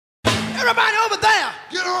Everybody over there.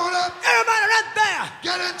 Get on up. Everybody right there.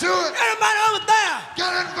 Get into it. Everybody over there.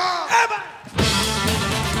 Get involved.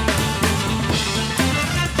 Everybody.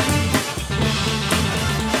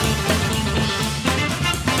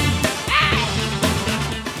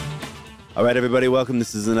 All right, everybody, welcome.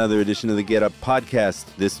 This is another edition of the Get Up Podcast.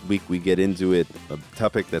 This week we get into it, a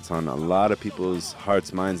topic that's on a lot of people's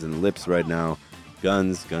hearts, minds, and lips right now.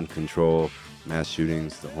 Guns, gun control, mass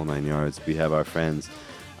shootings, the whole nine yards. We have our friends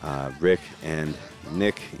Rick and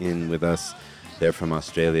Nick in with us. They're from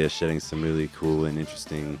Australia, shedding some really cool and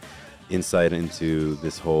interesting insight into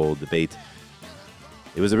this whole debate.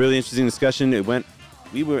 It was a really interesting discussion.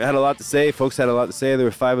 Had a lot to say. Folks had a lot to say. There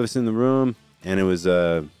were 5 of us in the room, and it was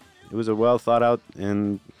a well thought out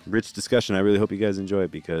and rich discussion. I really hope you guys enjoy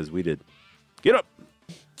it because we did. Get up.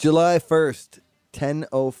 July 1st,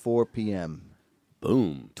 10:04 p.m.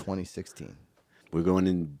 Boom. 2016. We're going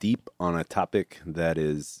in deep on a topic that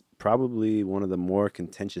is probably one of the more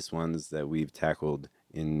contentious ones that we've tackled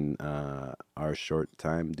in our short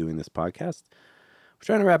time doing this podcast. We're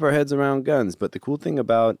trying to wrap our heads around guns, but the cool thing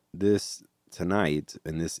about this tonight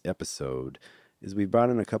in this episode is we brought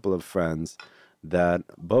in a couple of friends that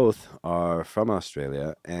both are from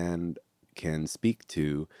Australia and can speak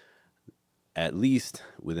to, at least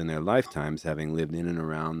within their lifetimes, having lived in and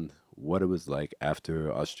around what it was like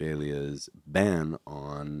after Australia's ban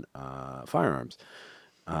on firearms.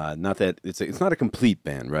 Not that it's not a complete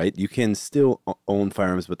ban, right? You can still own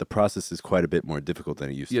firearms, but the process is quite a bit more difficult than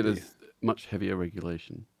it used to be. Yeah, there's much heavier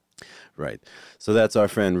regulation. Right. So that's our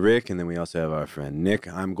friend Rick, and then we also have our friend Nick.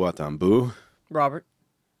 I'm Guatambu. Robert.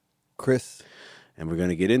 Chris. And we're going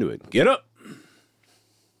to get into it. Get up!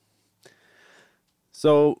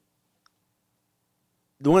 So,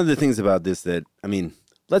 one of the things about this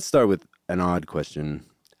let's start with an odd question.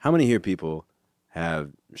 How many here people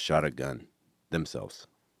have shot a gun themselves?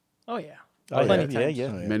 Oh, yeah. Oh, Plenty of yeah, times.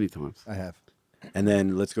 yeah. Oh, yeah. Many times. I have. And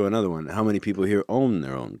then let's go another one. How many people here own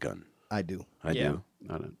their own gun? I do. I Yeah. do.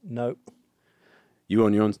 I don't. No. You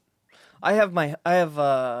own your own? I have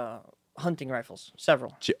hunting rifles,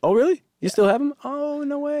 several. Oh, really? You still have them? Oh,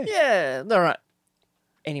 no way. Yeah, they're not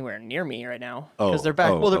anywhere near me right now Oh, because they're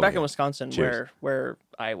back. oh, They're back okay. in Wisconsin, Cheers. where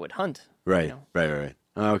I would hunt. Right, You know, right.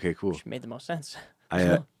 Oh, okay, cool. which made the most sense.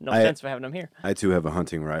 I, no I- sense of having them here. I too have a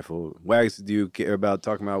hunting rifle. Wags, do you care about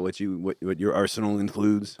talking about what your arsenal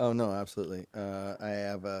includes? Oh no, absolutely. I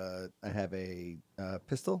have a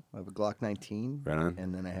pistol. I have a Glock 19. Right on.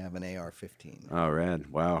 And then I have an AR-15. Oh,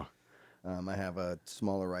 rad. Wow. I have a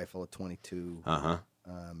smaller rifle, a 22. Uh-huh.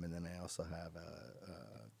 And then I also have a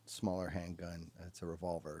smaller handgun. It's a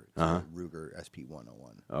revolver. It's Uh-huh. a Ruger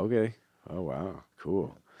SP-101. Okay. Oh, wow.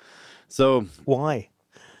 Cool. So Why?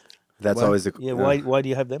 that's What? always a... Yeah. Why do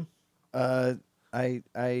you have them?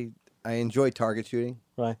 I enjoy target shooting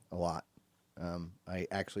Right. a lot. I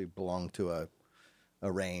actually belong to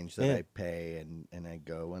a range that Yeah. I pay and I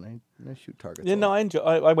go and I shoot targets. Yeah. a No, lot. I enjoy.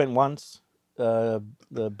 I went once. The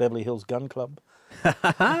Beverly Hills Gun Club,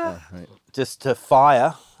 Right. just to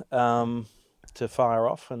fire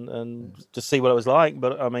off and just see what it was like.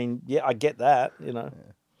 But I mean, yeah, I get that. You know,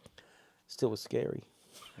 still was scary.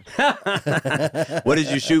 What did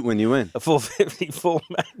you shoot when you went? A 454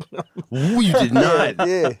 Magnum. Ooh, you did not.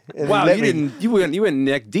 Yeah. And Wow, he let you me- didn't. You went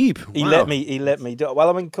neck deep. He Wow. let me. He let me do it. Well,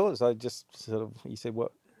 I mean, of course, I just sort of. He said,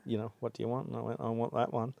 "What? You know, what do you want?" And I went, "I want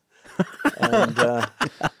that one." And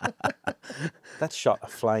that shot a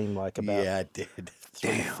flame like about Yeah, I did.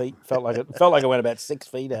 3 feet. Felt like I went about 6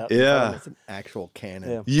 feet out. Yeah. It's an actual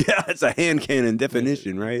cannon. Yeah. Yeah, it's a hand cannon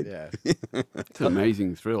definition, right? Yeah. It's an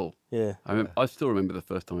amazing thrill. Yeah. I still remember the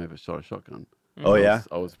first time I ever shot a shotgun. Oh, yeah?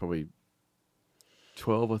 I was probably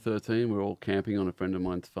 12 or 13. We were all camping on a friend of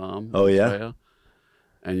mine's farm. in Oh, yeah? Australia.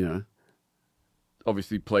 And,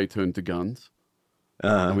 obviously play turned to guns.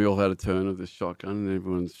 And we all had a turn of this shotgun, and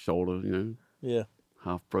everyone's shoulder, Yeah.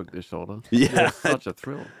 half broke their shoulder. Yeah. It was such a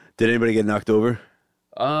thrill. Did anybody get knocked over?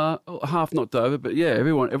 Half knocked over, but yeah,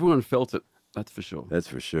 everyone felt it. That's for sure. That's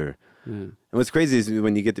for sure. Yeah. And what's crazy is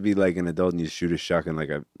when you get to be like an adult and you shoot a shotgun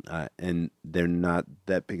and they're not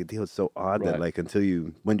that big a deal. It's so odd that Right. like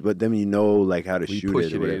but then you know like how to We shoot push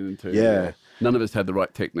it. it or whatever. in and turn it, yeah. None of us had the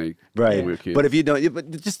right technique. Right. when we were kids. But if you don't, but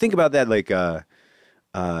just think about that. Like,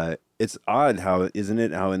 it's odd how, isn't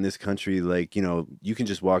it? How in this country, like, you can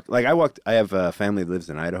just walk. Like I have a family that lives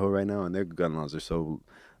in Idaho right now, and their gun laws are so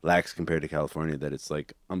lax compared to California that it's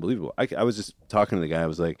like unbelievable. I was just talking to the guy. I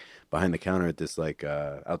was like behind the counter at this like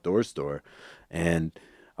outdoor store, and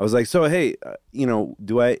I was like, so hey,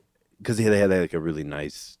 do I? Because they had like a really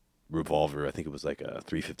nice revolver. I think it was like a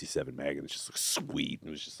 357 Magnum. It just looked sweet. It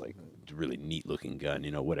was just like a really neat looking gun,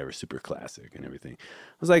 whatever, super classic and everything.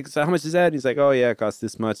 I was like, so how much is that? And he's like, oh yeah, it costs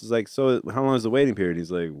this much. I was like, so how long is the waiting period? He's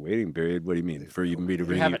like, waiting period? What do you mean? For me to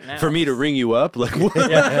ring have you? it now. For me to ring you up? Like what?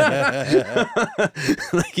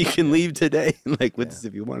 Like you can leave today. Like with this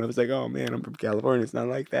if you want. I was like, oh man, I'm from California. It's not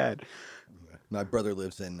like that. My brother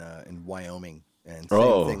lives in Wyoming, and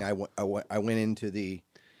same thing. I went into the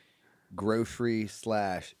grocery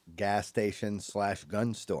 / gas station /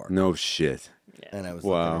 gun store, No shit. and I was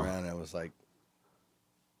Wow. looking around, and I was like,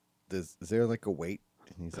 is there like a wait?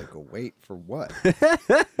 And he's like, a wait for what? Like,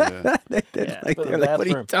 For the they're like, what are you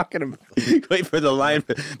bathroom. talking about? Wait for the line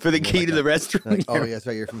for the key to the restaurant. Like, oh, yes,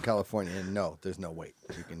 right. You're from California. And no, there's no wait.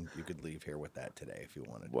 You could leave here with that today if you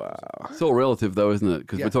wanted. Wow. It's all relative, though, isn't it?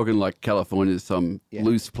 Because Yeah. we're talking like California's some Yeah.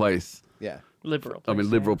 loose place. Yeah. Liberal. I mean,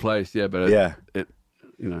 place, liberal place, yeah, but Yeah. it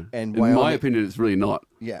And in my Wyoming- opinion, it's really not.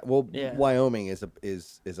 Yeah. Well, Yeah. Wyoming is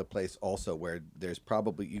a place also where there's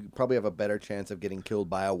you probably have a better chance of getting killed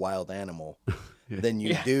by a wild animal than you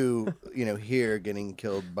Yeah. do, here getting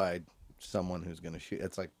killed by someone who's going to shoot.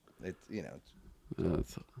 It's like it's.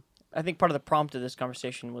 It's, I think part of the prompt of this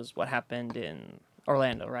conversation was what happened in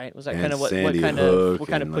Orlando, right? Was that And kind of what Sandy kind Hook of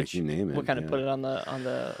put and, like, you name it, what kind of yeah. put it on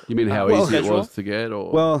the you mean how well, easy it schedule? was to get,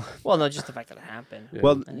 or Well, no, just the fact that it happened.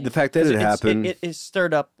 Well, I think. the fact that 'Cause it it's- happened. it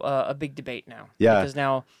stirred up a big debate now. Yeah. Because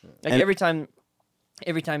now, like And-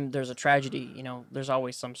 every time there's a tragedy, there's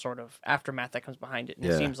always some sort of aftermath that comes behind it. And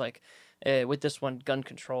Yeah. it seems like with this one, gun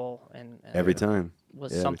control and every time.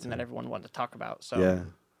 was Yeah, every something time. that everyone wanted to talk about. So Yeah.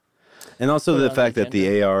 And also Put it the on fact the that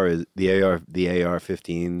the AR is the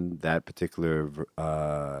AR-15, that particular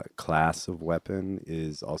class of weapon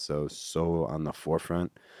is also so on the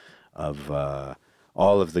forefront of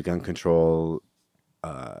all of the gun control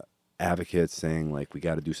advocates saying like we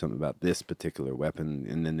got to do something about this particular weapon,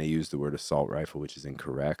 and then they use the word assault rifle, which is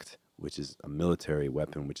incorrect, which is a military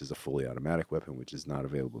weapon, which is a fully automatic weapon, which is not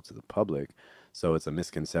available to the public. So it's a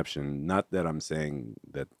misconception. Not that I'm saying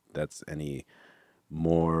that that's any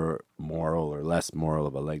more moral or less moral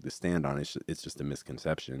of a leg to stand on. It's just a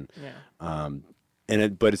misconception. yeah.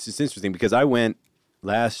 But it's just interesting because I went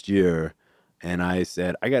last year and I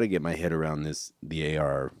said I got to get my head around the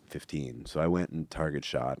AR-15. So I went and target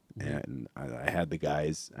shot, and I had the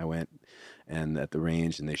guys. I went and at the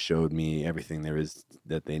range, and they showed me everything there is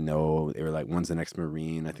that they know. They were like, one's an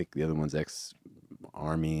ex-Marine, I think the other one's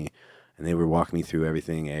ex-Army, and they were walking me through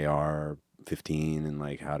everything AR-15 and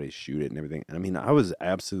like how to shoot it and everything. And I mean, I was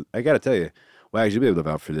I got to tell you. Well, actually, you'll be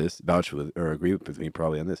able to vouch with, or agree with me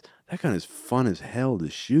probably on this. That gun is fun as hell to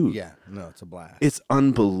shoot. Yeah. No, it's a blast. It's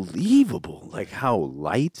unbelievable, like how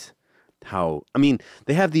light, I mean,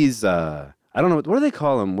 they have these, I don't know, what do they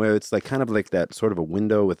call them, where it's like kind of like that sort of a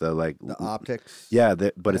window with a like. the optics. Yeah,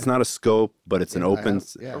 but it's not a scope, but it's an I open. have-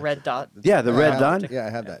 yeah. A red dot. Yeah, the I red have- dot. Yeah,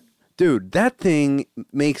 I have that. Dude, that thing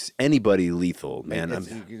makes anybody lethal, man.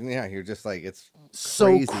 You're just like it's So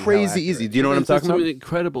crazy how crazy accurate. easy. Do you know what I'm There's talking some about?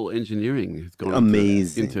 incredible engineering has gone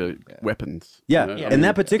Amazing. into weapons. Yeah, you know, I and mean,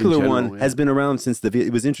 that particular in general, one yeah. has been around since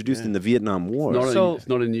it was introduced in the Vietnam War. It's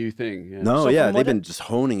not a new thing. Yeah. No, So yeah, from they've what been just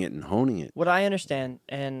honing it. What I understand,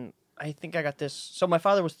 and I think I got this. So my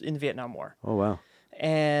father was in the Vietnam War, Oh wow.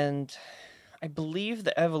 and I believe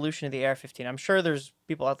the evolution of the AR-15. I'm sure there's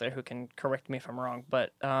people out there who can correct me if I'm wrong,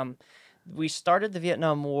 but we started the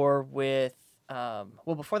Vietnam War with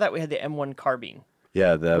before that we had the M1 carbine,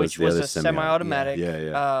 Yeah, that which was was the a other semi-automatic,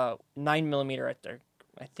 Yeah. 9mm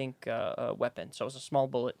I think weapon. So it was a small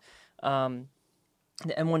bullet.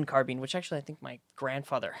 The M1 carbine, which actually I think my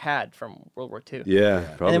grandfather had from World War II. Yeah,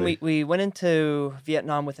 probably. And then we went into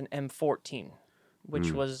Vietnam with an M14,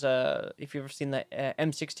 which was if you've ever seen the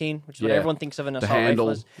M16, which is what Yeah. everyone thinks of an The assault handle.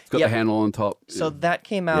 rifle. It's got Yep. the handle on top. So that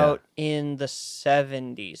came out in the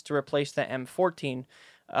 70s to replace the M14,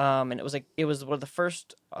 and it was one of the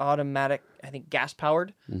first automatic, I think, gas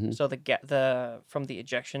powered. So the from the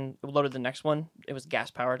ejection loaded the next one. It was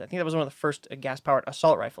gas powered. I think that was one of the first gas powered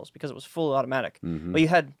assault rifles because it was full automatic. But you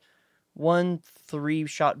had 1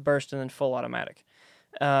 3-shot burst and then full automatic,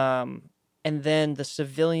 and then the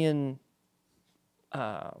civilian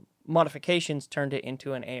modifications turned it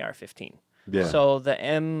into an AR-15. Yeah. So the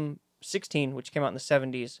M16, which came out in the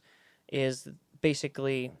 70s, is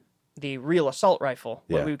basically the real assault rifle,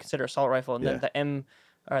 Yeah. what we would consider assault rifle, and Yeah. then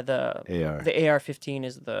the AR. the AR-15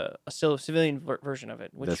 is a civilian version of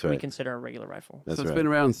it, which That's we right. consider a regular rifle. That's So it's right. been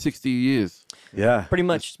around 60 years. Yeah. Pretty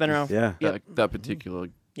much, it's been around. Yeah. Yep. That particular.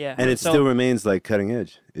 Yeah, And it So, still remains like cutting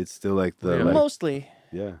edge. It's still like the Really? like, mostly.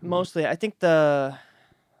 yeah. Mostly, I think there's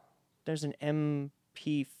an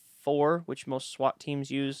MP5 MP4, which most SWAT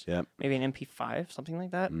teams use. Yep. Maybe an MP5, something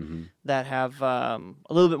like that. Mm-hmm. That have a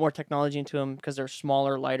little bit more technology into them because they're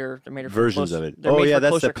smaller, lighter. They're made for Versions of it. They're Oh made yeah, for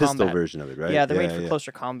that's closer the pistol combat. version of it, right? Yeah, they're yeah, made for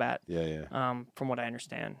closer combat. Yeah. From what I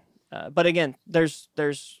understand. But again,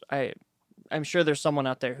 I'm sure there's someone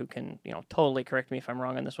out there who can, totally correct me if I'm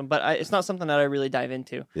wrong on this one. But it's not something that I really dive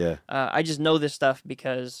into. Yeah. I just know this stuff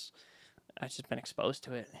because I've just been exposed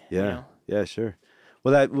to it. Yeah. Yeah, sure.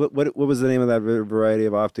 Well, that what was the name of that variety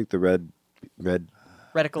of optic? The red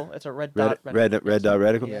reticle. It's a red dot. red dot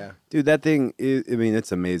reticle. Yeah. Dude, that thing is, I mean,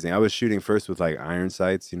 it's amazing. I was shooting first with like iron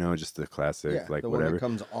sights, just the classic, Yeah, like the whatever. one that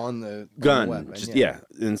comes on the gun. weapon. Just yeah.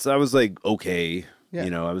 And so I was like, okay.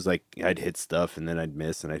 Yeah. I was like, I'd hit stuff and then I'd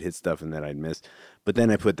miss, and I'd hit stuff and then I'd miss. But then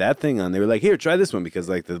I put that thing on. They were like, here, try this one, because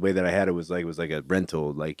like the way that I had it was like a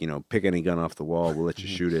rental, like, pick any gun off the wall, we'll let you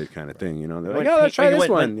shoot it kind of thing. They're like, oh, let's try this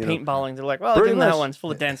one. Paintballing. They're like, well, Pretty give them that much. one. It's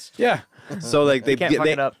full of dents. Yeah. So like they Can't fuck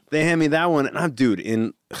it up. they hand me that one, and I'm, dude,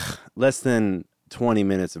 in less than 20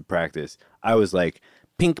 minutes of practice, I was like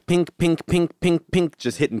pink, pink, pink, pink, pink, pink,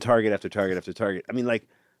 just hitting target after target after target. I mean, like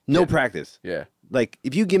no practice. Yeah. Like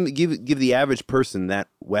if you give the average person that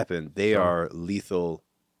weapon, they are lethal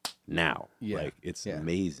now. Yeah. Like it's Yeah.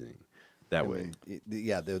 amazing that way.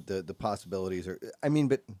 The possibilities are. I mean,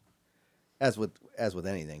 but as with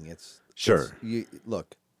anything, it's Sure.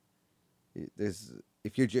 Look, there's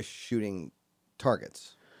if you're just shooting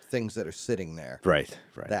targets, things that are sitting there, Right.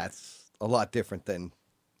 that's a lot different than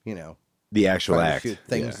The actual trying to act. shoot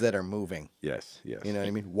things that are moving. Yes. You know what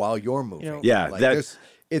I mean? While you're moving. Yeah, Like, that's-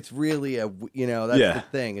 it's really that's Yeah. the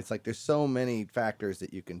thing. It's like there's so many factors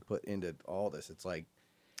that you can put into all this. It's like,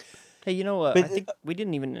 Hey, you know what? But- I think we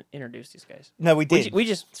didn't even introduce these guys. No, we did. We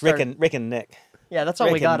just It's Rick started- and Nick. Yeah, that's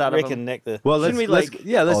all we got out Rick of them. and Nick. The Well, Shouldn't we, let's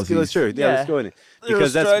Aussies? sure. Yeah, let's go in it. they're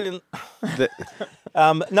Because Australian.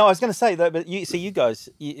 that's No, I was going to say though, but you guys,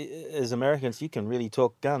 as Americans, you can really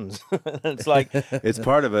talk guns. It's like, it's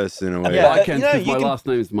part of us in a way. Yeah. I can, you know, because you my can- last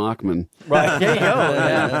name is Markman. right? There you go.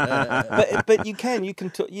 Yeah. but you can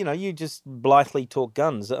talk, you just blithely talk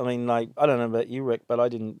guns. I mean, like, I don't know about you, Rick, but I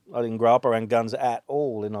didn't grow up around guns at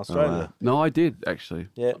all in Australia. No, I did actually.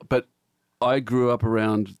 Yeah. But I grew up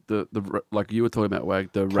around the like you were talking about,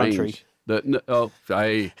 Wag, the Country. range.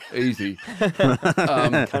 Hey, easy.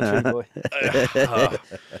 Country boy.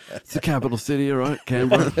 It's the capital city, all right,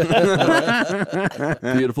 Canberra.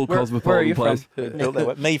 Beautiful Where are cosmopolitan you place.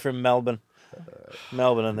 from? Me from Melbourne,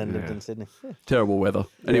 and then lived in Sydney. Terrible weather.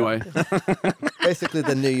 Anyway, basically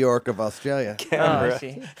the New York of Australia. Oh, I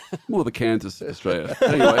see. more the Kansas of Australia.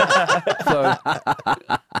 Anyway, so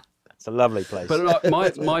It's a lovely place. but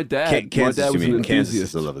my dad, Kansas, my dad you was an mean? Kansas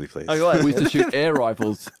enthusiast. is a lovely place. Oh, you was? We used to shoot air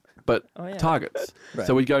rifles, but yeah. targets. Right.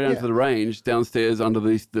 So we'd go down Yeah. to the range downstairs under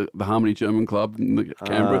the Harmony German Club in the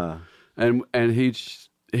Canberra, and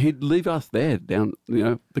he'd leave us there down,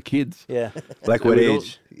 the kids. yeah, Like And what we'd all-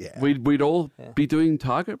 age? Yeah. We'd all be doing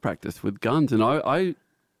target practice with guns, and I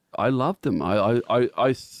loved them.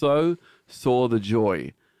 I so saw the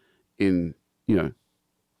joy in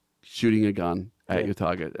shooting a gun at your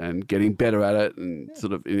target and getting better at it, and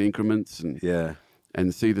sort of in increments,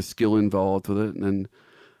 and see the skill involved with it. And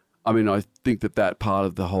I mean, I think that part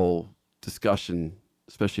of the whole discussion,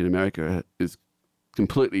 especially in America, is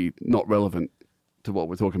completely not relevant to what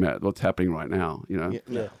we're talking about, what's happening right now.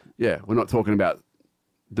 yeah. We're not talking about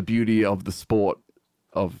the beauty of the sport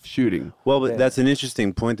of shooting. Well, but that's an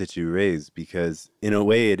interesting point that you raised, because in a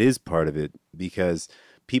way it is part of it, because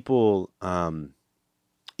people,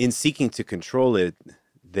 in seeking to control it,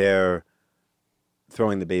 they're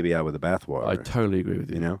throwing the baby out with the bathwater. I totally agree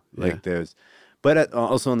with you. Like but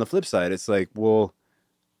also on the flip side, it's like, well,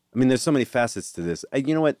 I mean, there's so many facets to this.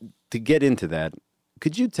 You know what? To get into that,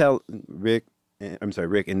 could you tell Rick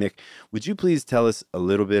and Nick, would you please tell us a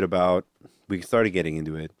little bit about, we started getting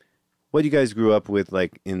into it, what you guys grew up with,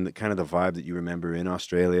 like in the kind of the vibe that you remember in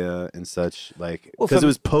Australia and such, like, Well, because for- it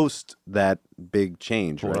was post that big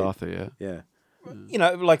change, Port right? Arthur, yeah. Yeah.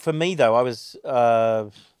 Like for me though, I was,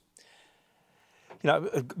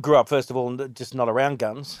 grew up first of all just not around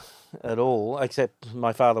guns at all, except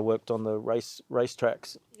my father worked on the race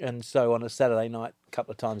tracks, and so on a Saturday night, a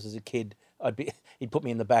couple of times as a kid, he'd put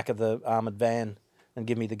me in the back of the armored van and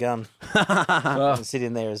give me the gun and sit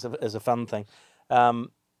in there as a fun thing.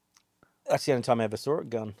 That's the only time I ever saw a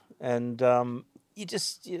gun, and I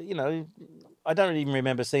don't even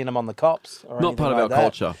remember seeing them on the cops. Or Not part of anything our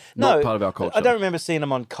like that. culture. No, Not part of our culture. I don't remember seeing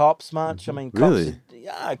them on cops much. I mean, cops,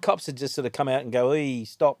 Really? cops would just sort of come out and go, "Hey,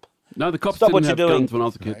 stop." No, the cops Stop didn't what have you're doing. guns when I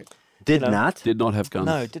was a kid. Did you know. not? Did not have guns.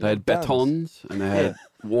 No, didn't they had have guns. batons and they had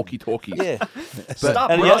walkie-talkies. Yeah.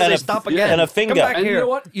 Stop, And- bro. and a- Stop yeah, again. and a finger. Come back And you here. know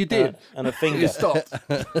what? You did. And a finger. You stopped.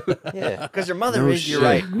 Yeah. Because your mother No is, you're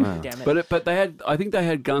shit. right. Wow. Damn it. But they had. I think they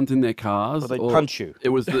had guns in their cars. Well, they'd or punch you. It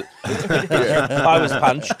was the. I was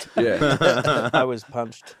punched. Yeah. I was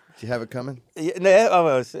punched. Do you have it coming? Yeah, no, I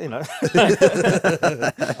was, you know.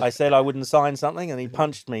 I said I wouldn't sign something, and he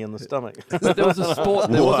punched me in the stomach. But there was a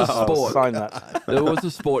sport. There was a sport. Sign that. There was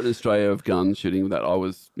a sport in Australia of gun shooting that I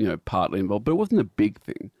was, partly involved, but it wasn't a big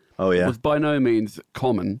thing. Oh, It yeah. was by no means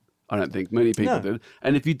common. I don't think many people No. did.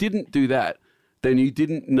 And if you didn't do that, then you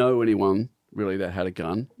didn't know anyone really that had a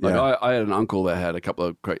gun. Like Yeah. I had an uncle that had a couple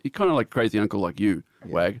of kind of like crazy uncle like you,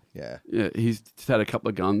 Wag. Yeah. Yeah, he's just had a couple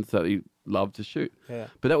of guns that he loved to shoot. Yeah.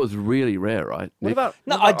 But that was really rare, right? What Nick? about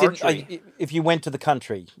No, what I about didn't. archery? If you went to the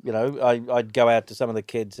country, I'd go out to some of the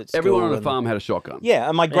kids at school. Everyone on a and- farm had a shotgun. Yeah,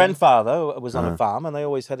 and my grandfather was on a farm, and they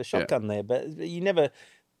always had a shotgun there. But you never.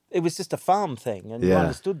 It was just a farm thing, and you Yeah.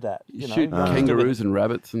 understood that. You know, shoot you understood kangaroos and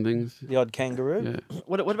rabbits and things. The odd kangaroo. Yeah.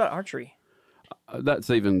 What about archery? That's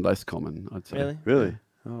even less common, I'd say. Really? Really?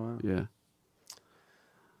 Oh, wow. Yeah.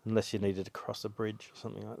 Unless you needed to cross a bridge or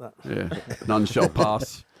something like that. Yeah. None shall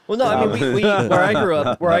pass. Well, no, I mean, we where I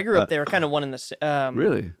grew up, they were kind of one in the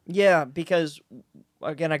Really? Yeah, because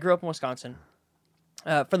again, I grew up in Wisconsin.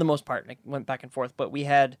 For the most part, I went back and forth, but we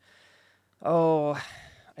had, I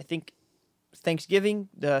think Thanksgiving,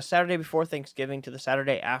 the Saturday before Thanksgiving to the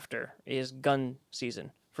Saturday after is gun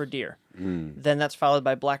season for deer. Then that's followed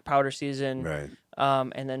by black powder season, Right.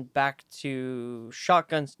 and then back to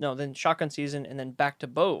shotguns. No, then shotgun season, and then back to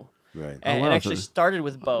bow. Right. And wow, it actually so- started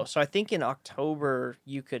with bow. So I think in October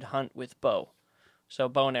you could hunt with bow, so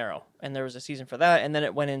bow and arrow, and there was a season for that, and then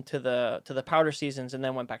it went into the powder seasons, and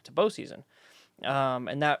then went back to bow season,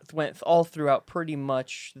 and that went all throughout pretty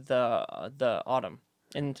much the autumn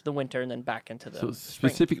into the winter, and then back into the So it's spring.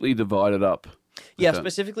 specifically divided up. Yeah, Okay.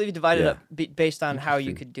 specifically divided Yeah. up based on how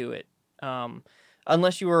you could do it,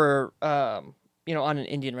 unless you were on an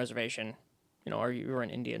Indian reservation. Or you were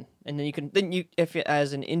an Indian, and then if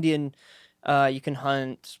as an Indian, you can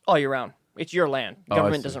hunt all year round. It's your land. I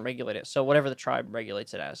Government see. doesn't regulate it, so whatever the tribe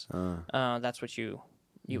regulates it as, that's what you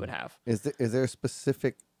would have. Is there a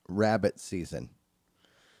specific rabbit season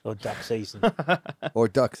Or duck season. or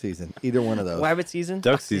duck season? Either one of those. Rabbit season.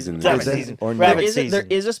 Duck season. Duck Is it- season. or There Rabbit is there season.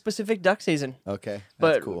 is a specific duck season, Okay,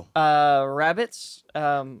 but that's cool. rabbits.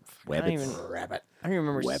 Rabbits. I don't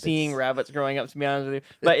remember seeing rabbits growing up. To be honest with you,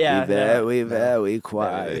 but yeah, Very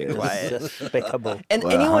quiet. Despicable. and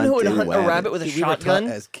Well, anyone who would hunting hunt a rabbit with a See, we were taught shotgun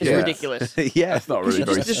as is kids. ridiculous. Yeah. That's not You really should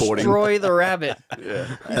very just sporting. destroy the rabbit. You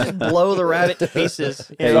just blow the rabbit to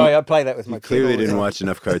pieces. Hey, Sorry, I play that with my kid. Clearly all the didn't time. watch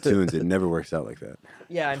enough cartoons. It never works out like that.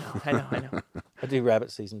 Yeah, I know. I do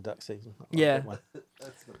rabbit season, duck season. I like Yeah. that one.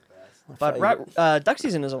 But favourite. duck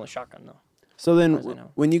season is only shotgun though. So then, as I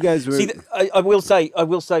know. when you guys were, See, I will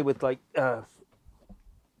say with like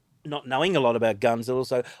not knowing a lot about guns,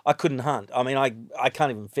 also I couldn't hunt. I mean, I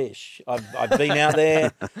can't even fish. I've been out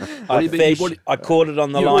there. I do you mean- fished. what do- I caught it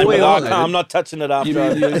on the You- line, wait, but hold on, I'm not touching it after. You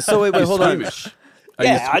mean you, so wait, you hold on. squeamish? Are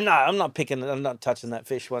you yeah, I know. I'm not picking. I'm not touching that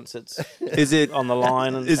fish once it's is it on the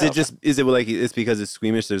line. And Is it like it's because it's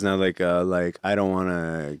squeamish? There's not like I don't want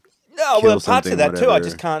to. No, kill well, parts something, of that too. I whatever.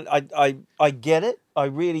 just can't. I get it. I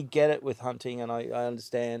really get it with hunting, and I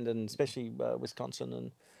understand, and especially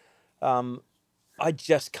Wisconsin, and I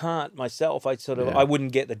just can't myself. I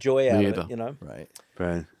wouldn't get the joy out Me of either. it. You know, Right.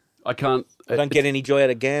 Right. I can't. I don't get any joy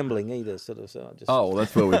out of gambling either. So I just Oh, well,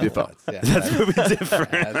 that's where we differ. Yeah, that's where we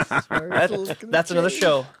different. That's another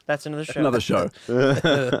show. That's another show. Another show.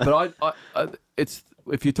 But I, it's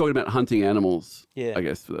if you're talking about hunting animals. Yeah. I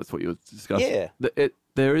guess that's what you were discussing. Yeah.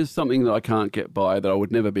 There is something that I can't get by that I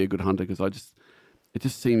would never be a good hunter because it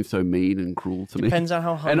just seems so mean and cruel to me. Depends on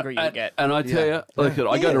how hungry you get. And I tell you, like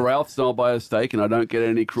I go to Ralph's and I'll buy a steak and I don't get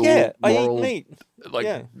any cruel yeah. I eat moral meat. like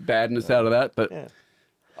Yeah. badness out of that. But Yeah.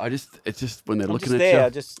 it's just when they're I'm looking just at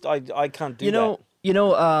there. you. I can't do that.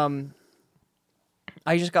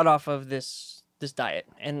 I just got off of this diet,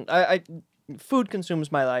 and I food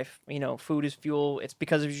consumes my life. Food is fuel. It's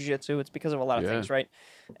because of jiu-jitsu. It's because of a lot of Yeah. things, right?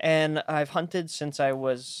 And I've hunted since I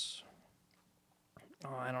was,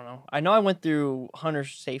 I don't know. I know I went through hunter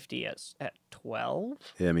safety at 12,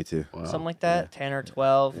 Yeah, me too. Wow. something like that, 10 or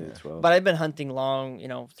 12. Yeah, 12. But I've been hunting long,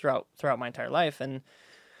 throughout my entire life. And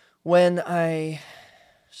when I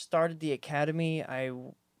started the academy,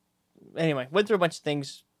 went through a bunch of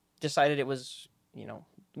things, decided it was,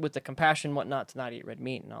 with the compassion, whatnot, to not eat red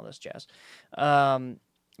meat and all this jazz.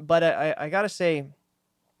 But I gotta say,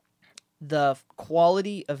 the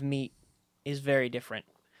quality of meat is very different.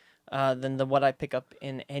 than what I pick up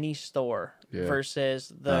in any store Yeah.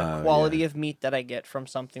 versus the quality of meat that I get from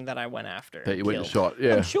something that I went after. That you went and killed. shot.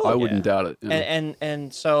 Yeah, sure. I wouldn't doubt it. Yeah.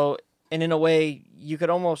 And so, and in a way, you could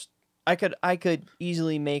almost, I could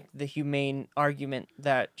easily make the humane argument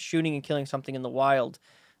that shooting and killing something in the wild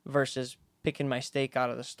versus picking my steak out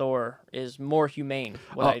of the store is more humane.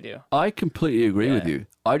 What I do. I completely agree with Yeah. you.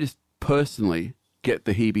 I just personally get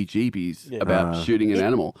the heebie-jeebies about shooting an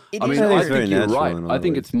animal. it I is mean, I hard. think you're natural right. in a lot I of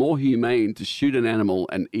think ways. it's more humane to shoot an animal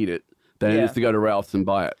and eat it than it Yeah. is to go to Ralph's and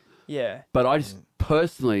buy it. Yeah. But I just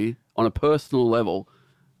personally, on a personal level,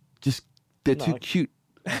 just they're too cute.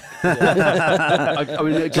 I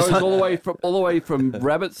mean, it goes all the way from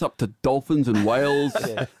rabbits up to dolphins and whales,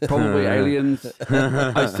 probably aliens.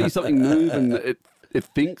 I see something move and it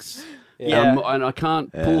thinks, Yeah. and I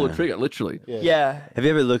can't pull the trigger, literally. Yeah. Have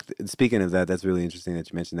you ever looked? Speaking of that, that's really interesting that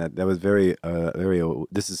you mentioned that. That was very.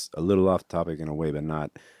 This is a little off topic in a way, but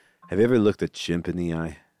not. Have you ever looked a chimp in the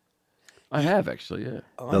eye? I have actually, yeah.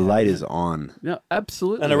 The light is on. Yeah,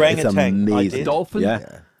 absolutely. An orangutan. I amazing. did. Dolphin?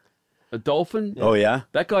 Yeah. A dolphin? Oh yeah.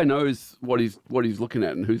 That guy knows what he's looking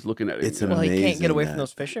at and who's looking at him. It's Well, he can't amazing, get away that. from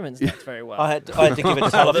those fishermen's nets very well. I had to give a The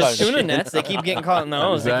telephone. tuna nets, they keep getting caught in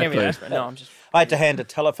those. They can't be Exactly. desperate. No, I'm just. I had to hand a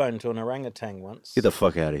telephone to an orangutan once Get the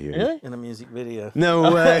fuck out of here. Really? in a music video.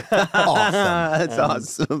 No way. Awesome. That's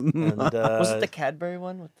awesome. And, Was it the Cadbury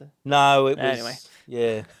one with the? No, it was. Anyway.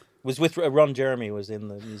 Yeah. It was with Ron Jeremy was in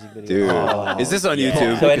the music video. Dude, is this on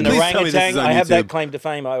YouTube? So an Please tell me this is orangutan, on I have that YouTube. claim to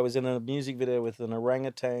fame. I was in a music video with an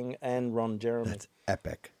orangutan and Ron Jeremy. That's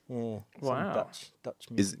epic. Yeah. some Wow. Dutch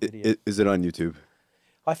Is music video. is it on YouTube?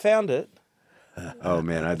 I found it. Oh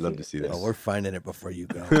man, I'd love to see this. Oh, we're finding it before you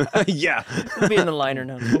go. Yeah. It'll be in the liner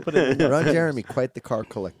notes. We'll put it in. Ron Jeremy, quite the car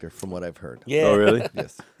collector, from what I've heard. Yeah. Oh really?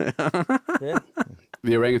 Yes. Yeah.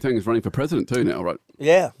 The orangutan is running for president too now, right?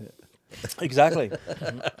 Yeah. Exactly.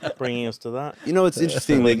 Bringing us to that. You know, it's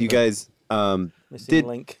interesting that you guys Missing did.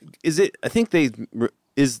 link. Is it? I think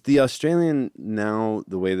is the Australian now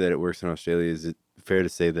the way that it works in Australia. Is it fair to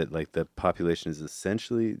say that like the population is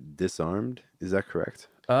essentially disarmed? Is that correct?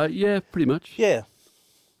 Yeah, pretty much. Yeah.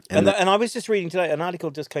 And And I was just reading today, an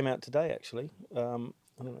article just came out today, actually. I don't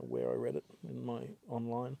know where I read it in my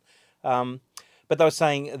online. But they were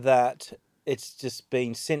saying that it's just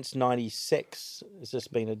been, since 96, it's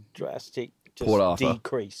just been a drastic Port Arthur.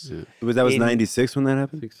 decrease. Was that was In- 96 when that I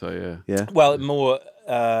happened? think so. Yeah. Yeah. Well, more...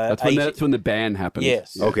 That's when the ban happened.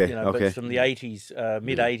 Yes. Okay, You know, okay. But from the 80s,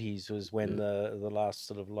 mid-80s was when the last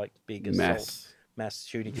sort of like big assault, mass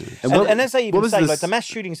shooting. And And, what- and as they what even was say, this- like the mass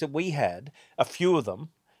shootings that we had, a few of them,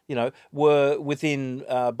 you know, were within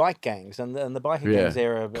bike gangs, and the biker Yeah, gangs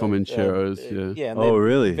there are Comancheros, yeah. yeah. And Oh, they're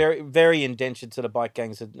really? Very, very indentured sort of bike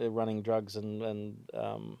gangs that are running drugs and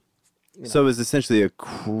So it was essentially a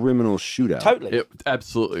criminal shootout. totally. Yep,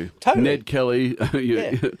 absolutely. Totally. Ned Kelly.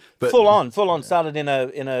 Yeah. but full on started in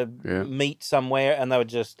a Yeah. meet somewhere, and they were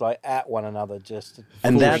just like at one another, just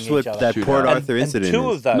And fooling that's each what other. that Shootout. Port And- Arthur and incident two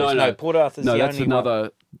is. of those. No, Port Arthur's no, the that's only another.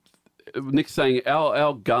 one. Nick's saying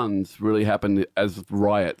our guns really happened as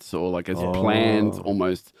riots or like as plans,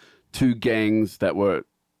 almost two gangs that were,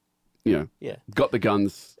 you know, Yeah. got the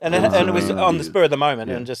guns And it was on the spur of the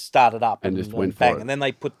moment and just started up And just went for bang. it. And then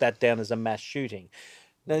they put that down as a mass shooting.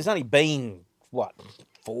 Now, there's only been,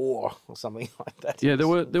 4 or something like that. Yeah, there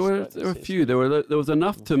were a few. There was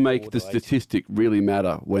enough to make the 4 to 8. statistic really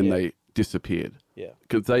matter when they disappeared. Yeah.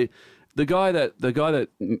 Because the guy that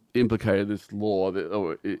implicated this law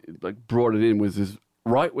like brought it in was this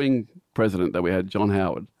right wing president that we had, John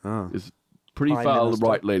Howard. Is pretty Prime far Minister.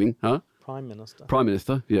 right leaning, huh? Prime Minister. Prime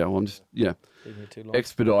Minister. Yeah, well, I'm just Been here too long.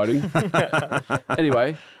 expediting.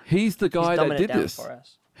 Anyway, he's the guy He's that dumbing it did down this. for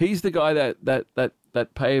us. He's the guy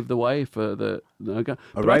that paved the way for the gun. A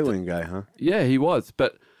But I right th- wing guy, huh? Yeah, he was,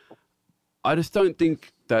 but I just don't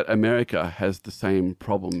think that America has the same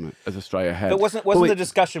problem as Australia had. But wasn't wait. the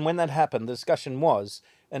discussion when that happened? The discussion was,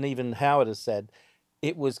 and even Howard has said,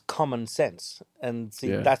 it was common sense. And see,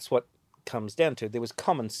 Yeah. that's what comes down to. There was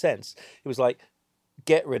common sense. It was like,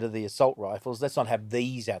 get rid of the assault rifles. Let's not have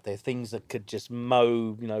these out there. Things that could just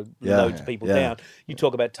mow, Yeah, loads of people yeah. down. You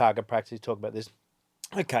talk about target practice. You talk about this.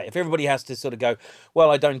 Okay, if everybody has to sort of go,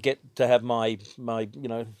 well, I don't get to have my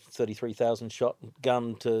 33,000 shot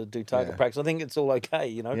gun to do target Yeah. practice. I think it's all okay,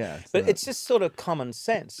 Yeah, it's but not- it's just sort of common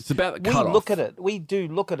sense. It's about the we cutoff. look at it. We do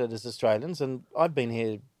look at it as Australians, and I've been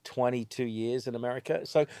here 22 years in America,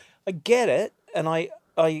 so I get it, and I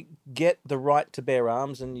get the right to bear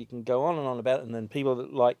arms, and you can go on and on about it, and then people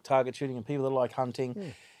that like target shooting and people that like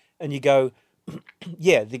hunting, and you go,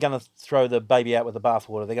 yeah, they're going to throw the baby out with the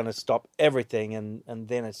bathwater. They're going to stop everything, and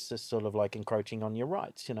then it's just sort of like encroaching on your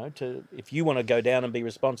rights, to if you want to go down and be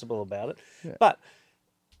responsible about it. Yeah. But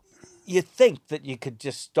you think that you could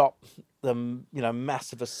just stop them,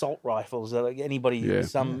 massive assault rifles. Like anybody, Yeah.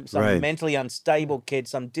 some Right. mentally unstable kid,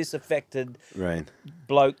 some disaffected Right.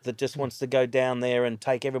 bloke that just wants to go down there and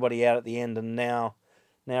take everybody out at the end, and now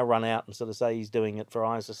run out and sort of say he's doing it for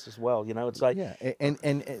ISIS as well. It's like Yeah, and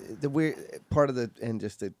the weird part of and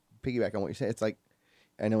just to piggyback on what you said, it's like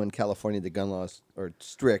I know in California the gun laws are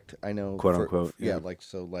strict. I know Quote, unquote, Yeah,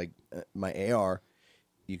 yeah. My AR,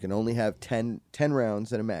 you can only have 10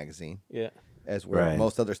 rounds in a magazine. yeah. As where Right.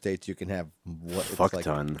 most other states you can have what it's Fuck like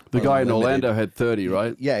ton. The guy in unlimited. Orlando had 30,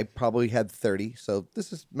 right? Yeah, he probably had 30. So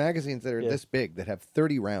this is magazines that are Yeah. this big that have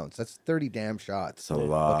 30 rounds. That's 30 damn shots. It's a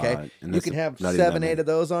lot. Okay, and you that's can have not even that 7, 8 many. of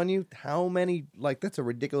those on you. How many? That's a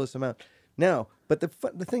ridiculous amount. Now, but the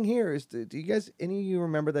thing here is, do you guys, any of you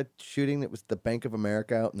remember that shooting that was the Bank of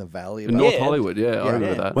America out in the Valley? In about- North Yeah. Hollywood, I remember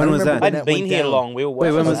Yeah. that. When was remember that? I when hadn't that went been here down. long. We were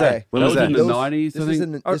Wait, when was Okay. that? When That was was in that? the Those- 90s, This I is think.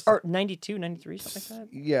 in the, Or, this- or 92, 93, something like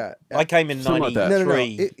that. yeah. I came in Something like that.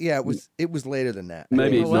 93. No. It was later than that.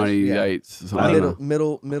 Maybe It it's was- 98. Something I like don't that.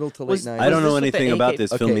 know. middle to late Was- 90s. I don't this know with the anything about AK?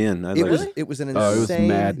 this. Fill me in. I'd It like was to- it was an Oh, it was insane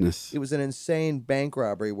madness. It was an insane bank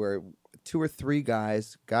robbery where 2 or 3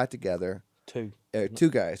 guys got together. Two. 2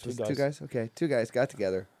 guys. Two Was it 2 guys. guys? Okay, 2 guys got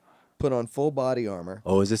together, put on full body armor.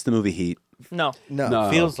 Oh, is this the movie Heat? No. No.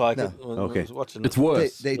 Feels like no. it. When I Okay. was watching It's it.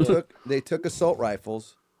 worse. They took assault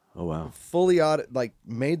rifles, Oh wow. fully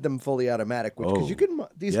made them fully automatic. Which because Oh. you can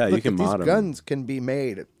these Yeah, you look can at these mod 'em. guns can be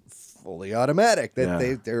made fully automatic. That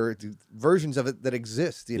Yeah. there are versions of it that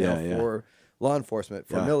exist. Yeah. For law enforcement,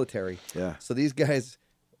 for Yeah. military. Yeah. So these guys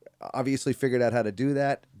obviously figured out how to do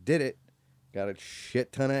that, did it, got a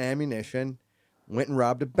shit ton of ammunition, went and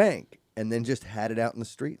robbed a bank, and then just had it out in the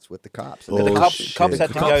streets with the cops. And Oh, The the cops, shit. cops The had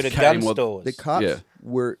to cops go to came gun with- stores. the cops Yeah.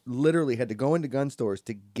 were literally had to go into gun stores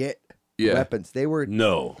to get Yeah. weapons. They were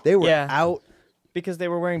No. Yeah. out. Because they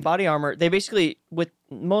were wearing body armor. They basically, with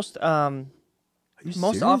most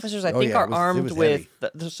serious? officers, I Oh, think, yeah, are it was armed heavy.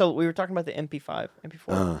 with. So we were talking about the MP5,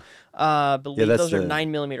 MP4. Uh-huh. I believe that's those are the-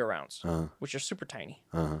 9mm rounds, Uh-huh. which are super tiny,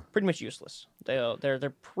 Uh-huh. pretty much useless. They're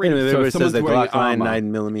Wait pretty. a minute. So Where if it says the someone's wearing Glock 9 armor-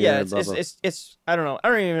 9mm. Yeah, it's, blah, it's, blah. it's I don't know. I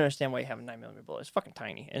don't even understand why you have a 9mm bullet. It's fucking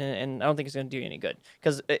tiny, and I don't think it's gonna do you any good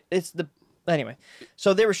because it's the anyway.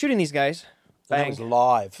 So they were shooting these guys. And that Bang. was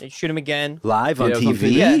live. They shoot him again. live on Yeah, it was on TV.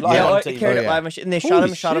 TV. Yeah, Live yeah, on oh, TV. carried Oh, it yeah. live, and they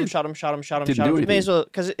Holy shot him. shit. Didn't do May anything. as well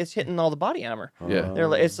because it's hitting all the body armor. Yeah. They're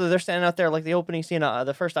like, they're standing out there like the opening scene of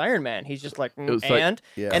the first Iron Man. He's just like, was like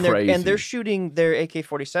Yeah. and crazy. they're shooting their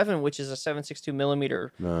AK-47, which is a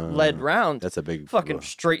 7.62 lead round, That's a big fucking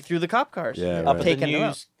straight through the cop cars. Yeah, Up right. at the taking them out.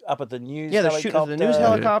 news. Up at the news. Yeah, they're shooting at the news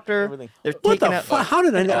helicopter. Everything. They're What taking the out. fuck? How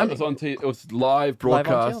did I It know? was on it was live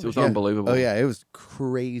broadcast. It was Yeah. unbelievable. Oh yeah, it was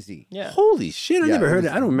crazy. Yeah. Holy shit! I Yeah, never it heard was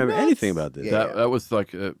it. I don't remember nuts. anything about this. Yeah. That was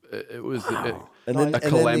like it was And then A and then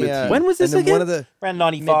calamity. When was this and then One again? of the Around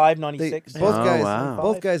 95, they, 96. both Oh, guys wow.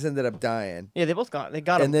 both guys ended up dying, Yeah, they both got. They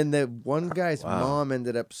got him. and then the one guy's Wow. mom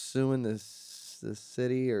ended up suing the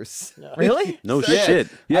city or. Really? No Yeah. shit.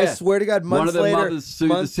 yeah. I swear to God, months One of the later, mothers sued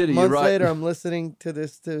the city, you're months right. later, I'm listening to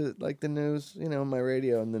this to like the news, on my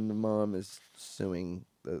radio, and then the mom is suing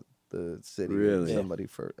the city, or Really? somebody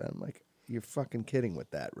for. I'm like, you're fucking kidding with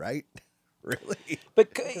that, right? Really?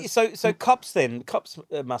 But so cops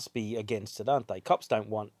must be against it, aren't they? Cops don't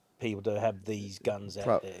want people to have these guns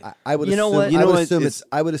out there. I would. You know assume, what? You I know would what? assume It's-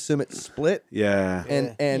 I would assume it's split, Yeah.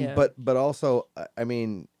 and Yeah. but also, I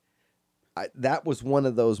mean. That was one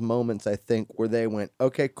of those moments I think where they went,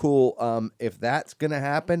 okay, cool. If that's gonna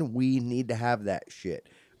happen, we need to have that shit.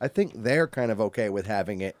 I think they're kind of okay with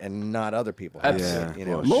having it, and not other people. Having Yeah, it, you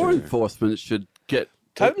well, know. Law sure. enforcement should get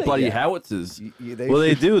Totally, bloody yeah. howitzers. Well,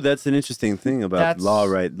 they do. That's an interesting thing about That's- law,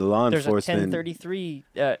 right? The law There's a enforcement. 1033.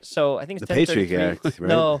 So I think it's The Patriot 1033. Act, right?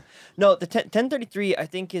 No. The 1033 I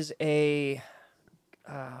think is a.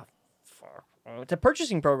 It's a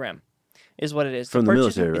purchasing program, is what it is. From the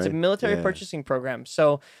military, It's a right? military Yeah. purchasing program.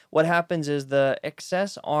 So what happens is the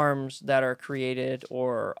excess arms that are created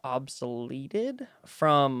or obsoleted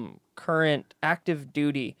from current active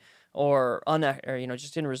duty or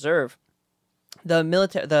just in reserve, the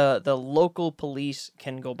military, the local police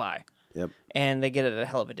can go buy. Yep. And they get it at a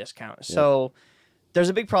hell of a discount. So there's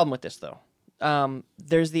a big problem with this, though.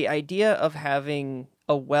 There's the idea of having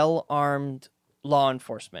a well-armed law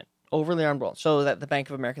enforcement, overly armed world, so that the Bank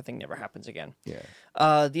of America thing never happens again.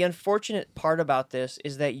 Yeah. The unfortunate part about this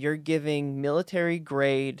is that you're giving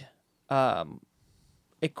military-grade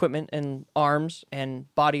equipment and arms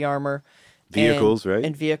and body armor Vehicles, right?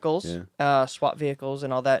 And vehicles, Yeah. SWAT vehicles,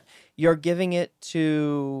 and all that. You're giving it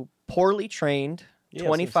to poorly trained Yeah, I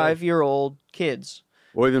was gonna say. 25-year-old kids.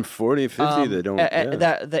 Or even 40, 50 that don't.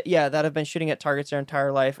 that have been shooting at targets their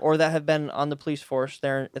entire life, or that have been on the police force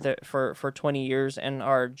there for 20 years and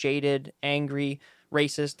are jaded, angry,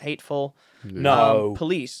 racist, hateful. No.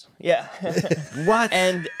 Police. Yeah. What?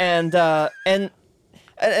 and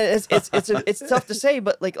it's tough to say,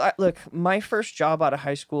 but like, look, my first job out of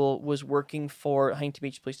high school was working for Huntington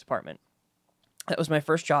Beach Police Department. That was my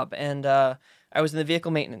first job, and I was in the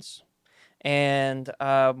vehicle maintenance, and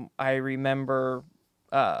I remember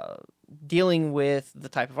dealing with the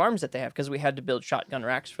type of arms that they have, because we had to build shotgun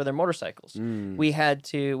racks for their motorcycles. We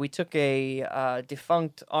took a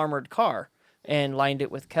defunct armored car and lined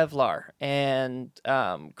it with Kevlar and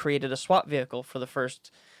created a SWAT vehicle for the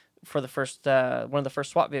first one of the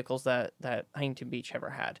first SWAT vehicles that Huntington Beach ever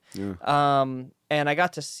had. And I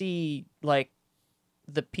got to see like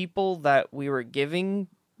the people that we were giving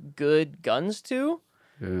good guns to,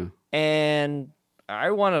 and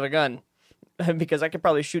I wanted a gun because I could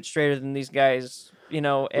probably shoot straighter than these guys, you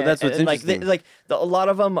know. Well, that's what's interesting. A lot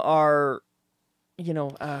of them are, you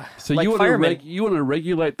know, So like you want firemen. to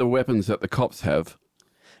regulate the weapons that the cops have?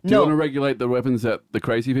 Do you No. want to regulate the weapons that the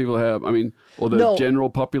crazy people have? I mean, or the No. general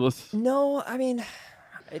populace? No, I mean,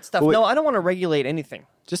 it's tough. Well, wait. No, I don't want to regulate anything.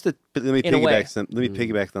 Just to let me In a way.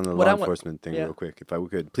 piggyback on the What law I want- enforcement thing yeah. real quick, if I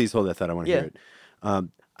could. Please hold that thought. I want to Yeah. hear it.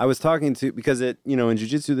 I was talking to, because in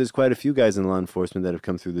jiu-jitsu, there's quite a few guys in law enforcement that have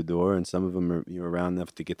come through the door, and some of them are around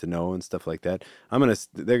enough to get to know and stuff like that.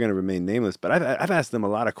 They're gonna remain nameless, but I've asked them a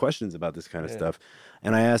lot of questions about this kind of stuff,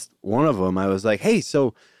 and I asked one of them, I was like, hey,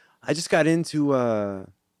 so I just got into.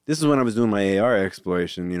 This is when I was doing my AR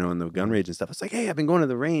exploration, in the gun range and stuff. I was like, hey, I've been going to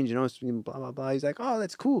the range, it's blah, blah, blah. He's like, oh,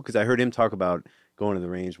 that's cool. Because I heard him talk about going to the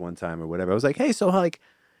range one time or whatever. I was like, hey, so like,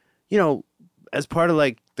 as part of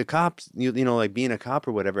like the cops, like being a cop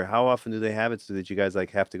or whatever, how often do they have it so that you guys like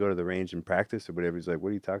have to go to the range and practice or whatever? He's like, what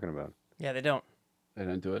are you talking about? Yeah, they don't. They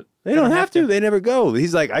don't do it. They don't have to. They never go.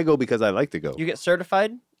 He's like, I go because I like to go. You get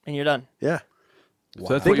certified and you're done. Yeah.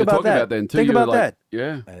 So that's Think what you're about talking that. about then too. Think You're about like, that.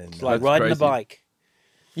 Yeah. It's like That's riding crazy. a bike.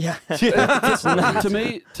 Yeah.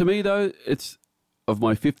 to me though, it's of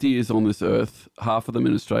my 50 years on this earth, half of them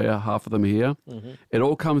in Australia, half of them here. It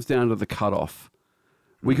all comes down to the cutoff.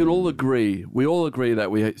 We can all agree. We all agree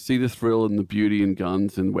that we see the thrill and the beauty in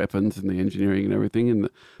guns and weapons and the engineering and everything.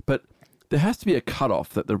 But there has to be a cutoff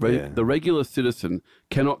that the regular citizen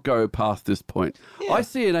cannot go past this point. I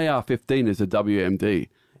see an AR-15 as a WMD.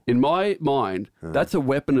 In my mind, that's a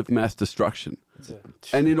weapon of mass destruction.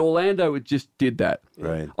 And in Orlando, it just did that.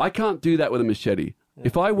 Right. I can't do that with a machete.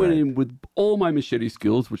 If I went in with all my machete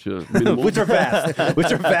skills, which are minimal, Which are fast.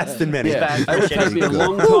 Which are fast and many. Yeah. it would take me a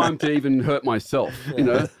long time to even hurt myself.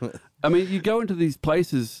 I mean, you go into these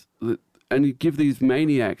places and you give these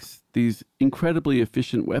maniacs these incredibly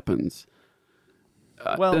efficient weapons.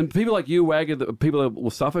 Well- and people like you, Wagger, people that will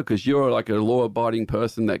suffer because you're like a law-abiding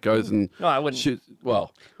person that goes and No, I wouldn't. shoots.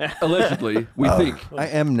 Well, allegedly, we think. I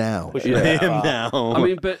am now. Now. I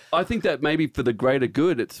mean, but I think that maybe for the greater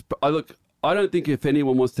good, I don't think if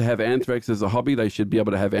anyone wants to have anthrax as a hobby, they should be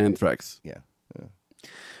able to have anthrax. Yeah.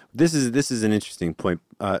 This is an interesting point.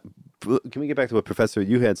 Can we get back to what Professor,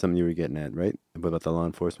 you had something you were getting at, right? About the law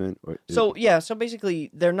enforcement? So basically,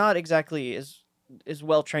 they're not exactly as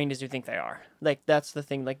well trained as you think they are. Like, that's the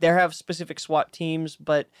thing. Like, they have specific SWAT teams,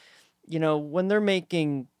 but when they're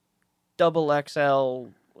making double XL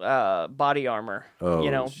body armor,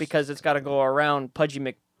 because it's got to go around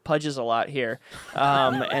Pudges a lot here,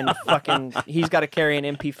 and fucking he's got to carry an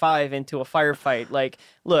MP5 into a firefight. Like,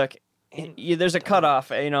 look, there's a cutoff.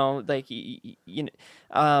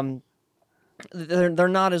 They're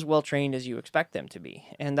not as well trained as you expect them to be,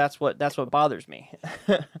 and that's what bothers me.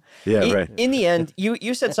 Yeah, right. In the end,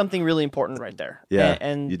 you said something really important right there. Yeah,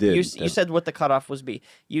 and you did. You said what the cutoff was be.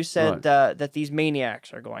 You said that these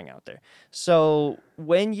maniacs are going out there. So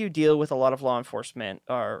when you deal with a lot of law enforcement,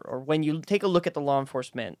 or when you take a look at the law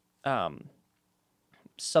enforcement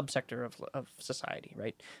subsector of society,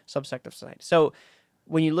 right? Subsect of society. So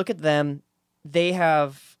when you look at them, they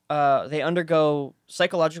have they undergo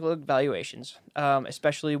psychological evaluations,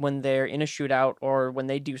 especially when they're in a shootout or when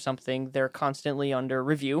they do something. They're constantly under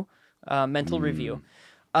review, mental review,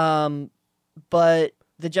 but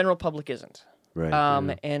the general public isn't.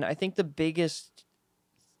 Right. And I think the biggest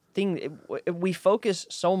thing, we focus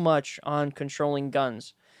so much on controlling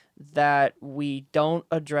guns that we don't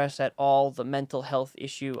address at all the mental health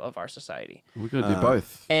issue of our society. We're going to do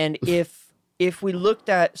both. And if we looked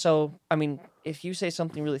at, if you say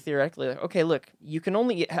something really theoretically, like, okay, look, you can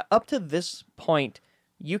only, up to this point,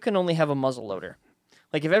 you can only have a muzzle loader.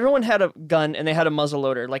 Like if everyone had a gun and they had a muzzle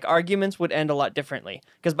loader, like arguments would end a lot differently.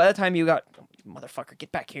 Because by the time you got, motherfucker,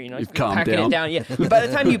 get back here, you know, You've you're calmed packing down. it down. Yeah. By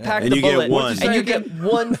the time you pack And the you get bullet one. and you get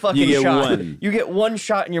one fucking get shot, one. you get one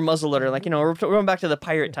shot in your muzzle loader. Like, you know, we're going back to the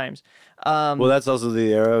pirate times. Well, that's also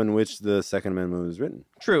the era in which the Second Amendment was written.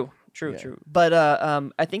 True. But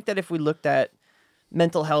I think that if we looked at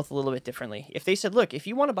mental health a little bit differently, if they said, look, if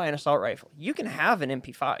you want to buy an assault rifle, you can have an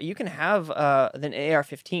MP5, you can have an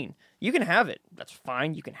AR-15, you can have it. That's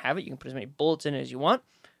fine. You can have it. You can put as many bullets in it as you want.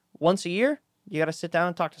 Once a year, you got to sit down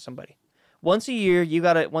and talk to somebody. Once a year, you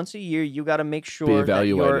gotta make sure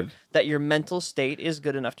that your mental state is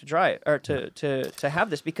good enough to drive or to have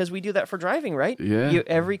this, because we do that for driving, right? Yeah.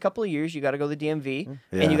 Every couple of years, you got to go to the DMV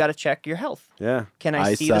Yeah. and you got to check your health. Yeah. Can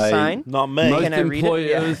I see the Eyesight. sign? Not me. Most Can I read it?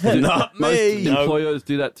 Yeah. employers, Not most me. employers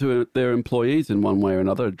do that to their employees in one way or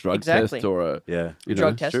another. A drug Exactly. test or a Yeah.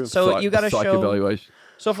 Drug test. So you got to psych show. evaluation.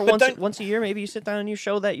 So for But once a year, maybe you sit down and you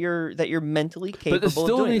show that you're mentally capable But there of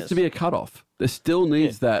still doing needs this. to be a cutoff. There still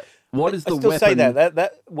needs that. What is I the still weapon? say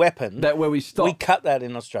that weapon. that where we stop. We cut that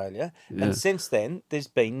in Australia, Yeah. and since then there's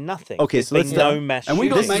been nothing. Okay, There's so let's been no stop. mass and we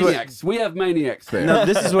got This is what- maniacs. We have maniacs there. No,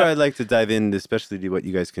 this is where I'd like to dive in, especially to what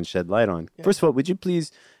you guys can shed light on. First of all, would you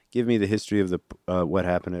please give me the history of the what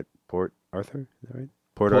happened at Port Arthur? Is that right?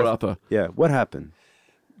 Port Arthur. Yeah. What happened?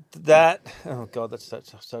 That oh god, that's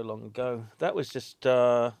so long ago. That was just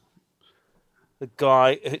the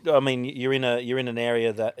guy. I mean, you're in an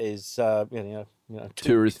area that is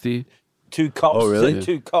Touristy. two cops. Oh, really?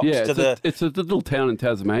 Two cops Yeah, to it's a little town in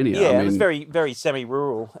Tasmania. Yeah, I mean, it was very, very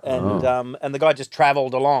semi-rural, and the guy just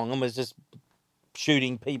travelled along and was just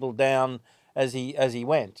shooting people down as he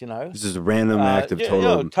went. You know, This is a random act of yeah,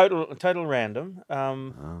 total. total random.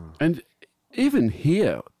 And even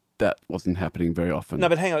here, that wasn't happening very often. No,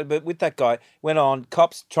 but hang on. But with that guy, went on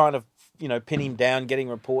cops trying to pin him down, getting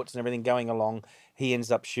reports and everything going along. He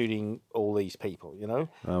ends up shooting all these people.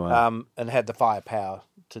 Oh, wow. And had the firepower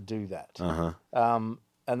to do that. Uh-huh.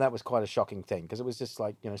 And that was quite a shocking thing because it was just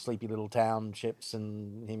like sleepy little townships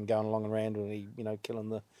and him going along and around and he killing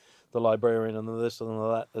the librarian and this and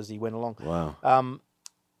that as he went along. Wow.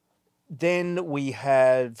 Then we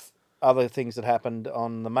have other things that happened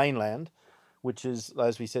on the mainland, which is,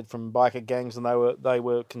 as we said, from biker gangs, and they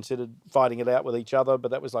were considered fighting it out with each other,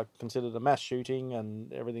 but that was like considered a mass shooting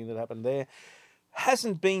and everything that happened there.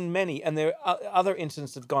 Hasn't been many, and there are other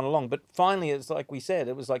incidents that have gone along, but finally, it's like we said,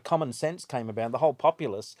 it was like common sense came about, the whole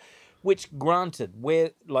populace, which granted,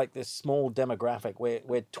 we're like this small demographic,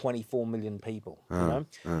 we're 24 million people,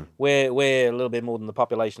 We're a little bit more than the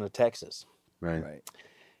population of Texas. Right.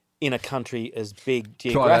 In a country as big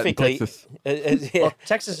Try that in geographically, Texas. Well,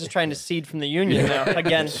 Texas is trying to cede from the union now.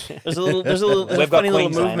 Again, there's a We've got funny little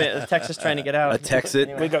Queensland. movement of Texas trying to get out. A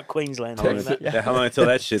Texit. we got Queensland. How long until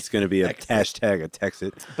that shit's going to be a hashtag a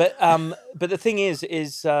Texit? But the thing is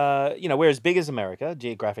we're as big as America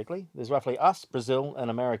geographically. There's roughly us, Brazil,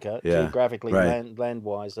 and America Yeah, geographically, right. land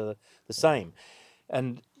wise, are the same.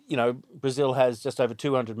 And Brazil has just over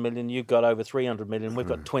 200 million. You've got over 300 million. We've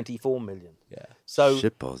got 24 million. Yeah. So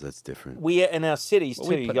Shitballs, that's different. we in our cities Well,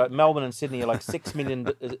 too. we You put- got Melbourne and Sydney are like 6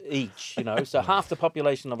 million each. So half the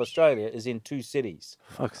population of Australia is in two cities.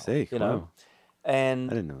 Fuck's sake. You know, Wow.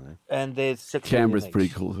 and I didn't know that. and there's 6 Canberra's million pretty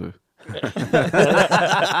each. cool too.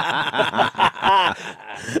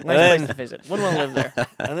 Nice place to visit. Wouldn't want to live there.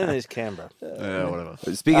 And then there's Canberra. Yeah, whatever.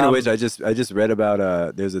 Speaking of which, I just read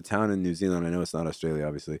about there's a town in New Zealand. I know it's not Australia,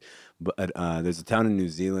 obviously, but there's a town in New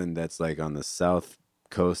Zealand that's like on the south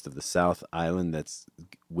coast of the South Island that's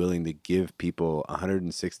willing to give people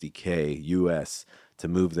 $160K US to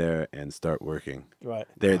move there and start working. Right.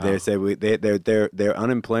 Their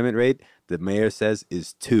unemployment rate, the mayor says,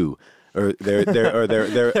 is 2. Or they're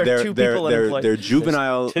two people unemployed. they're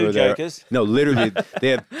juvenile. Two or they're- jokers. No, literally, they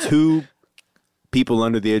have 2 people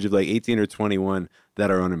under the age of like 18 or 21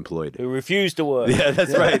 that are unemployed. Who refuse to work. Yeah,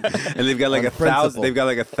 that's right. And they've got like On 1,000. principle. They've got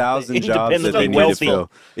like 1,000 jobs that they need to wealthy.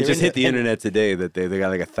 fill. They're It just hit the independent. internet today that they got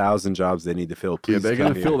like 1,000 jobs they need to fill. Yeah, Please they're come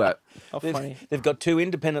going to fill here. that. How funny. They've got 2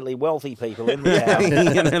 independently wealthy people in the town.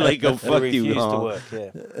 And they're like, go who fuck refuse you. to all. work. Yeah.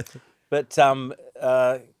 But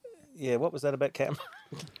yeah, what was that about, Cam?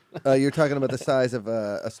 You're talking about the size of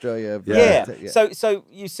Australia. Yeah. So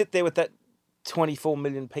you sit there with that 24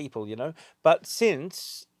 million people, But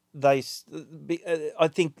since I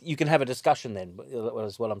think you can have a discussion then.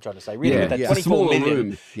 Is what I'm trying to say. Really, Yeah, with that yeah. 24 Smaller million,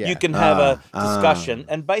 room. Yeah. you can have a discussion,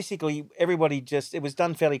 and basically everybody it was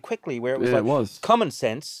done fairly quickly. Where it was Yeah, like it was. common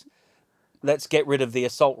sense. Let's get rid of the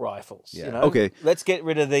assault rifles. Yeah. Okay. Let's get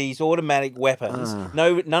rid of these automatic weapons.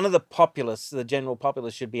 No, none of the populace, the general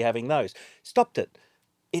populace, should be having those. Stopped it.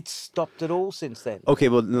 It's stopped it all since then. Okay,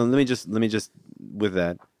 well, no, let me just with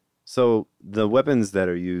that. So the weapons that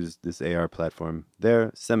are used, this AR platform,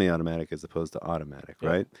 they're semi-automatic as opposed to automatic,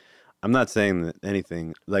 right? I'm not saying that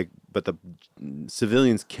anything but the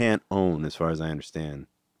civilians can't own, as far as I understand,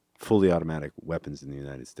 fully automatic weapons in the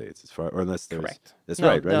United States, or unless there's Correct. That's No,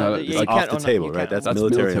 right, right? no, It's you off can't the own- table, you right? can't That's own-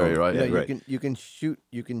 military, That's military, owned. right? Yeah, Yeah, right.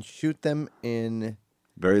 you can shoot them in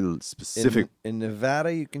Very specific. in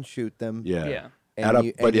Nevada. You can shoot them. Yeah. Yeah.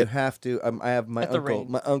 And, but you yet- have to. I have my At the uncle. range.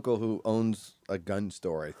 My uncle who owns a gun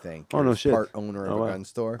store. I think. Oh, or no is shit. Part owner of Oh, a wow. gun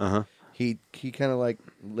store. Uh-huh. He kind of like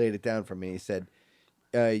laid it down for me. He said,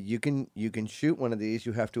 "You can shoot one of these.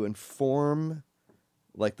 You have to inform,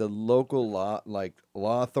 like the local law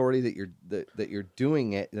authority that you're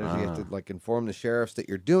doing it. You have to like inform the sheriffs that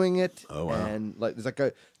you're doing it. Oh, wow. And like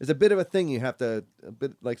there's a bit of a thing you have to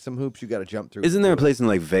like some hoops you got to jump through. Isn't there a place in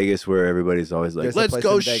like Vegas where everybody's always like, There's a let's place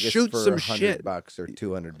go in Vegas shoot for some $100 shit? or $200.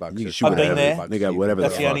 You or can shoot I've been whatever. there. the fuck. They got whatever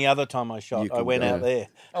That's the the fuck. only other time I shot. You I can went go out there.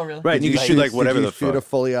 Oh, really? Right, you can shoot like whatever Did you the shoot fuck. a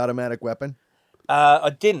fully automatic weapon? I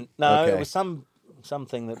didn't. No, Okay. it was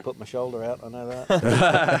something that put my shoulder out. I know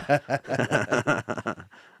that.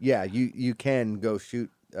 Yeah, you can go shoot.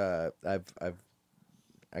 I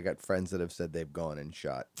got friends that have said they've gone and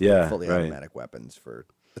shot Yeah, fully right. automatic weapons for.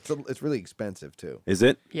 It's really expensive too. Is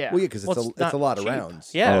it? Yeah. Well, yeah, 'cause it's not a lot of cheap.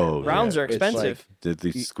 rounds. Yeah, Oh, rounds yeah. are It's expensive. Did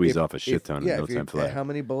they squeeze off a shit ton in no if time flat? How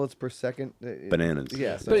many bullets per second? Bananas.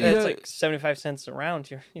 Yeah, so But Yeah, you it's know- like 75 cents a round.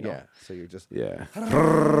 You know, yeah. So you're just Yeah.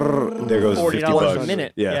 There goes $40 $50. a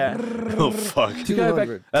minute. Yeah. Oh fuck. To go back,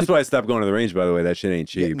 200. That's why I stopped going to the range. By the way, that shit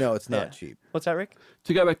ain't Yeah, cheap. no, it's not Yeah. cheap. What's that, Rick?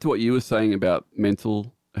 to go back to what you were saying about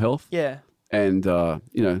mental health, Yeah. and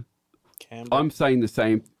Canberra. I'm saying the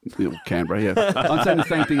same. Canberra, yeah. I'm saying the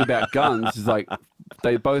same thing about guns. Is like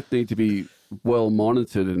they both need to be well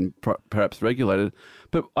monitored and perhaps regulated.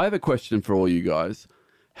 But I have a question for all you guys.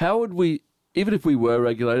 How would we, even if we were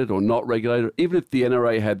regulated or not regulated, even if the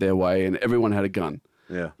NRA had their way and everyone had a gun,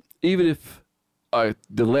 Yeah. even if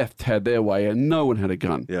the left had their way and no one had a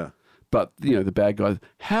gun, Yeah. but the bad guys,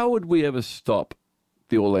 how would we ever stop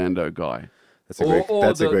the Orlando guy? That's a great. Or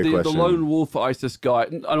That's a great the question. lone wolf ISIS guy.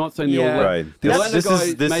 I'm not saying the Yeah. Orlando, Right. the This- Orlando this guy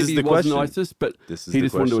is- this maybe is he the wasn't question. ISIS, but This is he the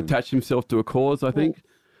just wanted to question. attach himself to a cause, I think.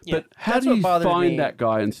 Yeah, But how that's do what you bothered find me. that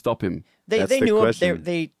guy and stop him? They That's they the knew him. question.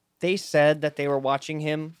 They said that they were watching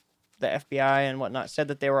him. The FBI and whatnot said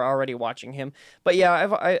that they were already watching him. But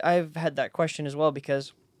yeah, I've had that question as well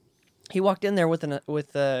because he walked in there with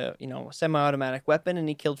a semi-automatic weapon and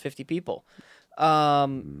he killed 50 people.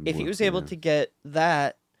 If he was able to get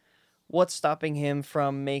that, what's stopping him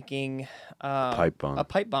from making Pipe bomb. a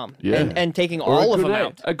pipe bomb Yeah. and taking Or all a of them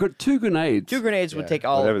grenade. out? Two grenades. Two grenades would take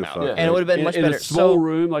all Whatever of the them fuck. out, and it would have been much in better. a small So-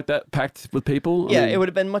 room like that, packed with people. I yeah, mean, it would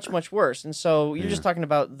have been much worse. And so you're just talking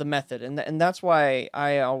about the method, and that's why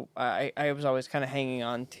I was always kind of hanging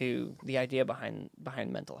on to the idea behind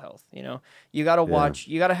mental health. You got to watch.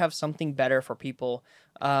 You got to have something better for people.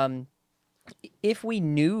 If we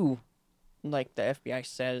knew, like the FBI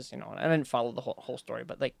says, and I didn't follow the whole story,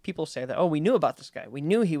 but like people say that, oh, we knew about this guy. We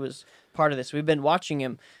knew he was part of this. We've been watching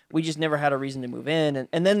him. We just never had a reason to move in.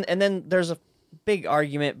 And then there's a big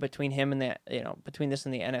argument between him and between this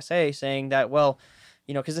and the NSA saying that, well,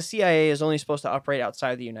 because the CIA is only supposed to operate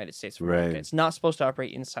outside the United States of America. Right. It's not supposed to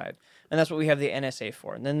operate inside. And that's what we have the NSA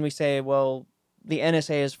for. And then we say, well, the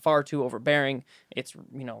NSA is far too overbearing. It's,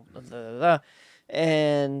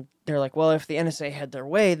 and they're like, well, if the NSA had their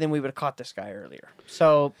way, then we would have caught this guy earlier.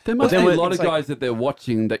 So there must be then a what- lot of it's like- guys that they're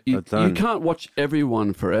watching that you A ton. can't watch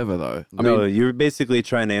everyone forever, though. I No, mean, you're basically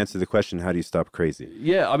trying to answer the question: how do you stop crazy?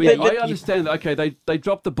 yeah, I mean, Yeah, but I understand that. Okay, they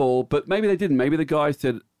dropped the ball, but maybe they didn't. Maybe the guy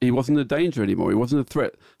said he wasn't a danger anymore. He wasn't a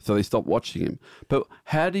threat, so they stopped watching him. But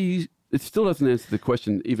how do you? It still doesn't answer the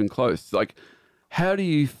question even close. Like, how do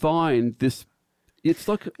you find this? It's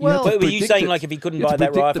like you have to But were you predict saying it. like if he couldn't You have buy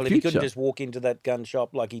to that predict the rifle, if he couldn't future. just walk into that gun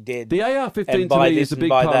shop like he did? The AR-15 and to buy me this is a and big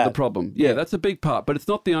buy part of the that. problem. Yeah, that's a big part, but it's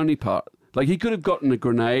not the only part. Like he could have gotten a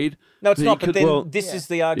grenade. No, it's He not. But could- then well, this is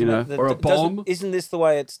the argument. know, or a that doesn't- bomb. Isn't this the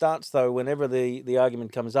way it starts though? Whenever the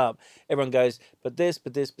argument comes up, everyone goes, but this,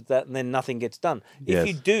 but that, and then nothing gets done. Yes. If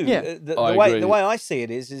you do, Yeah. the I way agree. the way I see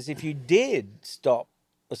it is if you did stop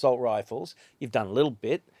assault rifles, you've done a little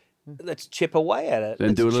bit. Let's chip away at it. Then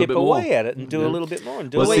Let's do a little chip bit more. away at it and do a little bit more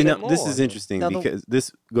and do Well, a little see, bit now more. this is interesting Now the- because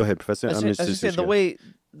this. Go ahead, Professor. I was just gonna say the way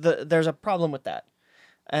there's a problem with that,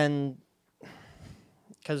 and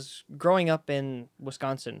because growing up in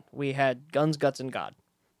Wisconsin, we had guns, guts, and God.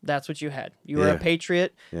 That's what you had. You were Yeah. a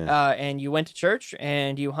patriot, Yeah. and you went to church,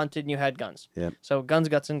 and you hunted, and you had guns. Yep. So guns,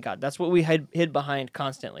 guts, and God. That's what we hid behind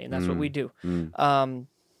constantly, and that's what we do. Mm.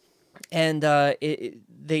 And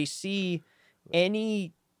they see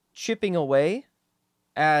any chipping away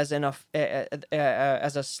as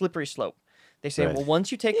as a slippery slope. They say, Right. well,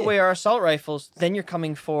 once you take away our assault rifles, then you're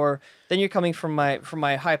coming for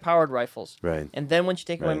my high powered rifles. Right. And then once you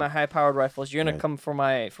take away Right. my high powered rifles, you're gonna Right. come for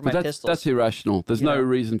my But pistols. that's irrational. There's You no know?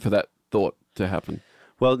 reason for that thought to happen.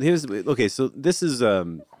 Well, okay. So this is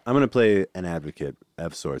I'm going to play an advocate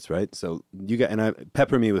of sorts, right? So you got and I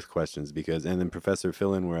pepper me with questions and then Professor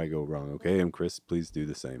fill in where I go wrong, okay? And Chris, please do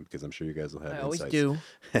the same because I'm sure you guys will have I always insights. do.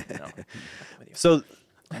 So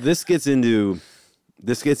this gets into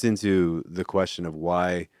the question of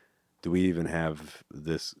why do we even have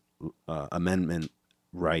this amendment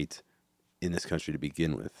right in this country to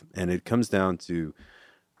begin with, and it comes down to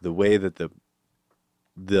the way that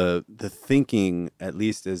the thinking, at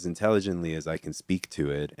least as intelligently as I can speak to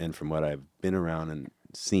it, and from what I've been around and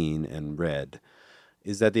seen and read,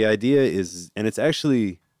 is that the idea is, and it's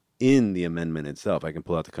actually in the amendment itself. I can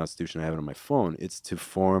pull out the Constitution. I have it on my phone. It's to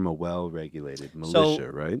form a well-regulated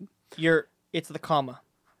militia, right? It's the comma.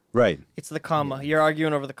 Right. It's the comma. You're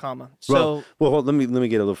arguing over the comma. So Well, let me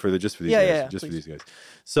get a little further just for these guys. Yeah, Just for please. these guys.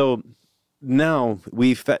 So now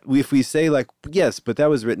if we say like yes, but that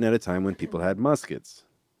was written at a time when people had muskets,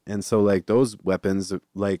 and so like those weapons,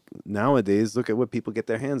 like nowadays, look at what people get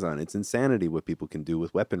their hands on. It's insanity what people can do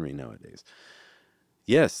with weaponry nowadays.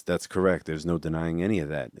 Yes, that's correct. There's no denying any of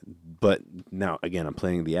that. But now, again, I'm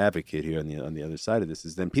playing the advocate here on the other side of this.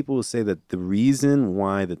 Is then people will say that the reason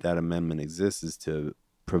why that amendment exists is to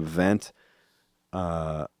prevent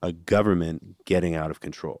a government getting out of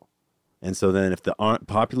control. And so then if the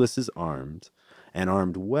populace is armed and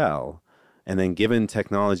armed well, and then given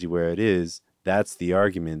technology where it is, that's the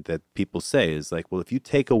argument that people say is like, well, if you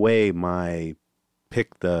take away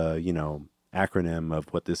pick the, acronym of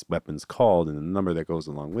what this weapon's called and the number that goes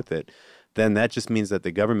along with it, then that just means that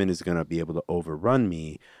the government is going to be able to overrun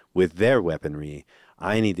me with their weaponry.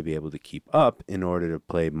 I need to be able to keep up in order to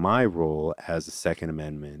play my role as a Second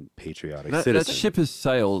Amendment patriotic That citizen. ship has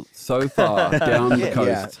sailed so far down the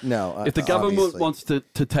coast. Yeah, no. If the government obviously. wants to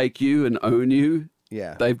take you and own you,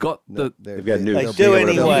 yeah, they've got the. They've got nukes. They They'll do be able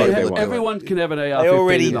to anyway. fuck they want. Everyone can have an AR-15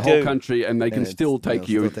 already in the whole do. country, and they can And still it's- take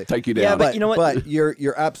they'll you, still take you down. Yeah, but But you know what? But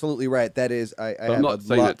you're absolutely right. That is, I I'm have not a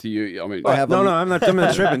saying lot. that to you. I mean, I have No, a, I'm not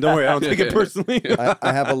tripping. Don't worry. I don't take it Yeah. personally.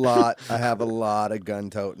 I have a lot. I have a lot of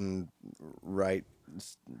gun-toting, right?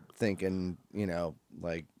 Thinking,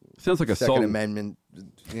 like sounds like a Second song. Amendment,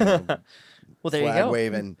 Well, there you flag go.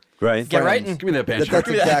 waving. Right. Get right friends. in. Give me that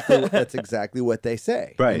That- banjo. that's exactly what they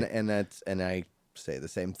say. Right. And I say the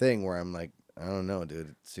same thing where I'm like, I don't know, dude.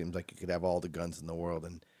 It seems like you could have all the guns in the world,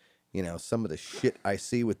 and some of the shit I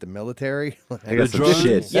see with the military. They got some drones?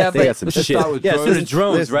 shit. Yeah, they but got some let's just shit. start with Yeah, so drones. the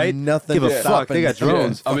drones, There's right? nothing Give a fuck. stopping They got shit.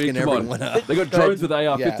 drones. I mean, Fucking come on. everyone up. They got drones with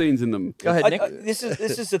AR-15s in them. Go ahead, Nick. This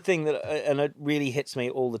is the thing that, and it really hits me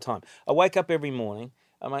all the time. I wake up every morning,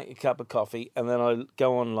 I make a cup of coffee, and then I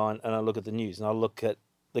go online and I look at the news, and I look at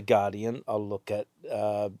The Guardian, I'll look at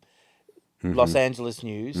Los Angeles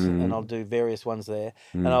News, and I'll do various ones there,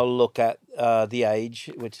 and I'll look at The Age,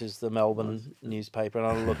 which is the Melbourne newspaper, and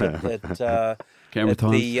I'll look at Canberra at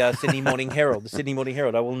Times. the Sydney Morning Herald. The Sydney Morning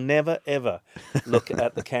Herald. I will never ever look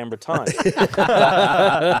at the Canberra Times.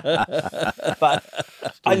 But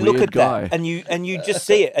I look weird at guy. that, and you just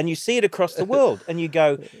see it, and you see it across the world, and you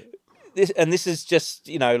go, this is just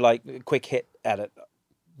like a quick hit at it.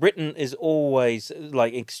 Britain is always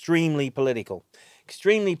like extremely political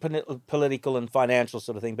and financial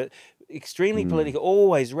sort of thing, but extremely political,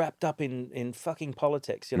 always wrapped up in fucking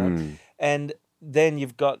politics, and then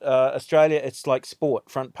you've got Australia. It's like sport,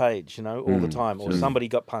 front page, all the time, or somebody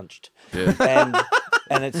got punched, Yeah.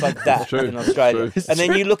 and it's like that true, in Australia. true. And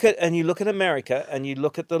then you look at America, and you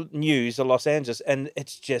look at the news of Los Angeles, and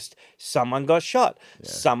it's just someone got shot,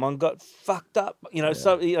 someone got fucked up,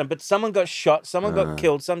 but someone got shot, someone got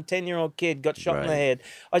killed, some 10-year-old kid got shot in the head.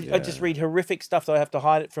 I just read horrific stuff that I have to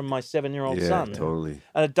hide it from my 7-year-old Yeah, son. totally.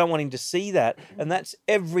 And I don't want him to see that. And that's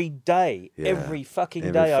every day, Yeah. every fucking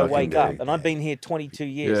Every day I fucking wake day. up. And I've been here 22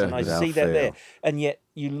 years, Yeah. and I Without see that there. fail. And yet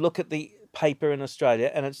you look at the paper in Australia,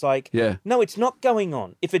 and it's like, Yeah. no, it's not going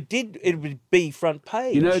on. If it did, it would be front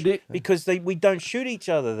page. Nick- because we don't shoot each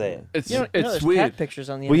other there. It's There's it's cat weird. pictures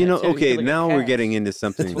on the Well, internet too. You okay, can look at now we're cats. getting into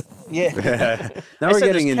something. Yeah. Now I we're said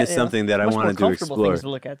getting there's into cat- something that I much more wanted to comfortable explore. things to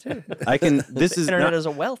look at too. I can. This is Internet not, is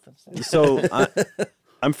a wealth of stuff. so.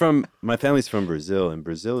 My family's from Brazil, and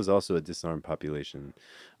Brazil is also a disarmed population.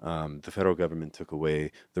 The federal government took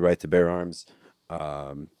away the right to bear arms.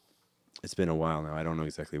 It's been a while now. I don't know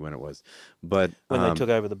exactly when it was, but When they took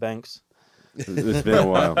over the banks, it's been a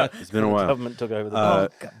while. It's been a while. government took over the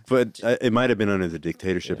banks. But it might have been under the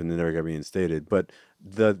dictatorship and then never got reinstated. But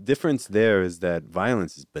the difference there is that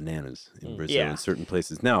violence is bananas in Brazil Yeah. in certain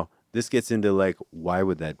places. Now, this gets into like, why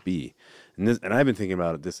would that be? And I've been thinking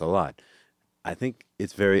about this a lot. I think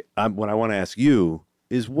it's very. What I want to ask you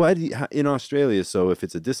is, in Australia? So, if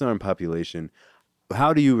it's a disarmed population,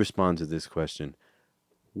 how do you respond to this question?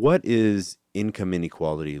 What is income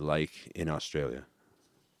inequality like in Australia?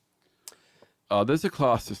 There's a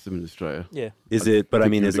class system in Australia. Yeah. Is it? But I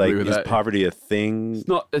think mean, you'd is like agree with is that. poverty a thing? It's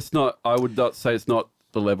not. It's not. I would not say it's not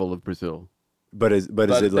the level of Brazil. But is it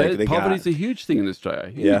like they poverty's got? a huge thing in Australia.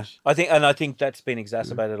 Huge. Yeah. I think that's been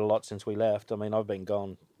exacerbated a lot since we left. I mean, I've been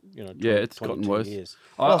gone, 20, Yeah, it's gotten 22 worse. years.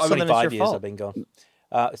 Well, so then it's 25 your years fault. I've been gone.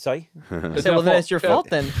 Sorry? I said, well, then it's your fault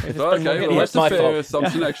then. If it's been Okay, getting well, that's my a fair fault.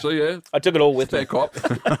 assumption, actually. Yeah, I took it all with fair me. cop.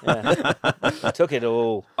 I took it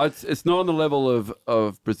all. It's not on the level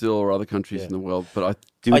of Brazil or other countries in the world, but I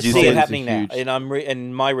would you see say it it's a happening now, huge- and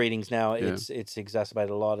in my readings now, Yeah. it's exacerbated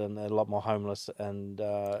a lot, and a lot more homeless and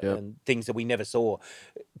things that we never saw.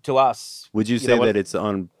 To us, Would you know say what- that it's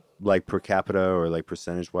on like per capita or like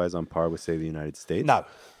percentage wise on par with say the United States? No.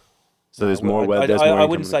 So there's No, more. I, There's I, more I income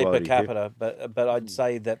wouldn't say per inequality here. capita, but I'd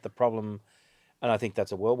say that the problem, and I think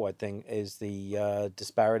that's a worldwide thing, is the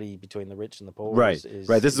disparity between the rich and the poor. Right,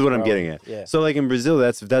 right. This is what I'm growing. getting at. Yeah. So, like in Brazil,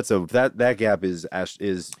 that gap is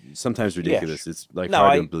sometimes ridiculous. It's like No,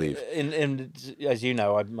 hard to believe. And as you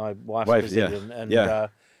know, my wife's Wife, Brazilian, yeah, and yeah.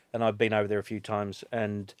 And I've been over there a few times,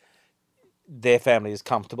 and their family is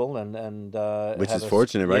comfortable, and Which have is a s-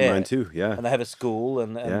 fortunate, right? yeah, Mine too. Yeah. and they have a school,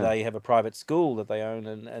 and Yeah. they have a private school that they own,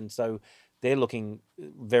 and so they're looking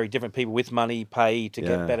very different. People with money pay to Yeah,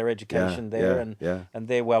 get better education there, yeah. and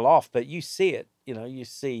they're well off. But you see it, you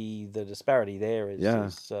see the disparity there Yeah.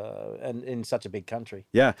 and in such a big country.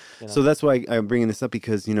 Yeah. You know? So that's why I'm bringing this up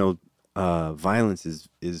because violence is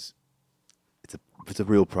it's a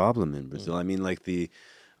real problem in Brazil. I mean, like the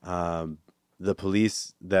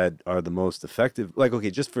police that are the most effective. Like,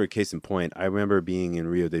 okay, just for a case in point, I remember being in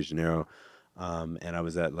Rio de Janeiro. And I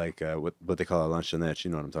was at like what they call a lanchonete.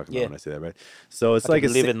 You know what I'm talking Yeah. about when I say that, right? So it's I like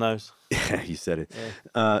could a live in those. Yeah, you said it.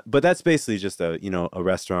 But that's basically just a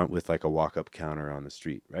restaurant with like a walk-up counter on the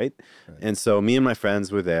street, right? And so me and my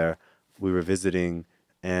friends were there. We were visiting,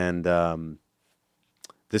 and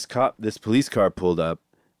this police car pulled up,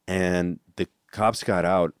 and the cops got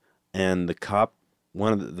out, and the cop,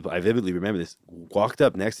 I vividly remember this, walked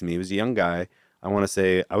up next to me. He was a young guy. I want to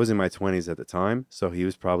say I was in my 20s at the time, so he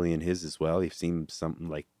was probably in his as well. He seemed something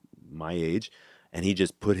like my age. And he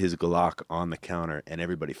just put his Glock on the counter, and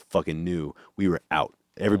everybody fucking knew we were out.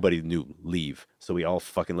 Everybody knew leave, so we all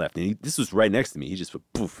fucking left. And this was right next to me. He just went,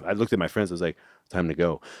 poof. I looked at my friends. I was like, "Time to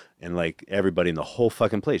go," and like everybody in the whole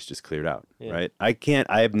fucking place just cleared out. Yeah. Right?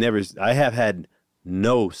 I have had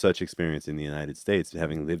no such experience in the United States,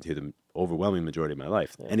 having lived here the overwhelming majority of my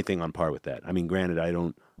life. Anything on par with that. I mean, granted, I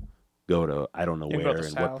don't go to I don't know You go where to the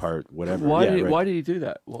and what South. part, whatever. why Yeah, right. why did he do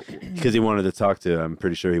that? Because he wanted to talk to. I'm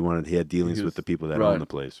pretty sure he had dealings He with was- the people that right. own the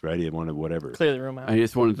place, right? He wanted whatever. Clear the room out. And he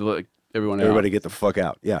just wanted to let everyone Everybody out. get the fuck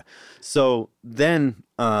out. Yeah. So then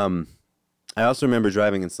I also remember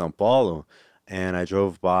driving in Sao Paulo, and I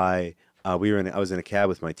drove by. I was in a cab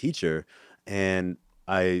with my teacher, and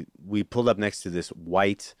we pulled up next to this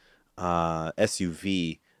white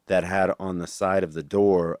SUV that had on the side of the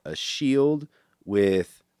door a shield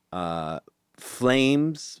with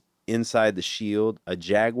flames inside the shield, a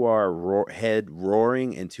Jaguar head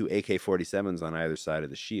roaring, and two AK-47s on either side of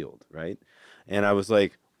the shield, right? And I was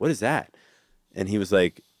like, what is that? And he was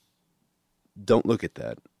like, don't look at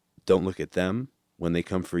that. Don't look at them. When they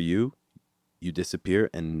come for you, you disappear,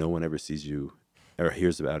 and no one ever sees you or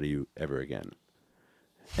hears about you ever again.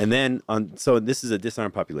 And then, so this is a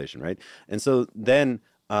disarmed population, right? And so then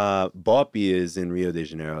BOPE is in Rio de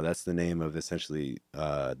Janeiro. That's the name of essentially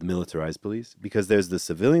the militarized police, because there's the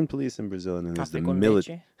civilian police in Brazil, and then there's the Café con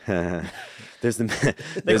military. There's the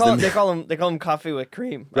They there's call, the- they call them coffee with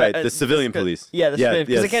cream. Right, the civilian because- police. Yeah, the civilian,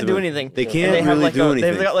 because yeah, they can't do civilian. anything. They And can't have really like do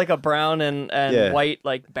anything. They've got like a brown and Yeah. white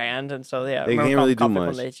like band, and so yeah. They remember can't really do Coffee con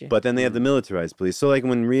much. leche. But then they have the militarized police. So like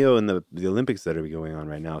when Rio and the Olympics that are going on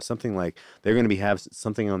right now, something like they're going to have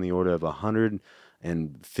something on the order of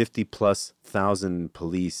 150 plus thousand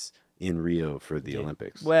police in Rio for the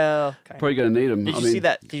Olympics. well, Probably going to need them. did you see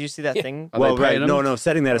that? Did you see that thing? Are Well, they right, paying no, them? no.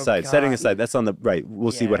 Setting that aside, setting God. aside. That's on the right.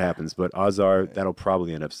 We'll see what Yeah. happens. But Ozar, that'll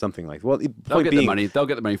probably end up something like. Well, They'll point get the being, money. They'll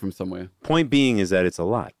get the money from somewhere. point being is that it's a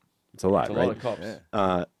lot. It's a lot, It's a right? lot of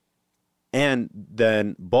cops. And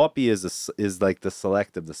then BOPE is like the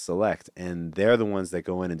select of the select, and they're the ones that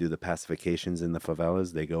go in and do the pacifications in the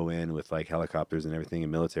favelas. They go in with like helicopters and everything in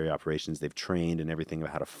military operations. They've trained and everything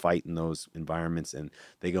about how to fight in those environments, and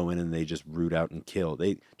they go in and they just root out and kill.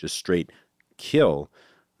 They just straight kill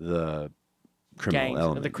the criminal Gangs,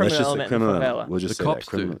 element. the criminal Let's just say element in the criminal favela. element. We'll just The say cops that.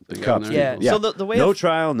 Criminal, do. They the go cops in do. there. Yeah. So the way no of-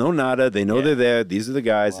 trial, no nada. They know Yeah. they're there. These are the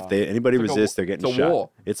guys. If anybody It's like resists, they're getting it's a shot. war.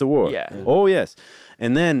 It's a war. Yeah. Oh yes.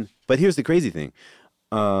 And then, but here's the crazy thing.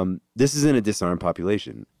 This is in a disarmed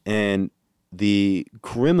population, and the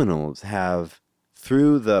criminals have,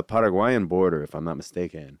 through the Paraguayan border, if I'm not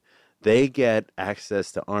mistaken, they get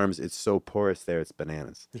access to arms. It's so porous there, it's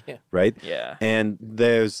bananas. Yeah. Right? Yeah. And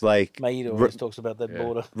there's like Maida always talks about that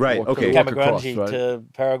border. right, Walk- okay. walk across, Camagrange right? to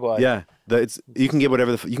Paraguay. Yeah, you can get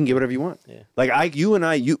whatever you can get whatever you want. Yeah. Like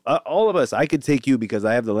all of us, I could take you because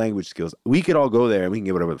I have the language skills. We could all go there and we can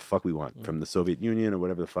get whatever the fuck we want from the Soviet Union or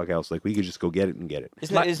whatever the fuck else. Like we could just go get it and get it.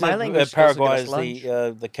 Isn't My- it, isn't my it, language skills will Paraguay get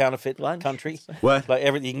us is the counterfeit Lunch. country? What? Like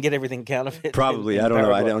you can get everything counterfeit. Probably. in I don't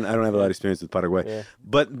know. I Paraguay. don't have a lot of experience with Paraguay. Yeah.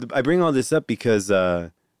 But I bring all this up because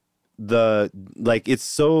it's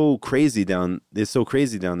so crazy down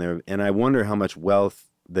there, and I wonder how much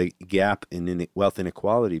the gap in wealth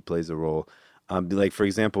inequality plays a role. Like for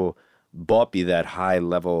example, BOPI, that high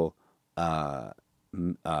level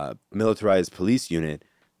militarized police unit,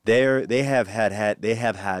 they have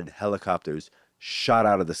had helicopters shot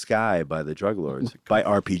out of the sky by the drug lords by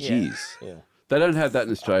RPGs. Yeah. They don't have that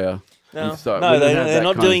in Australia. No. So No, we don't have they're that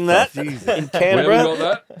not kind of doing that stuff. in We haven't Canberra.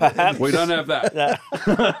 got that. Perhaps. We don't have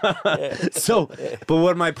that. So, but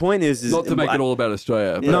what my point is Not to make it all about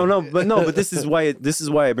Australia. But but this is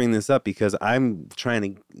why I bring this up, because I'm trying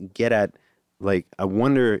to get at, like, I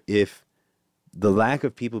wonder if the lack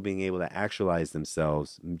of people being able to actualize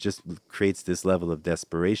themselves just creates this level of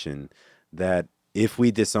desperation that if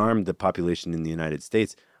we disarmed the population in the United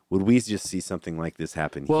States, would we just see something like this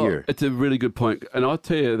happen Well, here? it's a really good point. And I'll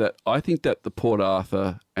tell you that I think that the Port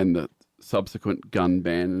Arthur and the subsequent gun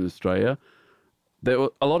ban in Australia, there was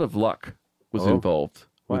a lot of luck was involved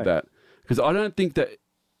Why? with that. Because I don't think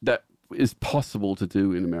that is possible to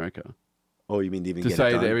do in America. Oh, you mean to even To get say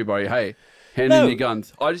it done? to everybody, hey, hand No. in your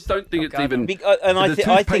guns. I just don't think it's even... And I the think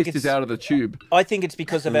toothpaste it's is out of the tube. I think it's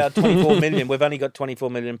because of our 24 million. We've only got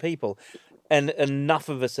 24 million people, and enough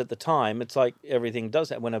of us at the time. It's like everything does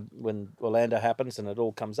that when Orlando happens, and it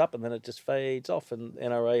all comes up, and then it just fades off, and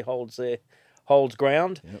NRA holds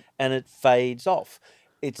ground, and it fades off.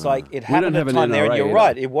 It's like it happened have at an the time there, and NRA you're either.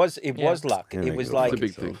 right. It was luck. Yeah, It was it's like, a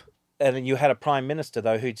big thing. and then you had a prime minister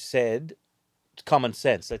though who'd said, common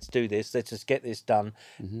sense. Let's do this. Let's just get this done.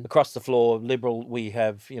 Mm-hmm. Across the floor, Liberal. We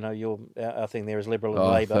have, our thing there is Liberal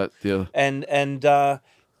and Labor, and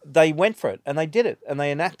they went for it and they did it and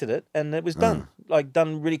they enacted it and it was done,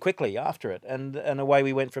 done really quickly after it, and away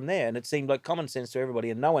we went from there. And it seemed like common sense to everybody,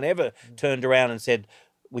 and no one ever turned around and said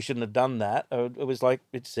we shouldn't have done that. It was like,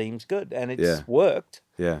 it seems good, and it's worked.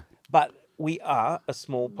 Yeah. But we are a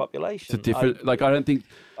small population. It's a different... I don't think...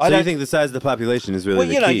 So you think the size of the population is really Well,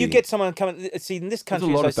 the key? you get someone coming. See, in this country,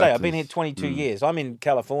 lot as I of say, I've been here factors. 22 years. I'm in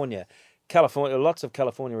California. Lots of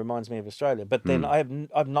California reminds me of Australia. But then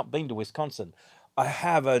I've not been to Wisconsin. I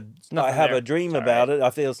have a there. dream about it. I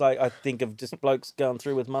think of just blokes going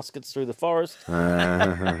through with muskets through the forest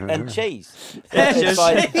and cheese. It's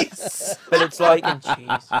like, but it's like,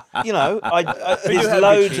 there's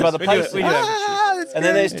loads of other places. And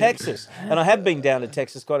then there's Texas, and I have been down to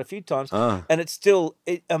Texas quite a few times, and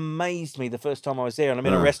it amazed me the first time I was there. And I'm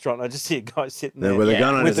in a restaurant, and I just see a guy sitting there with a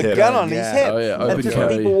gun on with his a hip. gun on his Yeah. head, Oh, yeah, and open just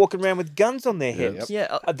carry. people walking around with guns on their hips.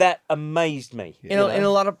 Yeah. That amazed me. In a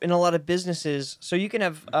lot of businesses, so you can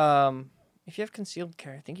have if you have concealed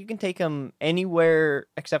carry, I think you can take them anywhere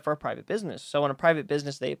except for a private business. So in a private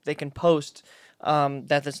business, they can post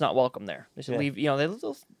that it's not welcome there. They should leave.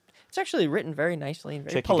 It's actually written very nicely and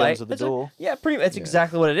very Check your polite. guns at the It's a- door. yeah, that's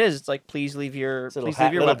exactly what it is. It's like, please leave your a little please hat-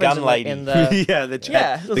 leave your little weapons gun lady. in the yeah, the those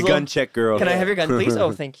gun little- check girl. Can I have your gun, please?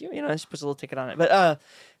 Oh, thank you. And she puts a little ticket on it. But I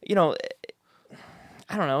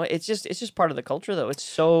don't know. It's just part of the culture, though. It's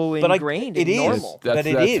so ingrained it and is, normal. That's- but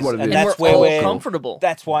it that's is, what it and is. And that's we're where all we're comfortable.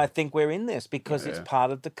 That's why I think we're in this, because it's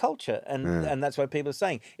part of the culture, and that's why people are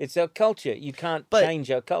saying it's our culture. You can't change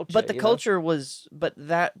our culture. But the you know? culture was, but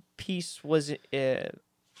that piece was,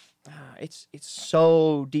 it's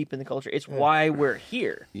so deep in the culture. It's why we're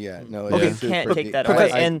here. Yeah, no. Okay, it's you can't super take deep. that I-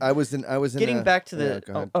 away. I, And I was in. Getting back to yeah, the,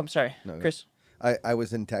 go ahead. I'm sorry, No, go Chris. I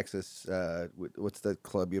was in Texas. What's the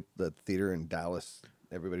club? The theater in Dallas.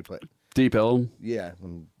 Everybody play. Deep Elm. Yeah,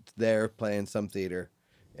 I'm there playing some theater,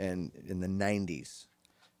 and in the '90s,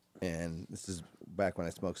 and this is back when I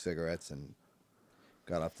smoked cigarettes and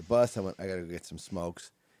got off the bus. I gotta go get some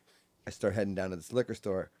smokes. I start heading down to this liquor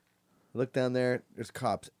store. I look down there. There's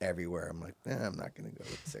cops everywhere. I'm like, I'm not gonna go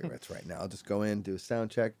get cigarettes right now. I'll just go in, do a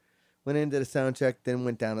sound check. Went in, did a sound check, then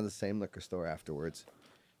went down to the same liquor store afterwards.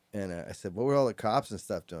 And I said, what were all the cops and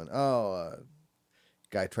stuff doing? Oh,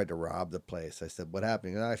 guy tried to rob the place. I said, what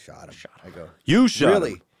happened? He goes, I shot him. I go, You shot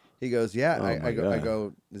really? him. He goes, yeah. Oh, I my go,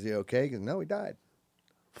 God. is he okay? He goes, no, he died.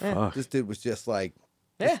 Fuck. This dude was just like,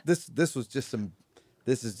 Yeah. this was just some.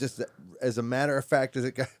 This is just as a matter of fact as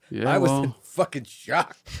it got. Yeah, I was well. in fucking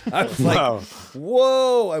shock. I was like, Wow.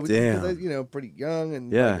 whoa! I was, Damn. 'cause I, pretty young,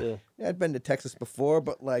 and Yeah. Yeah. I'd been to Texas before,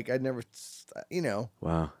 but like I'd never,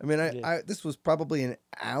 Wow. I mean, Yeah. I this was probably an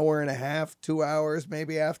hour and a half, 2 hours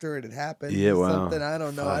maybe after it had happened. Yeah, or wow. Something I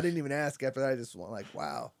don't know. I Fuck. didn't even ask after that. I just went like,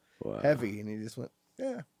 wow, Wow. heavy, and he just went,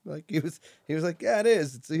 yeah, like he was like, yeah, it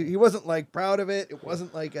is. He wasn't like proud of it. It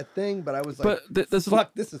wasn't like a thing, but I was like, But there's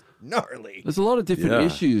fuck, this is gnarly. There's a lot of different Yeah.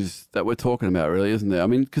 issues that we're talking about, really, isn't there? I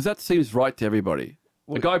mean, because that seems right to everybody.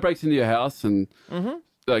 A guy breaks into your house and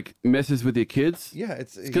like messes with your kids. Yeah,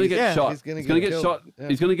 He's gonna get shot. He's gonna get killed. shot. Yeah.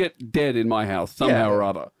 He's gonna get dead in my house somehow or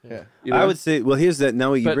other. Yeah. You know? I would say, well, here's that.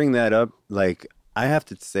 Now you But- bring that up, like I have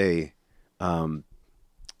to say,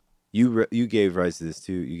 you gave rise to this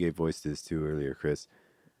too. You gave voice to this too earlier, Chris.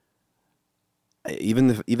 Even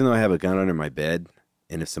though I have a gun under my bed,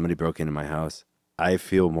 and if somebody broke into my house, I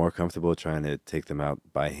feel more comfortable trying to take them out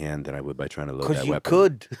by hand than I would by trying to load Because that you weapon.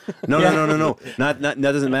 could. No. Not that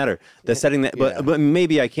doesn't matter. The setting that, Yeah. but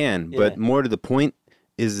maybe I can. Yeah. But more to the point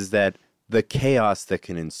is that the chaos that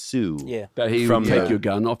can ensue. Yeah. that he from would take the- your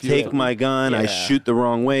gun off you. Take my gun. I Yeah. shoot the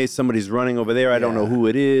wrong way. Somebody's running over there. I don't know Yeah. who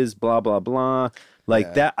it is. Blah blah blah. Like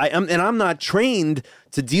Yeah. that. I'm not trained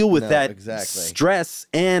to deal with No, that exactly. stress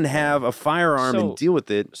and have a firearm So- and deal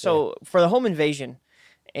with it. So for the home invasion,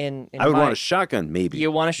 in I would my- want a shotgun, maybe. You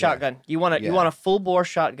want a shotgun. You want a Yeah. a full bore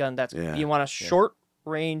shotgun. That's Yeah. you want a short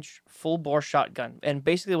range full bore shotgun. And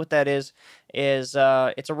basically what that is it's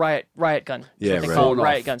a riot gun. That's Yeah, what they right. call Sawn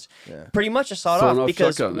riot off. guns. Yeah. Pretty much a sawed Sawn off off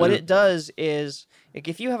because shotgun, what yeah. it does is like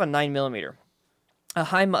if you have a 9mm,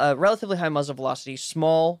 a relatively high muzzle velocity,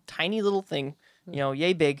 small, tiny little thing,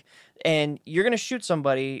 yay big, and you're gonna shoot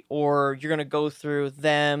somebody or you're gonna go through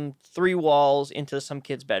them 3 walls into some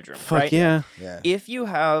kid's bedroom. Fuck right? yeah. Yeah. If you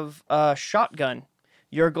have a shotgun,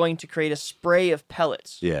 you're going to create a spray of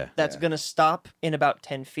pellets. Yeah. That's going to stop in about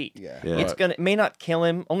 10 feet. Yeah. Yeah. It may not kill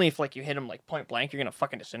him, only if like you hit him like point blank, you're going to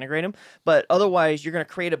fucking disintegrate him. But otherwise, you're going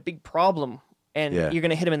to create a big problem. And Yeah. you're going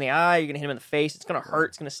to hit him in the eye, you're going to hit him in the face. It's going to hurt,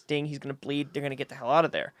 it's going to sting, he's going to bleed. They're going to get the hell out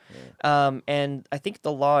of there. And I think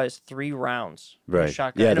the law is 3 rounds. in a Right.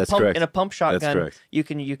 shotgun. Yeah, in a that's pump, correct. In a pump shotgun, correct. you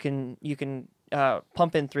can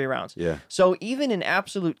pump in 3 rounds. Yeah. So even in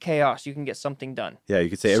absolute chaos, you can get something done. Yeah. You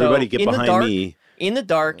could say So, everybody get in the behind dark, me. In the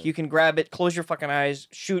dark, you can grab it, close your fucking eyes,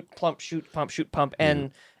 shoot, plump, shoot, pump, shoot, pump,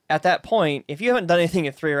 and at that point, if you haven't done anything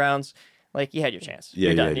in 3 rounds, like you had your chance. Yeah,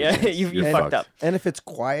 You're done. you had your chance. you You're fucked fucked. up. And if it's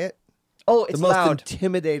quiet, Oh, the it's most loud.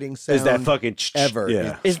 intimidating sound Is that fucking ever.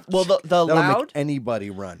 Yeah. Is the That'll loud? make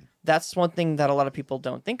anybody run. That's one thing that a lot of people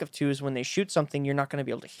don't think of too. Is when they shoot something, you're not going to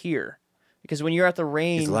be able to hear, because when you're at the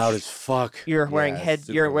range, It's loud as fuck. you're wearing Yeah, it's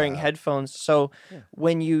you're super wearing loud. headphones. So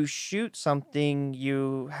when you shoot something,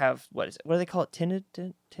 you have what is it? What do they call it?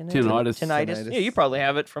 Tinnitus. Tinnitus. Yeah, you probably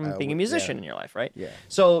have it from I being a would- musician yeah. in your life, right? Yeah.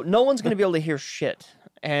 So no one's going to be able to hear shit,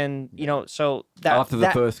 and so that After the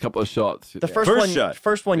that- first couple of shots. the first First one, shot.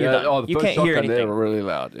 first one you're Yeah, done. oh, the you first can't hear shotgun, they anything. were really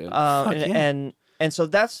loud. Yeah. Fuck yeah. And so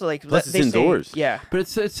that's like Plus they it's say- indoors. yeah. But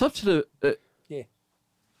it's such a Yeah.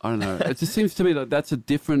 I don't know. It just seems to me like that's a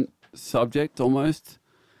different subject almost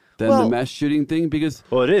than Well- the mass shooting thing because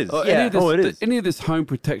Well, it is. Yeah. any of this, Oh, it is. any of this home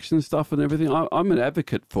protection stuff and everything, I'm an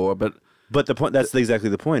advocate for. But But the point, that's exactly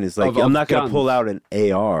the point. Is like, Of I'm not going to guns. pull out an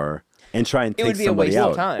AR and try and It take would be a somebody waste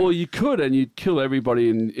out. of time. well, you could and you'd kill everybody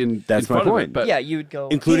in That's in my front of point. it, but Yeah, you'd go.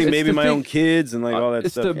 Including It's maybe the my thing- own kids and like all that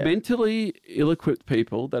it's stuff. the mentally ill-equipped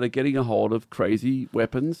people that are getting a hold of crazy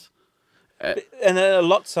weapons, And a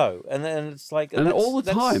lot so. And then it's like. and that's-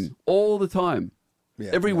 all the time,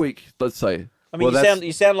 Yeah. every week. Let's say. I mean, Well,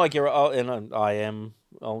 you sound like you're. And I am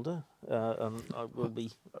older. And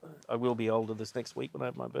I will be older this next week when I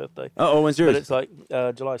have my birthday. Oh, when's But yours? it's like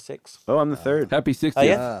July 6th. Oh, I'm the third. Happy 60th. Oh,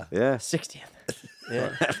 yeah? Yeah. 60th. Yeah,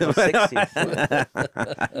 60th.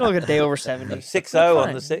 Look a day over 70. 6-0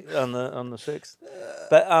 on Fine. the on the 6th.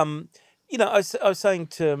 But I was saying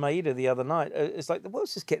to Maida the other night, it's like the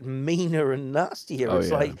world's just getting meaner and nastier. Oh, It's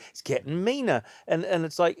yeah. like it's getting meaner, and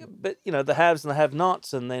it's like, but the haves and the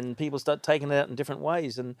have-nots, and then people start taking it out in different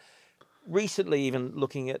ways. And recently, even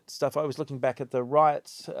looking at stuff, I was looking back at the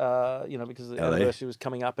riots, because the LA. anniversary was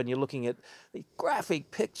coming up, and you're looking at the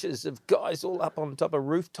graphic pictures of guys all up on top of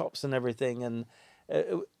rooftops and everything, and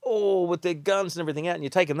all with their guns and everything out, and you're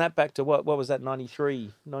taking that back to what was that,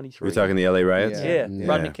 93? We're talking the LA riots? Yeah.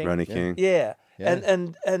 Rodney King. Rodney King. Yeah.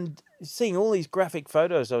 And seeing all these graphic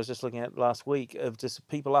photos I was just looking at last week of just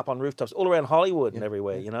people up on rooftops all around Hollywood and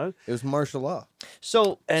everywhere, you know. It was martial law.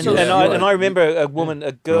 So And so I remember a woman,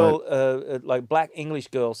 a girl, like black English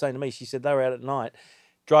girl, saying to me, she said they were out at night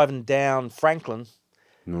driving down Franklin,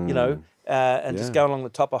 you know, and just going along the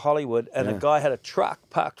top of Hollywood, and a guy had a truck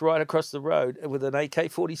parked right across the road with an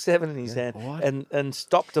AK-47 in his hand, and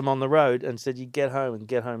stopped him on the road and said, "You get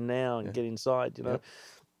home now and get inside," you know.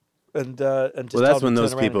 And just Well, told that's him when to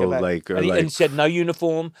those turn around and go people back. like are and, he, like. and said no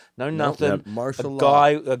uniform, no nothing. Martial law.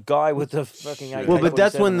 A guy with the fucking AK-47. Well, but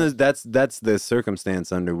that's when that's the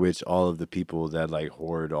circumstance under which all of the people that like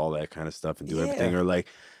hoard all that kind of stuff and do everything are like,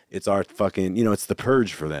 it's our fucking, you know, it's the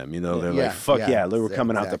purge for them. You know, they're like, fuck yeah, we're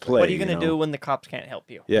coming out to exactly. play. what are you gonna know? do when the cops can't help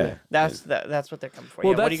you? Yeah, That's what they're coming for.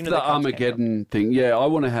 Well, yeah, what are that's you gonna do the if cops can't help you? Armageddon thing. Yeah, I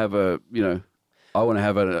want to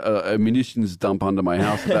have a munitions dump under my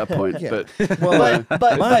house at that point. But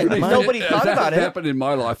But nobody thought that about hasn't it. happened in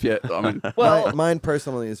my life yet. I mean, Well, Mine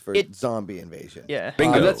personally is for it- zombie invasion. yeah.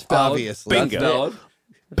 Bingo. that's valid. Obviously. That's Bingo. valid.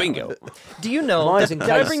 bingo. Do you know? Mine's in did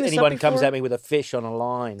I case bring this anyone up comes before? at me with a fish on a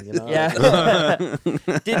line, you know. Yeah.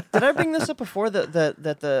 did I bring this up before? That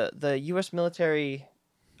the U.S. military.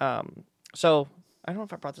 So I don't know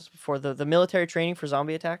if I brought this before. The military training for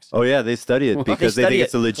zombie attacks. Oh yeah, they study it because they study think it.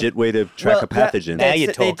 it's a legit way to track Well, a pathogen. Now you're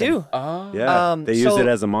They talking. do. Yeah, they use so- it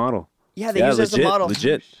as a model. Yeah, they use it as a legit, model.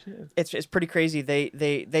 Legit. It's pretty crazy. They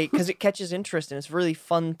because it catches interest and it's really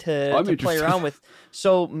fun to I'm play interested. around with.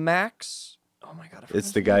 So Max, oh my god, I forgot It's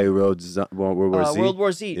his the name. guy who wrote World War Z. World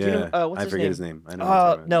War Z. Do Yeah, you know, what's I his forget name? his name. I know. what you're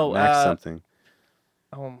talking about. no, Max something.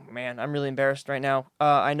 Oh man, I'm really embarrassed right now.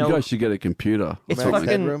 I know You guys should get a computer. it's Max fucking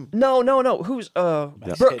Headroom? no. Who's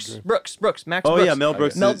Brooks? Brooks. Max. Oh Brooks. yeah, Mel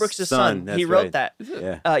Brooks. Mel Brooks' son. That's He wrote right.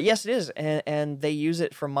 that. Yeah. Yes, it is, and they use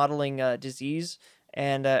it for modeling disease.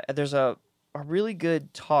 And there's a really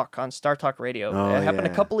good talk on Star Talk Radio. Oh, It happened a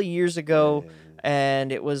yeah. couple of years ago,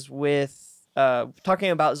 and it was with talking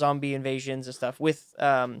about zombie invasions and stuff with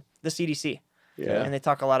the CDC. Yeah. And they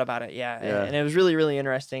talk a lot about it. Yeah, Yeah. and it was really, really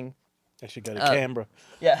interesting. I should go to Canberra.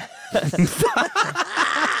 Yeah.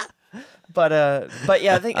 but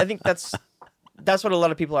yeah, I think that's what a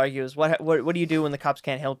lot of people argue is what do you do when the cops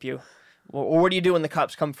can't help you, or what do you do when the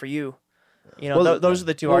cops come for you? You know, Well, those are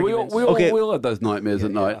the two Well, arguments. we all have those nightmares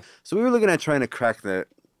at night. So we were looking at trying to crack the,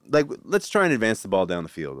 like, let's try and advance the ball down the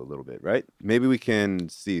field a little bit, right? Maybe we can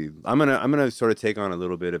see. I'm gonna sort of take on a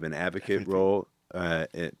little bit of an advocate role,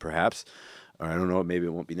 perhaps, or I don't know. Maybe it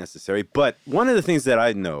won't be necessary. But one of the things that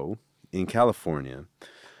I know in California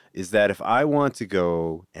is that if I want to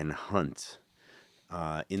go and hunt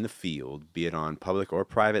in the field, be it on public or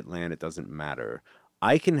private land, it doesn't matter.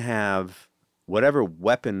 I can have whatever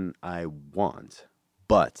weapon I want,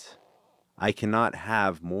 but I cannot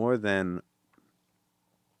have more than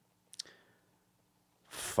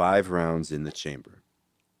 5 rounds in the chamber.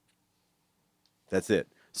 That's it.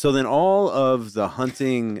 So then all of the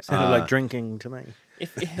hunting... Sounded like drinking to me.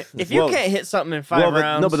 if you well- can't hit something in 5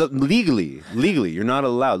 rounds, No, but legally, you're not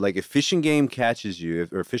allowed. Like if Fish and Game catches you,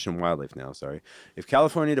 or Fish and Wildlife now, sorry. If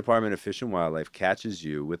California Department of Fish and Wildlife catches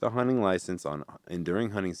you with a hunting license and during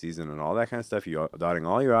hunting season and all that kind of stuff, you're dotting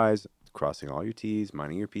all your I's, crossing all your T's,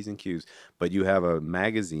 minding your P's and Q's, but you have a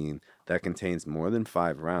magazine that contains more than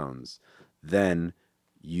 5 rounds, then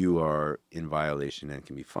you are in violation and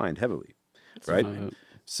can be fined heavily, right?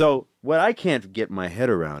 So what I can't get my head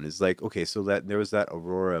around is like, okay, so that there was that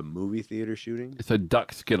Aurora movie theater shooting. So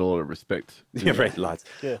ducks get a lot of respect. Yeah, right, lots.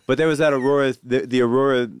 Yeah. But there was that Aurora, the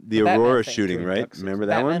Aurora Batman thing, shooting, doing right? ducks. Remember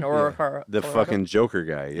that Batman one? or The Colorado? fucking Joker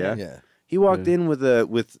guy, yeah. Yeah. He walked in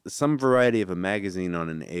with some variety of a magazine on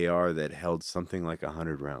an AR that held something like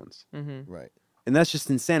 100 rounds. Right. And that's just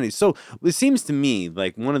insanity. So it seems to me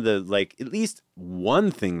like one of the, like, at least one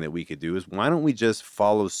thing that we could do is why don't we just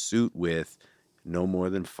follow suit with no more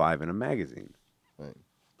than 5 in a magazine? Right.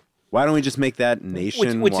 Why don't we just make that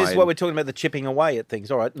nationwide? Which is what we're talking about, the chipping away at things.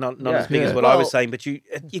 All right, not as big as what I was saying, but you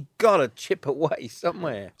gotta chip away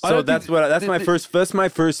somewhere. So that's my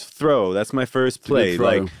first throw. That's my first play. throw.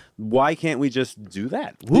 Like, why can't we just do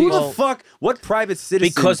that? Who the fuck? What private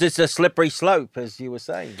citizen? Because it's a slippery slope, as you were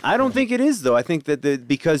saying. I don't think it is though. I think that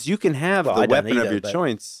because you can have Well, the I don't weapon of either, your but-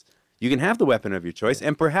 choice. You can have the weapon of your choice,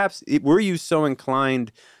 and perhaps were you so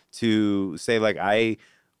inclined to say like I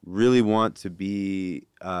really want to be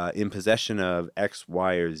in possession of X,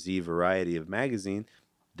 Y, or Z variety of magazine,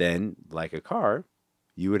 then like a car,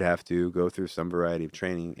 you would have to go through some variety of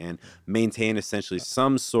training and maintain essentially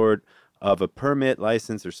some sort of a permit,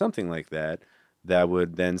 license, or something like that. That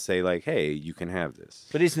would then say like, hey, you can have this.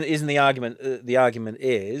 But isn't the argument? The argument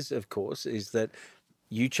is, of course, is that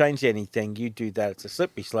you change anything, you do that. It's a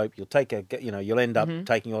slippery slope. You'll take you'll end up Mm-hmm.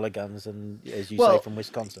 taking all the guns, and as you Well, say, from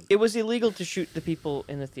Wisconsin. It was illegal to shoot the people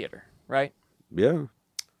in the theater, right? Yeah.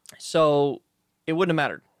 So it wouldn't have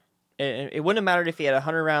mattered. It wouldn't have mattered if he had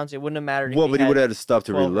 100 rounds. It wouldn't have mattered if Well, but he had would have had to stop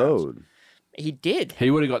to 12 rounds. reload. He did. He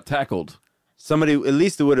would have got tackled. Somebody, at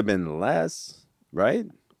least it would have been less, right?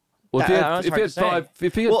 Well, if he That- had, that's if hard he to had say. five,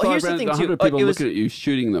 if he had Well, five here's the rounds, thing, 100 too. people It was- looking at you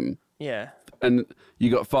shooting them, Yeah. and you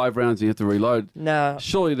got 5 rounds and you have to reload. No.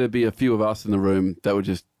 Surely there'd be a few of us in the room that would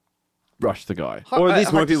just rush the guy. Or at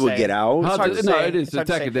least more Hard to people would say. get out. It's Hard hard to- to no, say. it is. hard It's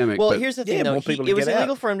to say. academic, Well, but- here's the Yeah, thing, though. more people It to was get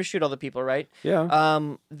illegal out. for him to shoot all the people, right? Yeah.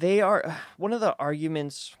 They are one of the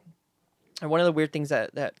arguments, or one of the weird things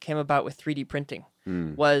that came about with 3D printing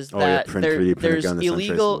was Oh, yeah, that print 3D printed there's gun that's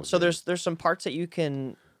illegal. untraceable. So there's some parts that you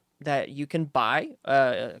can buy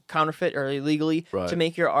counterfeit or illegally to Right.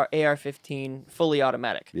 make your AR-15 fully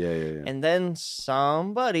automatic. Yeah. And then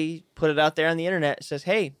somebody put it out there on the internet. It says,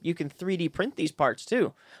 "Hey, you can 3D print these parts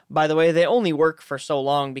too. By the way, they only work for so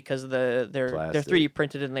long because they're Plastic. 3D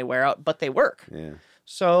printed and they wear out, but they work. Yeah.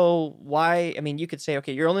 So why? I mean, you could say,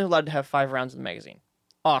 okay, you're only allowed to have 5 rounds in the magazine.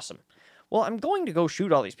 Awesome. Well, I'm going to go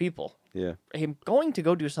shoot all these people. Yeah. I'm going to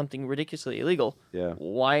go do something ridiculously illegal. Yeah.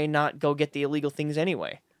 Why not go get the illegal things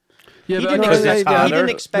anyway? Yeah, He but didn't I- Because expect. it's He harder. didn't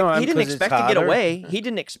expect. No, he didn't 'cause it's expect to get harder. away. He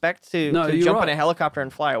didn't expect to No, you're jump in right. a helicopter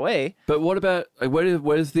and fly away. But what about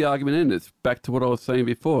where's the argument end? It's back to what I was saying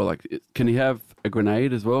before. Like, can he have a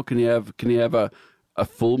grenade as well? Can he have a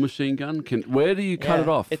full machine gun? Where do you cut Yeah, it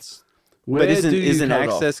off? It's Where But isn't do you isn't cut it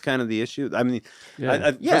off? access kind of the issue? I mean,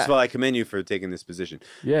 Yeah. Yeah. first of all, I commend you for taking this position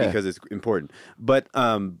Yeah. because it's important. But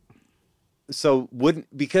so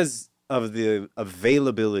wouldn't because of the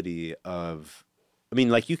availability of, I mean,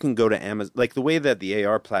 like you can go to Amazon, like the way that the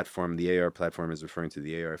AR platform is referring to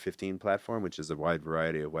the AR-15 platform, which is a wide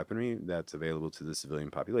variety of weaponry that's available to the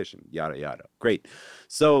civilian population. Yada yada. Great.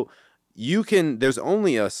 So you can. There's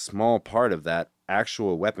only a small part of that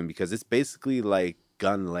actual weapon because it's basically like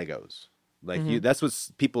gun Legos. Like that's what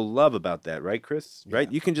people love about that, right, Chris?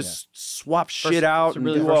 Right? You can just swap shit out it's a and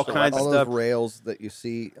really do all versatile kinds of All stuff. those rails that you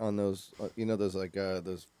see on those, those like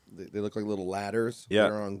those. They look like little ladders. Yeah.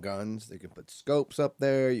 That are on guns. They can put scopes up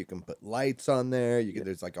there. You can put lights on there. You can.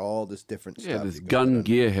 There's like all this different Yeah, stuff. there's you can gun put on.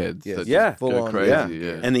 gear heads. Yeah, that yeah. just full go on crazy. Yeah.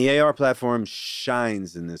 Yeah. And the AR platform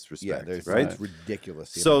shines in this Yeah, respect, there's right? it's ridiculous.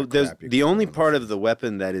 So the only part of the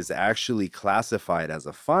weapon that is actually classified as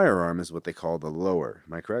a firearm is what they call the lower.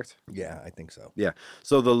 Am I correct? Yeah, I think so. Yeah.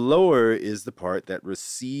 So the lower is the part that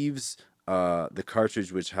receives the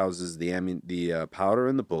cartridge, which houses the powder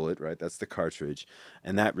and the bullet, right? That's the cartridge,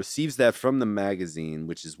 and that receives that from the magazine,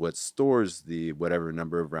 which is what stores the whatever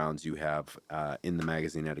number of rounds you have in the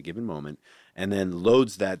magazine at a given moment, and then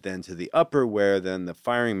loads that then to the upper, where then the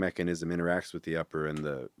firing mechanism interacts with the upper, and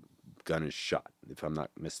the gun is shot. If I'm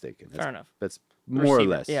not mistaken, Fair enough. That's more or Receiver,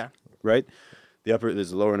 less, yeah. right? The upper,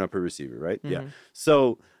 there's a lower and upper receiver, right? Yeah.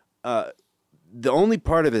 So the only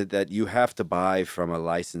part of it that you have to buy from a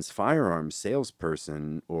licensed firearms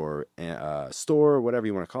salesperson or store, or whatever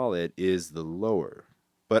you want to call it, is the lower.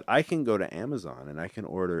 But I can go to Amazon and I can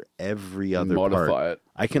order every other modify part. it.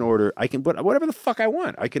 I can order, whatever the fuck I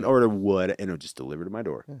want. I can order and it'll just deliver to my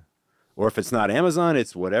door. Or if it's not Amazon,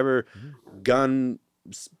 it's whatever gun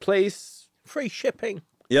place. Free shipping.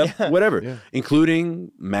 Yep, whatever,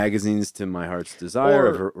 including magazines to my heart's desire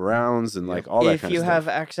Or of rounds and like all that if kind you of stuff. have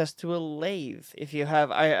access to a lathe, if you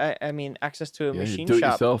have, I mean, access to a Yeah, you machine do it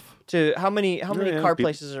shop. yourself. To how many yeah, car people-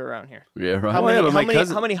 places are around here? Yeah, right. How Oh, yeah, many but my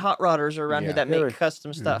cousin- how many hot rodders are around here that Yeah. make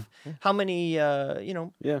custom stuff? How many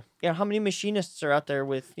Yeah. how many machinists are out there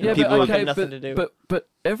with Yeah, people but, with okay, nothing to do? but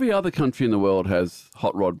every other country in the world has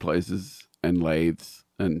hot rod places and lathes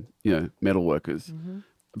and metal workers. Mm-hmm.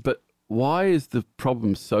 But why is the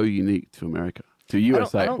problem so unique to America, to don't-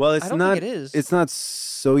 USA? I don't- Well, it's think not. it is. It's not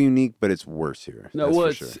so unique, but it's worse here. No, that's well,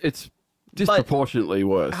 for sure. it's disproportionately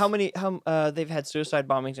worse. How many? They've had suicide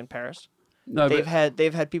bombings in Paris. No, They've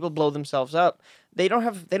but had people blow themselves up. They don't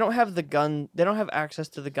have the gun. They don't have access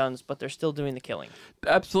to the guns, but they're still doing the killing.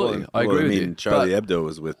 absolutely, I Well, agree with mean, you. Charlie but, Hebdo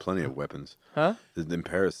was with plenty of weapons. Huh? In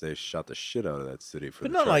Paris, they shot the shit out of that city for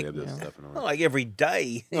But the not Charlie like- Hebdo stuff and all Not that. like every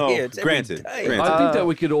day. Oh, yeah, it's granted, every day. granted. I think that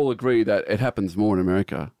we could all agree that it happens more in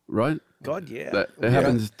America, right? God, yeah. That it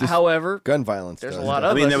happens. However, Gun violence. There's a does lot that.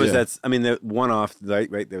 of I mean, there was Yeah. that. I mean, the one-off,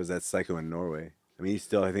 right? There was that psycho in Norway. I mean, he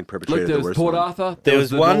still, I think, Look, perpetrated there the was worst Port one. Arthur. There There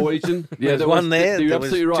was the one. Norwegian. Yeah, There was one there, You're there was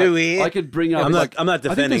absolutely right. two here. I could bring up. I'm like, not I think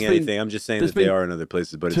defending there's been- anything. I'm just saying there's that they been- are in other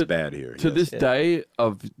places, but to- it's bad here. To yes. this day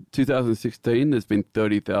of 2016, there's been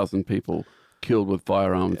 30,000 people killed with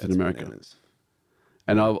firearms Yeah, in it's America. bananas.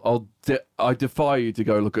 And I defy you to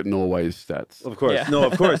go look at Norway's stats. Of course, Yeah. no,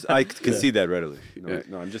 of course, I can see that readily.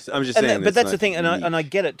 No, I'm just And saying. but that's the thing, and I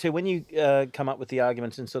get it too. When you come up with the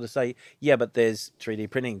arguments and sort of say, yeah, but there's 3D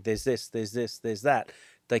printing, there's this, there's that,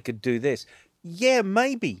 they could do this. Yeah,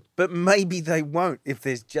 maybe, but maybe they won't if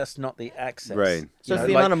there's just not the access. Right. So You it's know,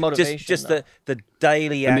 the amount of motivation, Just though. the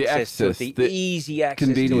daily And the access, to it, access, the the easy access,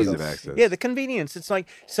 convenience. to Ease of it. access. Yeah, the convenience. It's like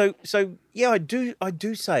so. Yeah, I do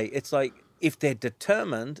say it's like if they're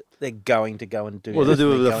determined, they're going to go and do. Well, they'll this,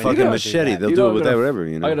 do it they're with a going to fucking go and do machete. that. They'll You do know, it with I got a- whatever.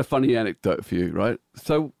 You know. I got a funny anecdote for you, right?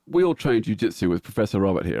 So we all train jiu-jitsu with Professor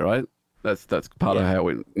Robert here, right? That's part of how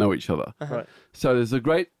we know each other. Right. So there's a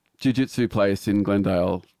great jiu-jitsu place in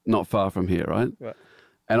Glendale, not far from here, right? Right.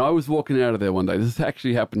 And I was walking out of there one day. This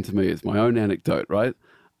actually happened to me. It's my own anecdote, right?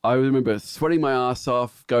 I remember sweating my ass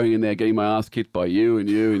off, going in there, getting my ass kicked by you and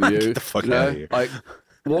you and you. Get the fuck you know, outta here. Like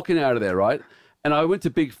walking out of there, right? And I went to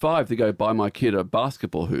Big Five to go buy my kid a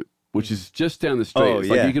basketball hoop, which is just down the street. Oh, it's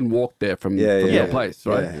yeah. like you can walk there from Yeah, your yeah. place,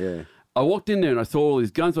 right? Yeah, yeah. I walked in there and I saw all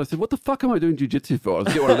these guns. I said, "What the fuck am I doing jiu-jitsu for?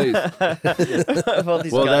 Let's get one of these." Of all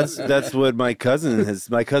these Well, guns. that's what my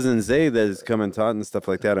cousin Zay that has come and taught and stuff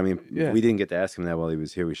like that. I mean, Yeah. we didn't get to ask him that while he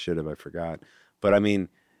was here. We should have. I forgot. But I mean,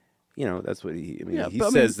 you know, that's what he. I mean, Yeah, he but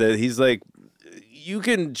I says that he's like, you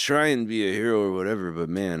can try and be a hero or whatever, but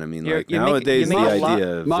man, I mean, You're- like you make- nowadays you make the a lot-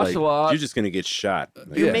 idea of Martial like, art- you're just gonna get shot.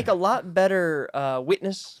 Like, You Yeah. make a lot better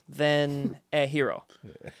witness than a hero.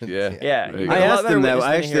 Yeah, Yeah. There you I go. a lot asked better him that. witness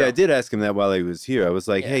than a Actually, hero. I did ask him that while he was here. I was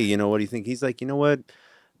like, Yeah. hey, you know, what do you think? He's like, you know what?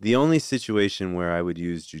 The only situation where I would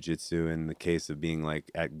use jujitsu in the case of being like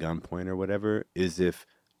at gunpoint or whatever is if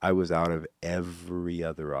I was out of every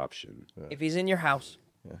other option. If he's in your house,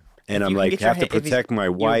 And If I'm you can like, get your have to hand- if he's- protect my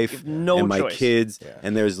you wife have no and my choice. kids,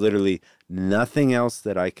 and there's literally nothing else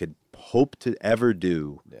that I could hope to ever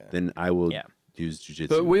do, then I will Yeah. use jujitsu.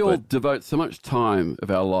 But we all devote so much time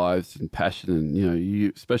of our lives and passion, and you know,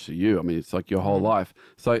 you, especially you. I mean, it's like your whole life.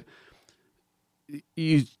 So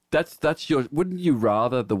you, that's your. Wouldn't you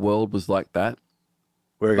rather the world was like that?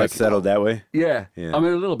 where it got like- settled that way. Yeah. Yeah. I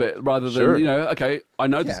mean, a little bit rather than Sure. you know. Okay, I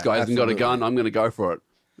know this Yeah, guy hasn't got a absolutely. gun. I'm going to go for it.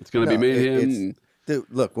 It's going to No, be me and it- him. Dude,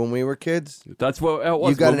 look, when we were kids, That's what it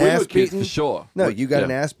was. you got When an we ass were kids, beaten for sure. No, you got yeah.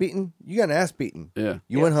 an ass beaten. You got an ass beaten. Yeah.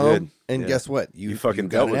 You went home, Good. and Yeah. guess what? You fucking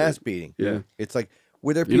got dealt an with ass it. beating. Yeah. It's like,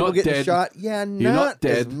 were there You're people not getting dead. shot? Yeah, You're not not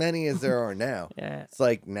as dead. many as there are now. Yeah. It's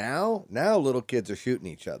like now little kids are shooting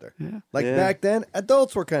each other. Like Yeah. back then,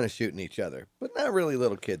 adults were kind of shooting each other, but not really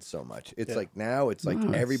little kids so much. It's like now, it's like No,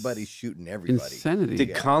 it's everybody's shooting everybody. Insanity.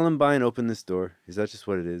 Did Columbine open this door? Is that just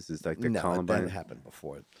what it is? Is like the No, Columbine? that happened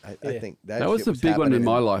before. I think that that was shit a big one happening in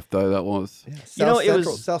my life, though. That was. South You know, it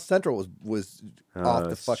Central, was- South Central was off the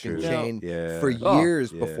that's fucking true. chain Yeah. for Oh,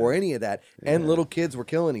 years yeah. before any of that, and little kids were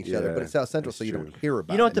killing each other. But Yeah, it's South Central, that's so you true. don't hear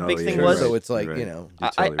about. You know what the it. big No, thing you're was? right. So it's like, You're you right. know, You're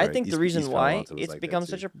totally I right. think the East- reason East Palo why Alto was it's like that become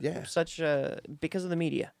too. such a because of the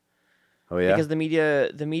media. Oh yeah. Because the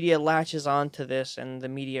media latches on to this, and the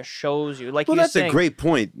media shows you. Like Well, he was that's saying, a great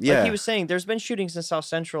point. Yeah. Like he was saying, there's been shootings in South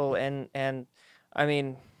Central, and I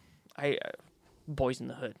mean, Boys in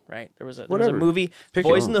the Hood, right? There was a Whatever. movie, Pick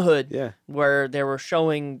Boys it. in the Hood, Yeah. where they were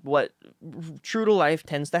showing what true to life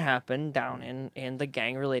tends to happen down in the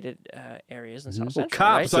gang related areas in South Well, Central.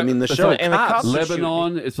 cops. right? I mean, the It's show. like And the cops are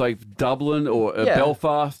Lebanon, it's like Dublin or Yeah.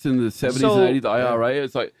 Belfast in the 70s So- and 80s, the IRA.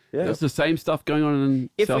 It's like Yeah. that's the same stuff going on in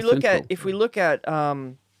if South we look Central. at if we look at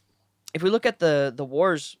the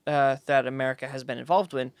wars that America has been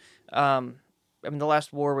involved in, I mean the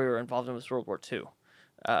last war we were involved in was World War II.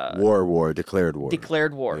 Declared war.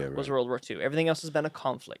 Declared war Yeah, was right. World War II. Everything else has been a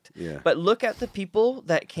conflict. Yeah. But look at the people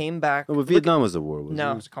that came back. Oh, but look Vietnam was a war, at, wasn't no,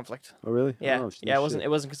 it? it was a conflict. Oh, really? Yeah, Oh, yeah. no shit. It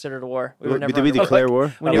wasn't considered a war. We were never. Did we under- declare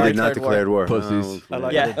war? We We never did not declared declare war. Pussies. I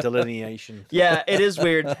like Yeah. the delineation. Yeah, it is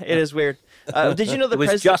weird. It is weird. Did you know the It was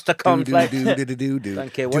president? just a conflict. Don't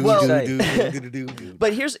Don't care what you say.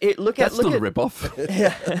 But here's it. Look at That's not a at. rip-off.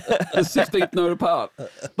 the 16th note apart.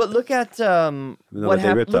 But look at No, what they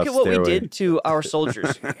happened. ripped Look off at what we steroid. did to our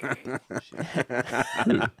soldiers.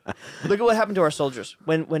 Look at what happened to our soldiers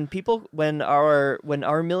when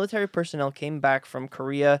our military personnel came back from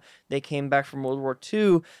Korea. They came back from World War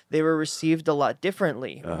II. They were received a lot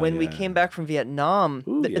differently. When we yeah. came back from Vietnam,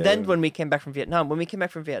 then yeah. when we came back from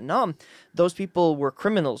Vietnam, those people were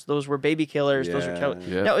criminals. Those were baby killers. Those were killers.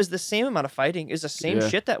 Yeah. Now it was the same amount of fighting. It was the same Yeah.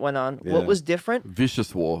 shit that went on. Yeah. What was different?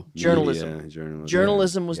 Vicious war. Journalism. Yeah, journalism.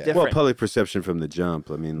 Journalism was Yeah. different. Well, public perception from the jump.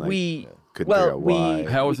 I mean, like, we couldn't figure out why.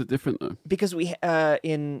 How is it different though? because we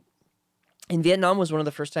in Vietnam was one of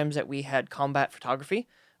the first times that we had combat photography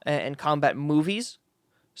and combat movies.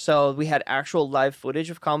 So we had actual live footage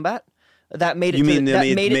of combat. That made it. You to mean the, they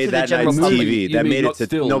that made it to the that general night's public. TV? You That mean made it not to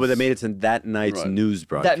stills? no, but that made it to that night's Right. news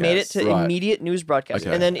broadcast. That made it to Right. immediate news broadcast.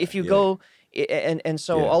 Okay. And then if you Yeah. go, and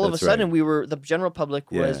so Yeah, all of a that's sudden right. the general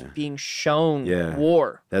public was Yeah. being shown Yeah.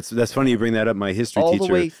 war That's funny you bring that up. My history all teacher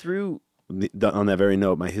the way through. on that very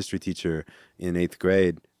note, my history teacher in 8th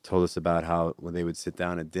grade told us about how when they would sit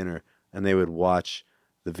down at dinner and they would watch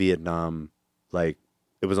the Vietnam, like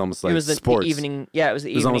it was almost like It was the sports. evening. Yeah, it was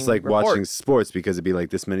the It was evening. almost like report. watching sports because it'd be like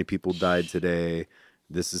this many people died today.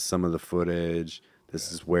 This is some of the footage.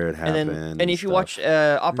 This is where it And happened. then, and if you stuff. watch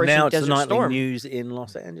Operation Now it's Desert the nightly Storm, news in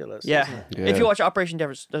Los Angeles. yeah. isn't it? Yeah. If you watch Operation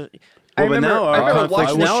Desert, I Well, but remember, now our I remember conflict-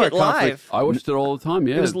 watching this now our shit conflict- live. I watched it all the time.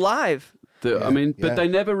 Yeah, It was live. I mean, but yeah. they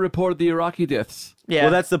never reported the Iraqi deaths. Yeah.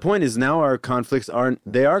 Well, that's the point. Is now our conflicts aren't.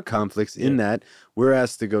 They are conflicts in that we're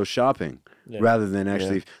asked to go shopping rather than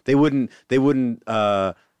actually. They wouldn't. They wouldn't.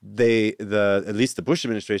 At least the Bush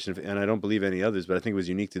administration, and I don't believe any others, but I think it was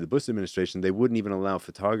unique to the Bush administration. They wouldn't even allow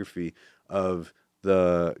photography of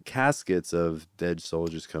the caskets of dead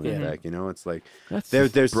soldiers coming back. You know, it's like That's they're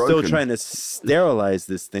just still broken. trying to sterilize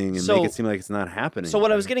this thing and So- make it seem like it's not happening. So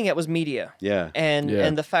what I was getting at was media. Yeah. And Yeah.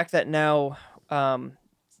 and the fact that now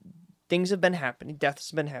things have been happening,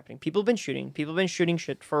 deaths have been happening, people have been shooting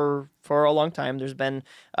shit for a long time. There's been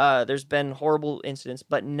horrible incidents,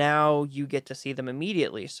 but now you get to see them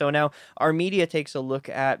immediately. So now our media takes a look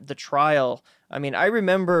at the trial. I mean, I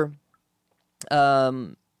remember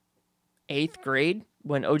 8th grade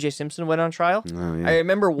when O.J. Simpson went on trial. Oh, yeah. I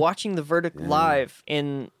remember watching the verdict live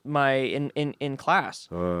in my in class,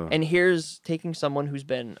 Oh. and here's taking someone who's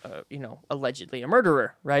been allegedly a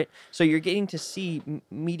murderer, right? So you're getting to see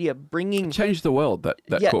media bringing Changed the world. That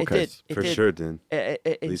yeah, court it did. case. It For did. sure it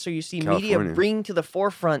did. So you see California. media bring to the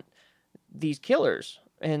forefront these killers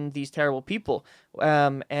and these terrible people,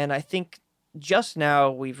 and I think just now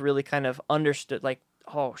we've really kind of understood, like,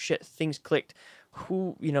 oh shit, things clicked.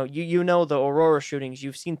 Who you know the Aurora shootings.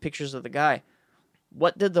 You've seen pictures of the guy.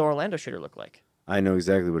 What did the Orlando shooter look like? I know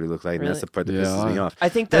exactly what he looked like, and that's Really? the part that Yeah, pisses me off. I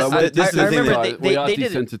think that That's- this is the I thing remember that- we are they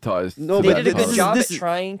did desensitized. No, they but did a this good is- job this at is-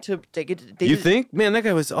 trying to take it. They You did- think? Man, that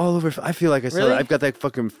guy was all over. I feel like I saw Really? that. I've got that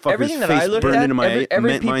fucking fucker's Everything that face I looked burned at, into my every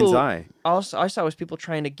mind's people, eye. Also, I saw was people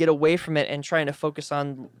trying to get away from it and trying to focus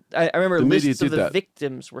on. I remember The media lists of did the that.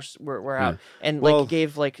 victims were out and Well- like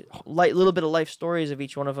gave like little bit of life stories of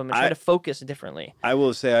each one of them and try to focus differently. I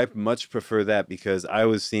will say I much prefer that because I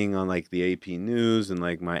was seeing on like the AP News and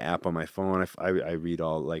like my app on my phone. I read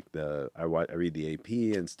all like I read the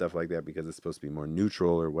AP and stuff like that because it's supposed to be more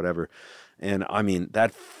neutral or whatever. And I mean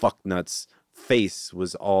that fucknut's face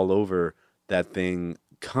was all over that thing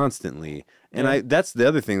constantly. And that's the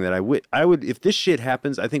other thing that I would if this shit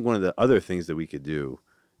happens. I think one of the other things that we could do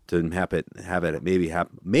to have it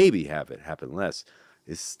happen less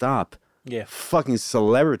is stop fucking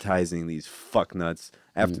celebritizing these fucknuts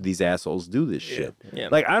after these assholes do this shit. Yeah.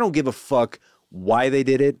 Like, I don't give a fuck why they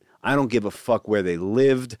did it. I don't give a fuck where they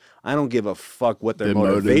lived. I don't give a fuck what their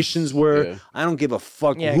motivations were. Yeah. I don't give a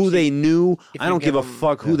fuck Yeah, who if they knew. I you don't give give a them-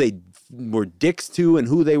 fuck who they were dicks to and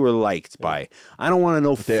who they were liked by. I don't want to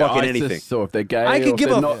know They're fucking ISIS, anything. So if they're gay, I or could if give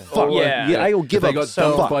they're a not, fuck. or- Yeah. I will give if a they got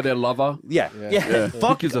dumped fuck. by their lover. Yeah. Yeah.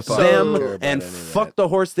 Fuck Who gives a fuck? them Care about and any of fuck the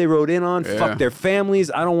horse they rode in on. Yeah. Fuck their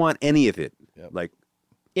families. I don't want any of it. Like,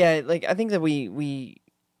 Yeah, like I think that we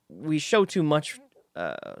show too much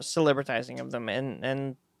celebritizing of them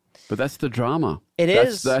and But that's the drama. It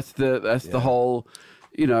is. That's the whole.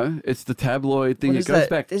 You know, it's the tabloid thing. What It is goes that?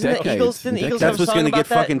 back Isn't it decades. Eagles? Didn't the and Eagles That's have a what's song gonna about get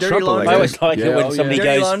that? fucking Dirty Trump Laundry? I elected. always like Yeah, it when oh, somebody yeah.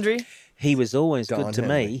 Dirty goes, Laundry. he was always Don good to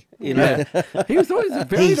Henley. me. You know, He was always a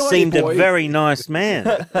very he naughty seemed boy. a very nice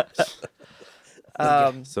man.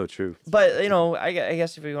 so true. But I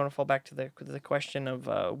guess if we want to fall back to the question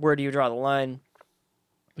of where do you draw the line?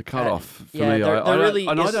 The cutoff for yeah, me. there I really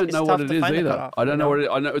don't, and I is- don't it's know tough what it to is find the either. cutoff, I don't you know know? what it,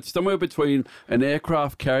 I know it's somewhere between an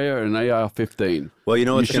aircraft carrier and an AR-15. Well, you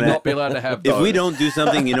know You what's should gonna not be allowed to have if we those. don't do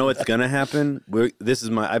something, you know what's gonna happen.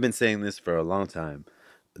 I've been saying this for a long time.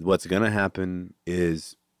 What's gonna happen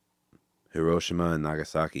is Hiroshima and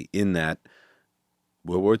Nagasaki. In that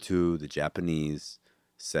World War II, the Japanese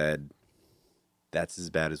said, "That's as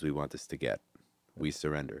bad as we want this to get. We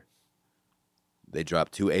surrender." They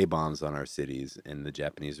dropped 2 A bombs on our cities, and the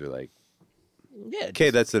Japanese were like, Yeah, "Okay,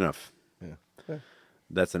 that's enough.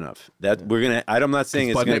 That's enough. That we're gonna. I'm not saying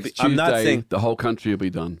it's By gonna be. next Tuesday, I'm not saying. the whole country will be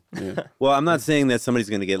done. Yeah. Well, I'm not saying that somebody's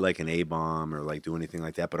going to get like an A bomb or like do anything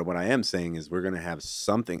like that. But what I am saying is we're going to have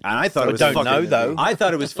something. And I thought it was don't fucking, know, though. I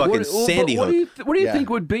thought it was fucking Sandy what Hook. do you Yeah. think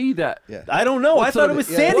would be that? Yeah. I don't know. I thought it was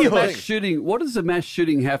Sandy what Hook. mass shooting? What does a mass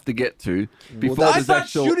shooting have to get to before I there's thought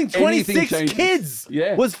actual shooting anything 26 changes? kids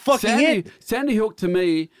Yeah. was fucking Sandy, it. Sandy Hook to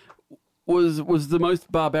me was the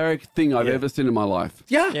most barbaric thing I've ever seen in my life.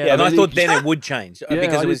 Yeah. Yeah. Yeah, and I I thought think- then it would change Yeah,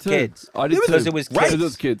 because I it did was too. kids. I did because too. it was Because kids. it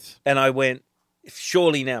was kids. And I went,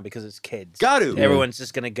 surely now because it's kids. Got to. Everyone's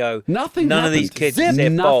just going to go. Nothing None of these happened. kids Zip. is their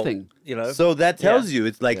fault. Nothing. You know. So that tells you,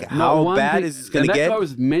 it's like, Not how one bad thing- is this going to and get? That guy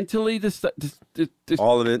was mentally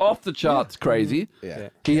All of it. off the charts crazy. Yeah.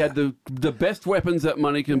 He had the best weapons that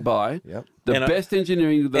money can buy. Yep. The And best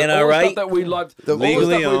engineering. All the NRA, stuff that we loved. the all the stuff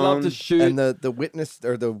legally we loved to owned, shoot. And the witness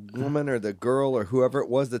or the woman or the girl or whoever it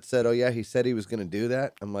was that said, "Oh yeah, he said he was going to do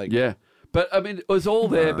that." I'm like, yeah. But I mean, it was all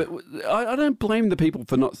there. But I don't blame the people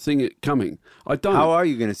for not seeing it coming. I don't. How are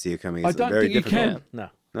you going to see it coming? I It's don't very think you difficult. can. no.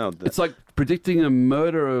 No, It's like predicting a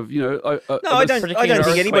murder of No, I don't. predicting I an don't think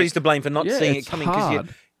earthquake. anybody's to blame for not Yeah, seeing it it's coming because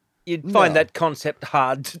hard. you'd find No. that concept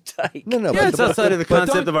hard to take. no, no, Yeah, it's but, outside of the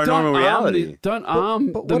concept of our normal reality. Don't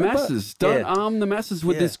arm but the what about- masses. Don't Yeah. arm the masses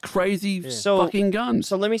with Yeah. this crazy So- fucking guns.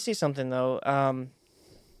 So let me say something though, and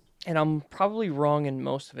I'm probably wrong in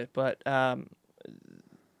most of it, but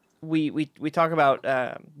we talk about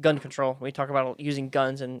gun control. We talk about using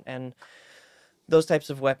guns and those types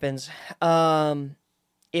of weapons.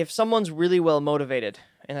 If someone's really well motivated,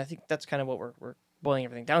 and I think that's kind of what we're boiling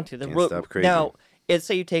everything down to. Can't stop crazy. Now, let's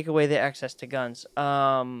say you take away the access to guns.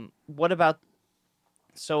 What about?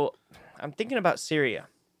 So I'm thinking about Syria.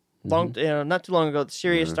 Not too long ago,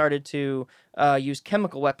 Syria started to use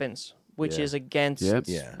chemical weapons, which Yeah. is against Yep.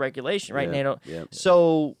 Yeah. regulation, right? Yeah, NATO. yeah.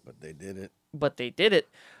 So, but they did it. but they did it.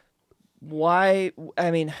 Why?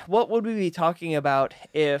 I mean, what would we be talking about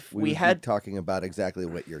if We we would had? be talking about exactly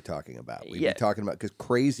what you're talking about. We'd Yeah. be talking about because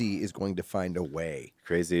crazy is going to find a way.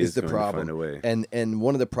 Crazy Is is the going problem. to find a way. And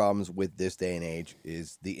one of the problems with this day and age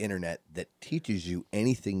is the internet that teaches you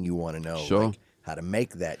anything you want to know, Sure. like how to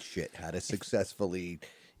make that shit, how to successfully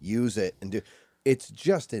use it, and do. It's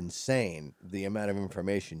just insane the amount of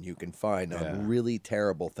information you can find Yeah. on really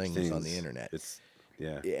terrible things on the Things. internet. It's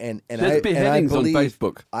yeah. And There's I beheadings on believe,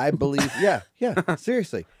 Facebook. I believe, yeah,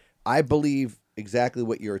 seriously, I believe exactly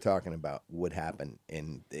what you were talking about would happen,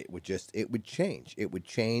 and it would change. It would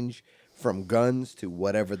change from guns to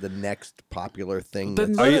whatever the next popular thing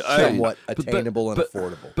Then that's let it change. somewhat But- attainable and but-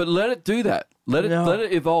 affordable. But let it do that. Let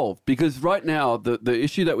it evolve. Because right now, the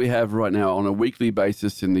issue that we have right now on a weekly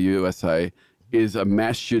basis in the USA is a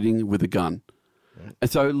mass shooting with a gun. And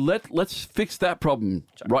so let's fix that problem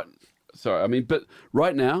right. Sorry, I mean, but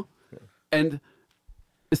right now, and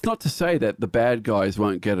it's not to say that the bad guys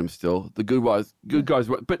won't get them still. The good guys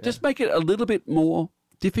won't. But just make it a little bit more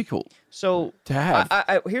difficult So to have.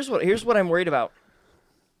 here's what I'm worried about.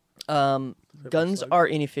 Guns are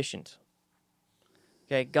inefficient.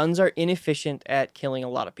 Okay, guns are inefficient at killing a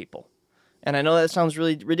lot of people. And I know that sounds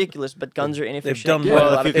really ridiculous, but guns are inefficient. done at killing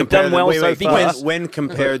well. a lot If of you people. compare them- well so far. when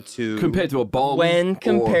compared to compared to a bomb. When or-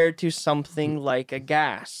 compared to something like a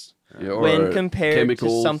gas. yeah, or When compared to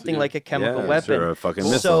chemicals, something yeah. like a chemical Yeah, weapon. sure, a fucking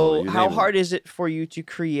missile, So you how name it. hard is it for you to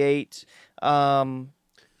create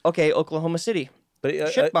Oklahoma City?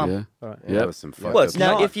 But Shit bomb. Yeah. All right. that Yep. was some fucked Well, it's up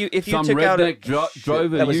Now not. if you Some took out a redneck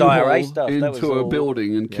drove a That was U-Haul IRA stuff. That was into a all-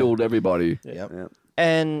 building and killed everybody. Yep. Yeah.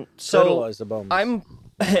 and so Fertilize the bombs. I'm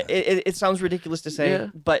it sounds ridiculous to say, Yeah.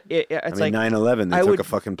 but it's I mean, like 9/11, they I took would- a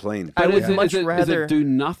fucking plane. I But would is it- much is it rather do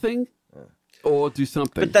nothing or do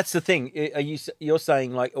something. But that's the thing. You're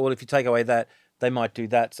saying like, well, if you take away that, they might do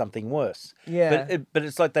that something worse. Yeah. But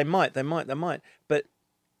it's like they might. But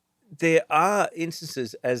there are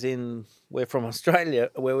instances, as in we're from Australia,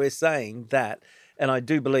 where we're saying that, and I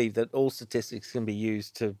do believe that all statistics can be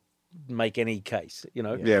used to make any case. You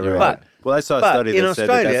know. Yeah, right. But well, I saw a but study in that said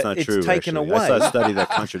that that's Australia, not it's true. taken actually. I saw away. a study that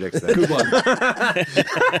contradicts that. Good one.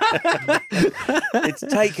 it's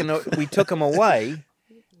taken. We took them away,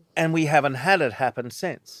 and we haven't had it happen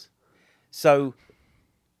since. So,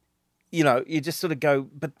 you know, you just sort of go,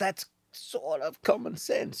 but that's sort of common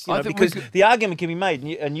sense, you I know, think we because could- the argument can be made,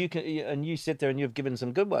 and you sit there and you've given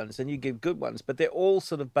some good ones, and you give good ones, but they're all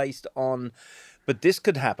sort of based on. But this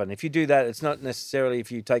could happen. If you do that, it's not necessarily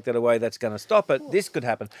if you take that away that's going to stop it. This could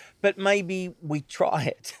happen. But maybe we try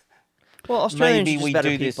it. well, Australians maybe are just we better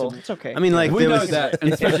do this people. and- It's okay. I mean, like We there know was that,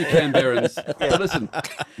 and especially Canberrans. But listen,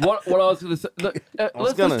 what I was going to say. Look,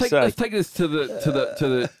 let's take this to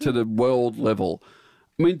the world level.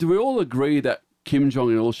 I mean, do we all agree that Kim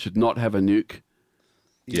Jong Il should not have a nuke?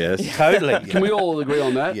 yes. Totally. Can we all agree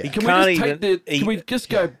on that? Yeah. Can Can't we just even- take he- Can we just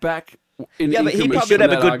go back? In Yeah, but he increments probably Should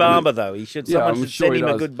have in a that good barber argument? though. He should. Yeah, Someone I'm should sure send he him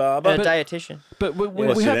a does. good barber. and a dietitian. But we Well,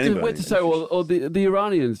 have should to anybody? say, well, or the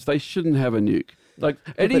Iranians, they shouldn't have a nuke. Like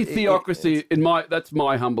any theocracy, that's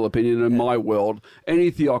my humble opinion in my world,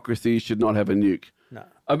 any theocracy should not have a nuke. No.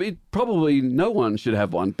 I mean, probably no one should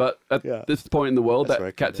have one, but at Yeah. this point in the world, That's that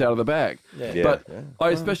right, cat's out of the bag. Yeah. But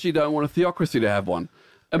I especially don't want a theocracy to have one.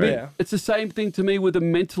 I mean, Right. it's the same thing to me with a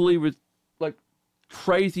mentally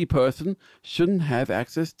crazy person shouldn't have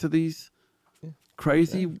access to these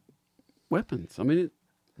crazy weapons. I mean,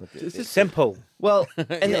 it's just Simple. Well, and,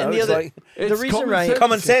 You and know, the it's other like- the It's reason common right sense.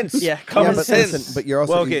 Common sense. Yeah, Yeah, Common but sense. listen, but you're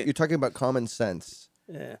also Well, okay. you're talking about common sense,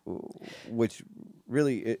 Yeah. which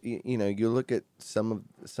really, you know, you look at some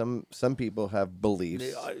people have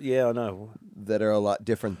beliefs Yeah, I know. that are a lot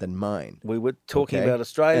different than mine. We were talking okay? about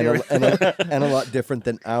Australia. and a lot different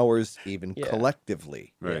than ours, even Yeah.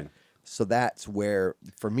 collectively. Right. So that's where,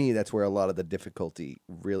 for me, that's where a lot of the difficulty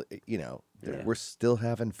really, you know, we're still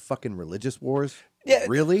having fucking religious wars. Yeah.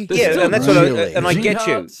 Really? Yeah, still and that's what really? and I get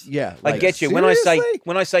you. Jihad's. Yeah, I like, get you. seriously?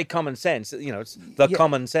 When I say common sense, you know, it's the Yeah.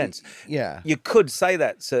 common sense. Yeah. You could say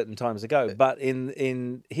that certain times ago, but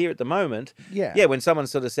in here at the moment, Yeah. when someone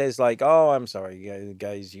sort of says like, "Oh, I'm sorry,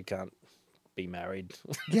 gays, you can't be married,"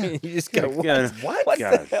 Yeah. you just go, "What? Yeah. What the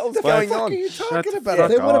God. hell's What going the fuck on?" are you talking the about?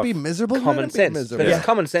 fuck If they want to off. be miserable, let Common them be sense, miserable. but it's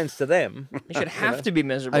common sense to them. they should have to be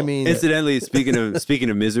miserable. I mean, Incidentally, speaking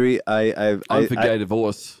of misery, I'm for gay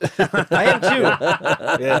divorce. I am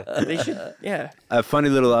too. Yeah, They should. Yeah. a funny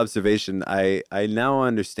little observation. I now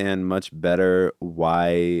understand much better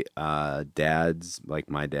why dads like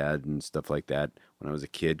my dad and stuff like that when I was a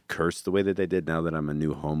kid cursed the way that they did. Now that I'm a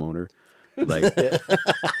new homeowner, like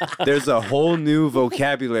there's a whole new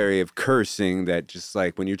vocabulary of cursing that just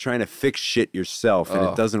like when you're trying to fix shit yourself and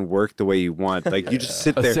it doesn't work the way you want, like you just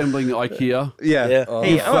sit there. Assembling IKEA. Yeah, Yeah.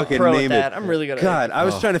 Hey, you I'm a fucking pro name at that. it. I'm really good at God, it. I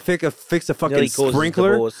was trying to fix a fucking Nearly causes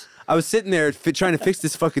sprinkler. divorce. I was sitting there trying to fix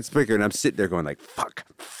this fucking sprinkler, and I'm sitting there going like,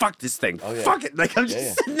 "Fuck this thing, fuck it!" Like I'm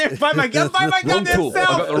just sitting there by my goddamn tool. I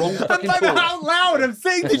self. got the wrong I'm fucking like, tool. out loud. I'm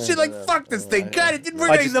saying this shit like, "Fuck this thing." God, it didn't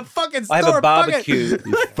work. I It's just- the fucking store. I have a fuck it. barbecue.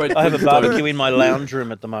 Fred I have a Flintstone. barbecue in my lounge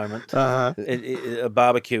room at the moment. Uh-huh. A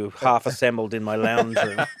barbecue half assembled in my lounge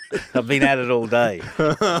room. I've been at it all day.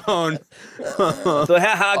 Oh, no. So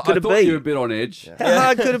how hard could I it thought you were be? a bit on edge. How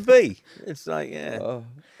hard could it be? It's like, yeah.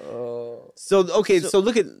 So okay, so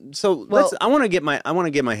look at let's. I want to get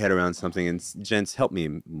my head around something, and gents, help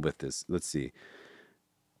me with this. Let's see.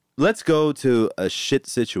 Let's go to a shit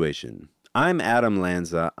situation. I'm Adam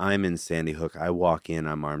Lanza. I'm in Sandy Hook. I walk in.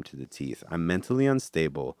 I'm armed to the teeth. I'm mentally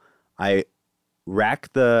unstable. I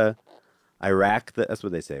rack the. That's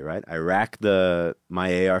what they say, right? I rack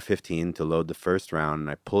my AR-15 to load the first round, and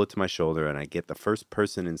I pull it to my shoulder, and I get the first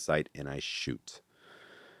person in sight, and I shoot.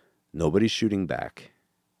 Nobody's shooting back.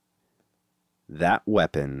 That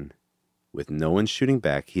weapon, with no one shooting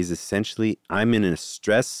back, I'm in a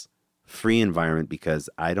stress-free environment because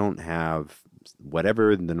I don't have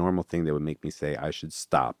whatever the normal thing that would make me say I should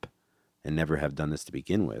stop and never have done this to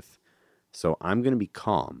begin with. So I'm going to be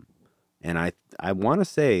calm. And I want to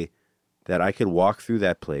say that I could walk through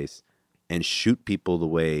that place and shoot people the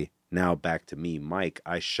way, now back to me, Mike,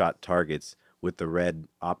 I shot targets with the red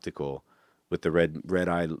optical, with the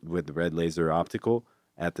red laser optical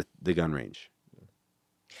at the gun range.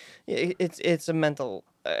 It's a mental.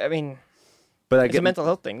 I mean, But I it's get, a mental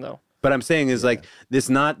health thing, though. but I'm saying is like that's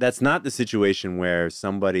not the situation where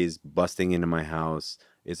somebody's busting into my house.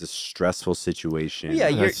 It's a stressful situation.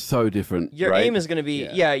 Yeah, That's so different. Your Right? aim is going to be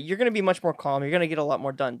you're going to be much more calm. You're going to get a lot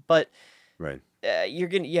more done, but Right. you're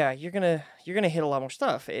gonna hit a lot more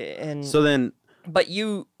stuff. And So then, but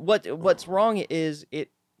what's wrong is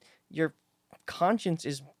your conscience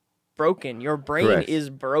is broken. Your brain Correct. is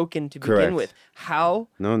broken to begin Correct. with. How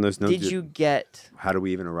there's no. did you get How do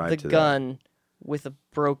we even arrive the to gun with a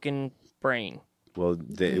broken brain? that? Well,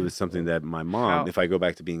 it was something that my mom. How? If I go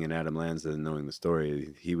back to being an Adam Lanza and knowing the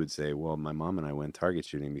story, he would say, "Well, my mom and I went target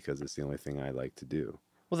shooting because it's the only thing I like to do."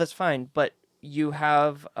 Well, that's fine, but you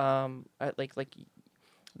have like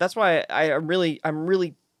that's why I'm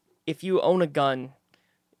really if you own a gun,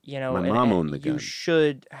 you know, My mom owned the you gun.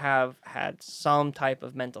 should have had some type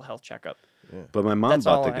of mental health checkup. But my mom That's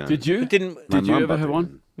bought all the I gun. have. Did you? Didn't Did you mom ever bought have the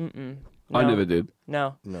one? Mm-mm. I No. never did.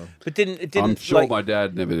 No. but didn't I'm sure like, my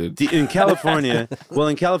dad never did. In California, when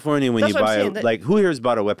That's you what I'm buy saying, that- like who here's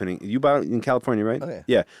bought a weapon? You bought it in California, right? Oh, yeah.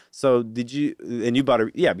 Yeah. So did you? And you bought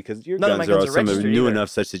a because your None of guns my are guns are some are registered new either. enough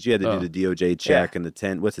such that you had to Oh. do the DOJ check and the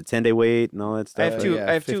 10-day wait and all that stuff. have two- Yeah,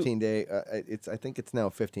 I have two- 15-day. I think it's now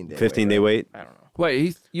 15-day. 15-day wait. I don't know.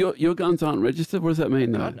 Wait, your guns aren't registered? What does that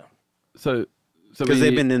mean? God, though? no. So Because when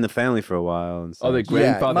they've you- been in the family for a while and stuff. Are they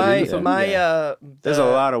grandfathered My into something? my There's a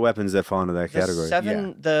lot of weapons that fall into that the category.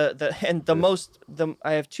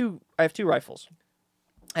 I have two rifles.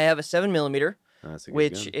 I have a 7mm, That's a good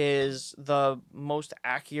which gun. is the most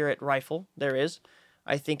accurate rifle there is.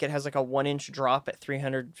 I think it has like a 1-inch drop at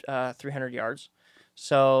 300 yards.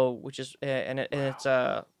 So, which is and it's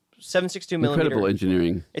 7.62 millimeter. Incredible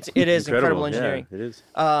engineering. It is incredible engineering. Yeah, it is.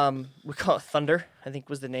 We call it Thunder, I think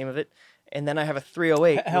was the name of it. And then I have a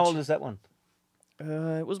 308. How which, old is that one?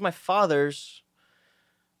 it was my father's.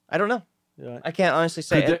 I don't know. Right. I can't honestly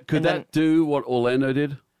say. Could that do what Orlando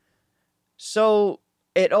did? So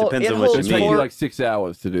it Depends it on what you holds It took you four. like 6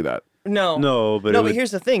 hours to do that. No, No, but but here's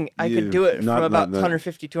the thing: I you- could do it not- from about not-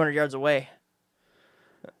 150, 200 yards away.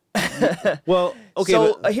 well, okay.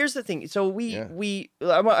 So but, here's the thing: so Yeah.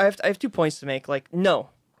 I have 2 points to make. Like, no,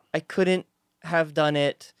 I couldn't have done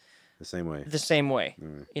it the same way. the same way.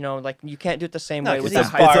 You know, like you can't do it the same way with he's the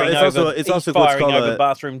high. firing it's also- over, it's he's also what's firing called over a-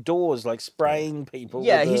 bathroom doors, like spraying people.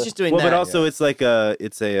 Yeah, with he's a- just doing Well, that. but also it's like a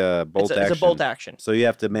bolt action. It's a bolt action. So you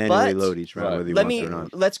have to manually But- load each round Right. whether you Let want me to or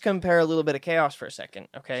not. let's compare a little bit of chaos for a second,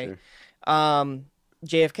 okay?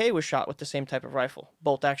 JFK was shot with the same type of rifle,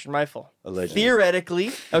 bolt action rifle. Allegedly.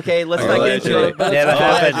 Theoretically, okay, let's not get into it. Never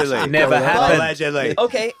happened. Allegedly. Never happened. Allegedly.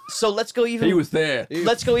 Okay, so let's go even. He was there.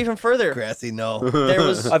 Let's go even further. Grassy, no. There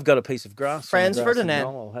was I've got a piece of grass. from Franz the grassy Ferdinand.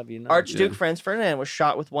 knoll, I'll have you know. Archduke Franz Ferdinand was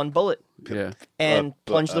shot with 1 bullet Yeah. and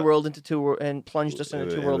plunged the world into plunged us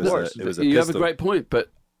into 2 world wars. It was a You have a pistol. great point, but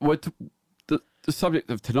the subject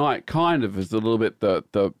of tonight kind of is a little bit the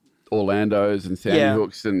Orlandos and Sandy Yeah.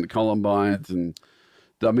 Hooks and the Columbines, and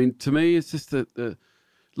I mean, to me, it's just the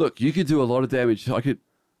look. You could do a lot of damage. I could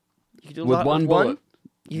You could do a with lot one with bullet. one.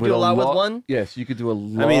 You do a lot with one. Yes, you could do a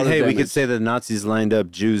lot. I mean, of hey, we damage. could say the Nazis lined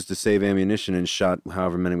up Jews to save ammunition and shot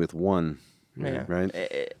however many with one. Yeah. Right?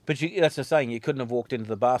 But that's the saying. You couldn't have walked into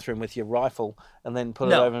the bathroom with your rifle and then put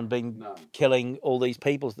No. it over and been killing all these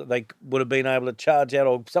people that they would have been able to charge out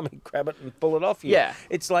or somebody grab it and pull it off you. Yeah.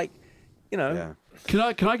 It's like, you know, Yeah.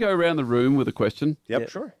 Can I go around the room with a question? Yep.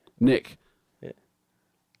 Sure. Nick, Yeah.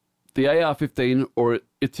 the AR-15 or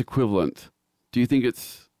its equivalent, do you think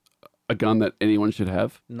it's a gun that anyone should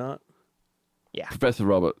have? no. Yeah, Professor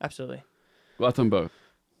Robert, absolutely. let's on both.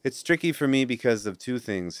 It's tricky for me because of 2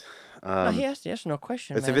 things. No, he asked yes or no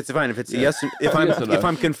question. If Man. it's fine, if it's a yes, if I'm Yes or no. if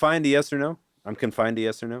I'm confined to yes or no, I'm confined to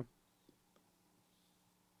yes or no.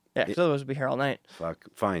 Yeah, because otherwise we'd be here all night. Fuck,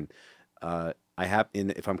 fine.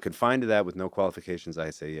 If I'm confined to that with no qualifications, I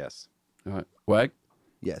say yes. All right, Wag.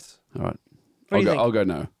 Yes. All right, What do you think? I'll go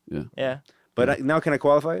no. Yeah. Yeah. But now, can I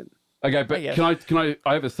qualify it? Okay, but guess. can I?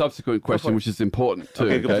 I have a subsequent question, it. which is important too.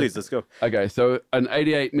 Okay, please, let's go. Okay, so an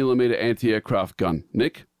 88 millimeter anti-aircraft gun,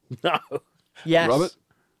 Nick, No. Yes. Robert,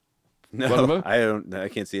 No, Whatever? I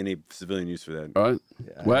can't see any civilian use for that. all right,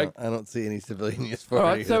 I Wag. don't see any civilian use for All it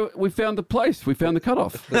right, either. so we found the place. We found the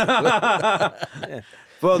cutoff.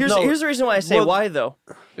 Well, Here's the reason why I say Well- why though.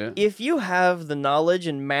 Yeah. If you have the knowledge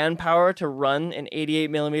and manpower to run an 88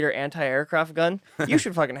 millimeter anti-aircraft gun, you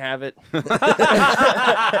should fucking have it.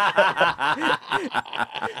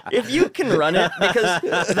 If you can run it, because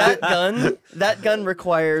that gun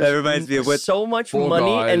requires That reminds me of what- so much 4 money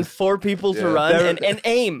guys. and 4 people to Yeah. run That- and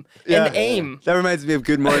aim Yeah. and aim. That reminds me of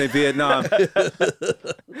Good Morning Vietnam.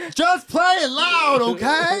 Just play it loud,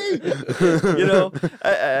 okay? You know,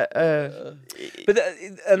 But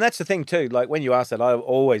and that's the thing too. Like when you ask that, I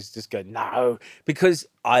always just go no because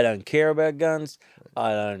I don't care about guns.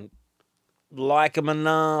 I don't like them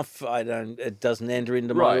enough. I don't. It doesn't enter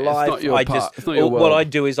into Right, my it's life. not your I part- just it's not your what world. I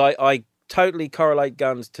do is I totally correlate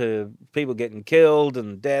guns to people getting killed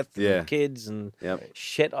and death Yeah. and kids and Yep.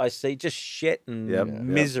 shit I see, just shit and Yep. Yeah.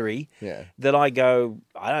 misery. Yeah. That I go,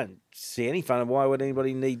 I don't see any fun. Why would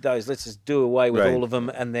anybody need those? Let's just do away with Right. all of them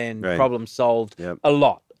and then Right. problem solved. Yep. A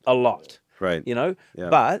lot. Right. You know, Yeah.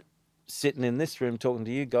 but sitting in this room talking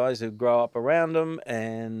to you guys who grow up around them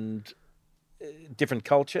and different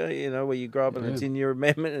culture, you know, where you grow up and it's in your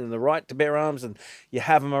amendment and the right to bear arms and you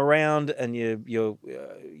have them around and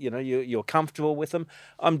you're comfortable with them.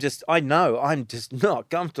 I'm just not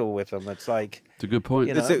comfortable with them. It's like, It's a good point.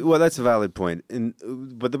 You know? That's a valid point.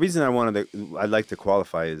 But the reason I'd like to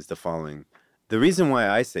qualify is the following. The reason why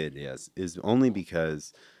I say it yes is only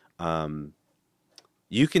because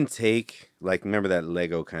you can take, like, remember that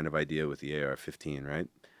Lego kind of idea with the AR-15, right?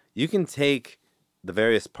 You can take the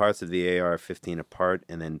various parts of the AR-15 apart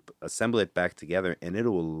and then assemble it back together, and it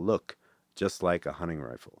will look just like a hunting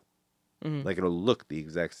rifle. Like, it'll look the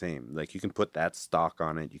exact same. Like, you can put that stock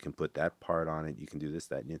on it, you can put that part on it, you can do this,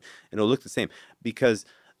 that, and it'll look the same. Because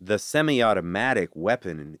the semi-automatic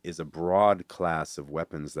weapon is a broad class of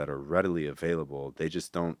weapons that are readily available.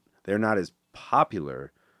 They're not as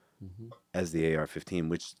popular as the AR-15,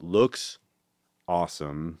 which looks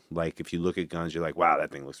awesome. Like, if you look at guns, you're like, wow,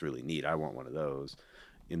 that thing looks really neat. I want one of those.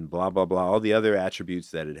 And blah, blah, blah. All the other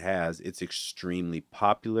attributes that it has, it's extremely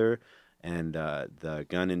popular and the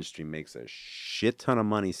gun industry makes a shit ton of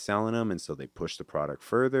money selling them, and so they push the product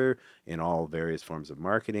further in all various forms of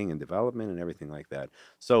marketing and development and everything like that.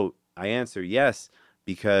 So I answer yes,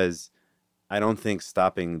 because I don't think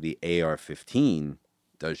stopping the AR-15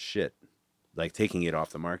 does shit. Like taking it off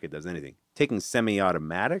the market does anything. Taking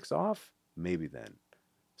semi-automatics off, maybe then.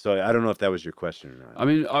 So I don't know if that was your question or not. I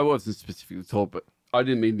mean, I wasn't specifically told, but I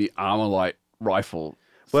didn't mean the Armalite rifle.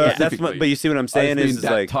 Well, that's specifically. but you see what I'm I saying just mean is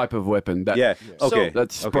that like type of weapon. That, yeah, okay,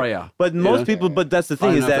 that sprayer. But most people, but that's the thing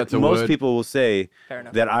I don't is know if that that's a most word. people will say Fair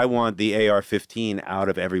enough. that I want the AR-15 out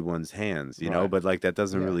of everyone's hands, you know, Right. but like that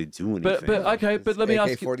doesn't really do anything. But okay, but let me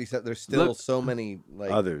ask you. AK-47. There's still Look- so many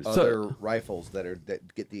like Others. other So- rifles that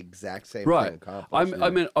get the exact same Right. thing accomplished. I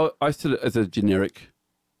mean, I said it as a generic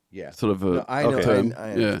yeah. sort of a No, I know. Okay. term.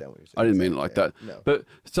 I understand what you're saying. I didn't mean it like Yeah, that. no. But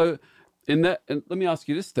so in that, and let me ask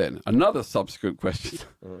you this then, another subsequent question.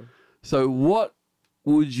 So what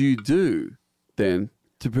would you do then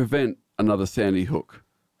to prevent another Sandy Hook?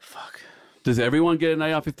 Fuck. Does everyone get an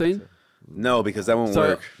AR-15? No, because that won't So-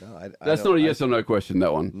 work. No, I That's don't- not a yes or no question,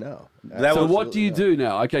 that one. No. That So was- what do you do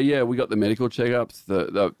now? Okay, yeah, we got the medical checkups,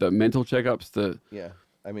 the mental checkups, the Yeah.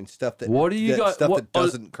 I mean, stuff that. What do you that got- Stuff what- that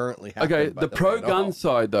doesn't currently happen. okay, by the the pro way at gun all.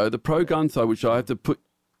 side though, the pro gun side, which I have to put.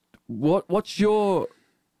 What's your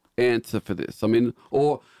answer for this? I mean,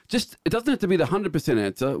 or just it doesn't have to be the 100%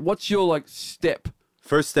 answer. What's your like step?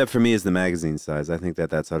 First step for me is the magazine size. I think that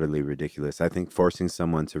that's utterly ridiculous. I think forcing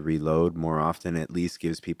someone to reload more often at least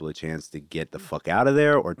gives people a chance to get the fuck out of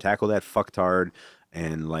there or tackle that fucktard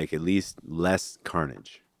and like at least less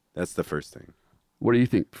carnage. That's the first thing. What do you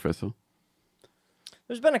think, Professor?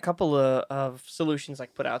 There's been a couple of solutions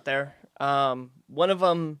like put out there. One of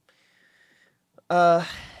them,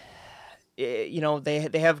 you know, they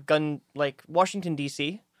have gun like Washington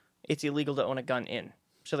D.C. It's illegal to own a gun in,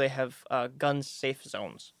 so they have gun safe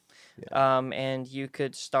zones, and you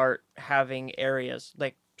could start having areas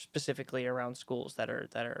like specifically around schools that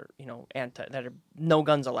are you know that are no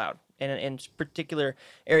guns allowed in particular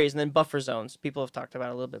areas, and then buffer zones. People have talked about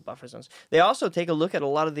a little bit buffer zones. They also take a look at a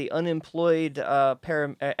lot of the unemployed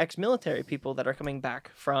ex-military people that are coming back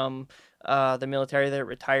from the military. They're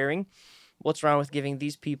retiring. What's wrong with giving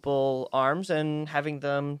these people arms and having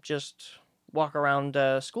them just walk around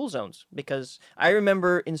school zones? Because I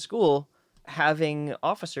remember in school having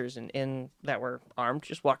officers in that were armed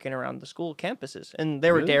just walking around the school campuses, and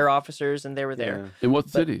they were DARE officers, and they were there. In what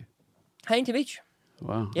city? Huntington Beach.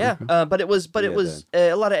 Wow. Yeah, okay. but it was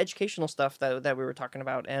Yeah, a lot of educational stuff that we were talking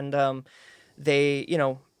about, and they, you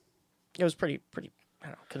know, it was pretty I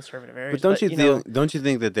don't know, conservative areas. But don't you know, think don't you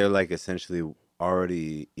think that they're like essentially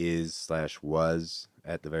already is/was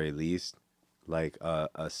at the very least like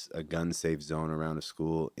a gun safe zone around a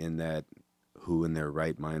school, in that who in their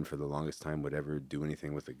right mind for the longest time would ever do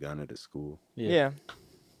anything with a gun at a school?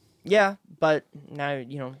 Yeah, but now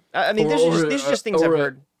you know. I mean, Or- these are just things or I've a-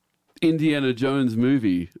 heard. Indiana Jones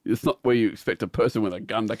movie. It's not where you expect a person with a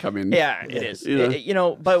gun to come in. Yeah, it is. You know. You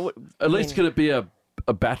know, but At least can it be a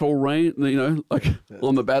battle range? You know, like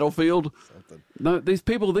on the battlefield. No, these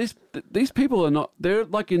people are not. They're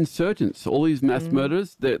like insurgents. All these mass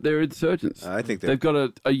murderers. They're insurgents. I think They've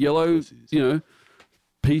got a yellow, you know,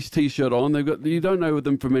 peace T-shirt on. They've got. You don't know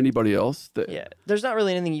them from anybody else. yeah, there's not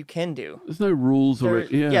really anything you can do. There's no rules or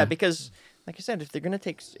Yeah, because like I said, if you're gonna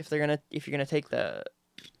take the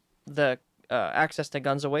access to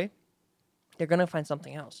guns away, they're gonna find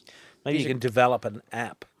something else. Maybe These you are- can develop an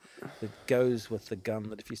app that goes with the gun,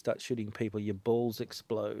 that if you start shooting people, your balls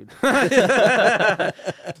explode.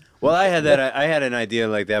 Well, I had an idea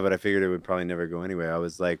like that, but I figured it would probably never go anywhere. I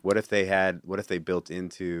was like, what if they built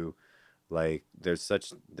into, like, there's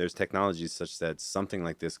technologies such that something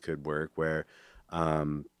like this could work, where,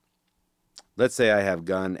 let's say I have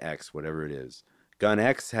gun X, whatever it is. Gun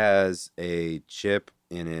X has a chip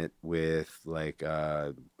in it with like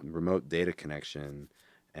a remote data connection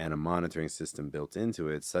and a monitoring system built into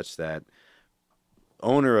it, such that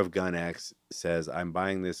owner of gun X says, I'm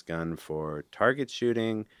buying this gun for target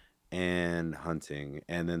shooting and hunting,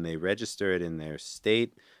 and then they register it in their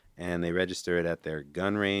state, and they register it at their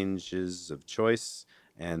gun ranges of choice,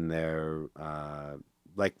 and their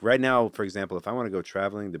like right now, for example, if I want to go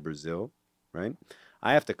traveling to Brazil, right,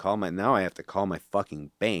 I have to call my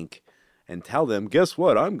fucking bank and tell them, guess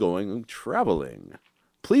what, I'm going traveling,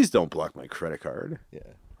 please don't block my credit card.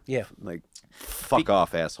 Yeah. Like, fuck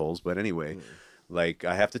off, assholes. But anyway, like,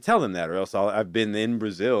 I have to tell them that, or else I've been in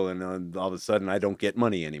Brazil, and all of a sudden I don't get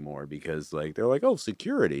money anymore, because like they're like, oh,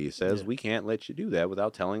 security says we can't let you do that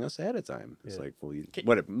without telling us ahead of time. It's like, well,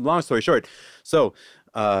 long story short, so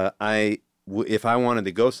if I wanted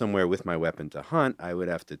to go somewhere with my weapon to hunt, I would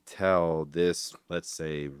have to tell this, let's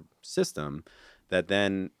say, system that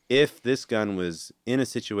then if this gun was in a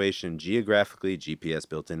situation geographically, GPS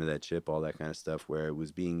built into that chip, all that kind of stuff, where it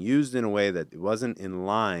was being used in a way that it wasn't in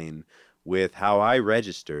line with how I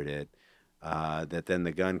registered it, that then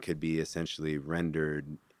the gun could be essentially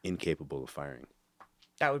rendered incapable of firing.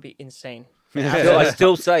 That would be insane. I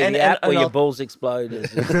still say And- the and- app where and your I'll- balls explode.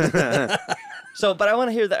 Is, So, but I want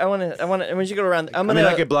to hear that. I want to. When you go around, I mean,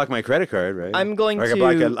 I could block my credit card, right? I'm going or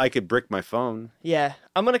to- I could brick my phone. Yeah,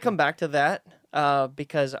 I'm gonna come back to that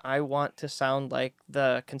because I want to sound like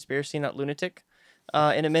the conspiracy nut lunatic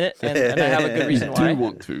in a minute, and I have a good reason Do why. you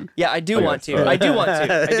want to? Yeah, I do Okay, want to. sorry. I do want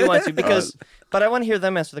to. I do want to because, but I want to hear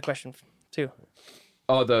them answer the question too.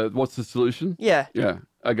 Oh, what's the solution? Yeah. Yeah.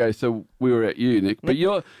 Okay, so we were at you, Nick, but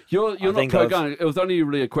you're not think pro I've- gun. It was only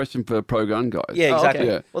really a question for pro gun guys. yeah, Oh, exactly.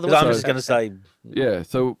 okay. Yeah. Well, 'Cause then I'm what's just the going to say, Yeah.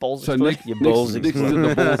 So Balls so exploding? Nick, Your balls Nick's doing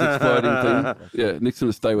the balls exploding thing. Yeah, Nick's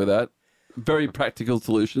going to stay with that. Very practical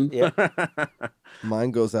solution. yeah,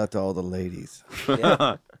 Mine goes out to all the ladies.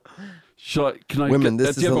 yeah. Can I Women, get,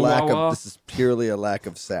 this do is you a have lack Wawa? of. This is purely a lack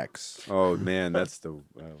of sex. Oh man, that's the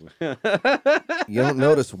You don't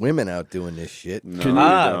notice women out doing this shit. no, Can you you-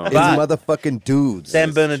 don't. It's But- motherfucking dudes. San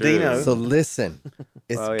That's Bernardino. true. So listen,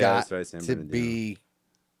 it's Oh, yeah, got that's right, San to Bernardino. be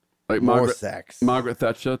like more Margaret, sex. Margaret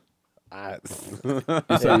Thatcher. I- You're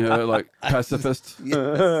saying her like pacifist.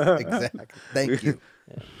 yes, exactly. Thank you.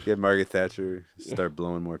 Get Margaret Thatcher, start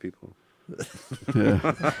blowing more people.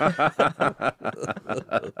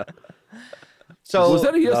 So, Was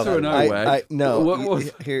that a yes Love or a it. no, I Wag? no. What y-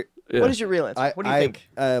 was? here? Yeah. what is your real answer? What do you think?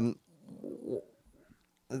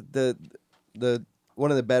 The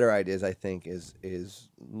one of the better ideas I think is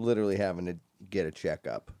literally having to get a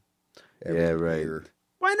checkup. every Yeah, right. year.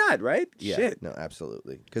 Why not? Right? Yeah, Shit. no,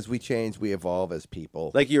 absolutely. Because we change, we evolve as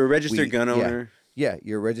people. Like you're a registered We- gun yeah. owner. Yeah,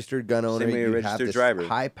 you're a registered gun owner. way you're a You registered have this driver.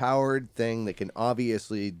 high-powered thing that can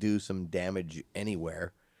obviously do some damage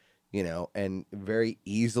anywhere, and very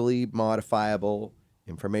easily modifiable.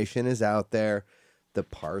 Information is out there. The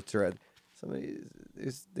parts are at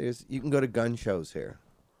there's you can go to gun shows here.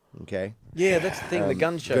 Okay. Yeah, that's the thing. The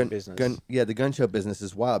gun show business. The gun show business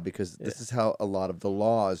is wild because this is how a lot of the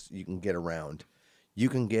laws you can get around. You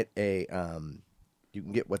can get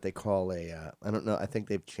what they call a I don't know, I think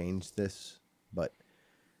they've changed this, but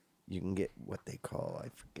you can get what they call, I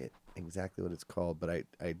forget exactly what it's called, but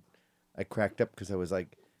I cracked up because I was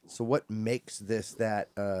like, so what makes this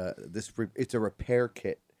it's a repair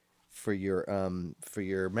kit for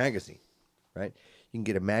your magazine, right? You can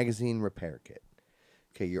get a magazine repair kit.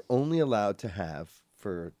 Okay, you're only allowed to have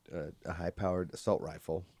for a high-powered assault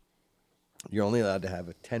rifle. You're only allowed to have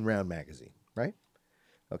a 10-round magazine, right?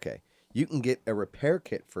 Okay, you can get a repair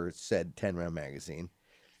kit for said 10-round magazine.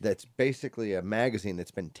 That's basically a magazine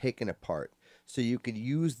that's been taken apart, so you could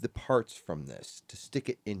use the parts from this to stick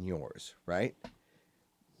it in yours, right?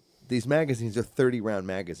 These magazines are 30-round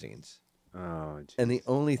magazines. Oh, geez. And the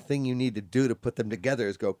only thing you need to do to put them together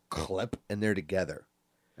is go clip, and they're together.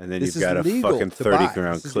 And then This you've got a is legal fucking to 30 buy.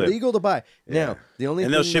 round This is clip. legal to buy. Yeah. Now, the only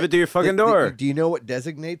And they'll thing ship it to your fucking door. do you know what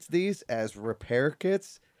designates these as repair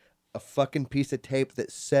kits? A fucking piece of tape that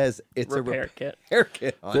says it's Repair a kit. repair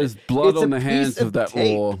kit. On There's it. blood It's on a the hands piece of that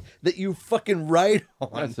tape law. that you fucking write on.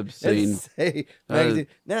 That's and obscene. say That is- magazine.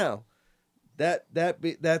 Now,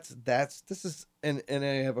 that's this is and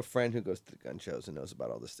I have a friend who goes to the gun shows and knows about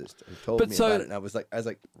all this. Who told But me so- about it, and I was like,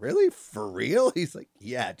 really, for real? He's like,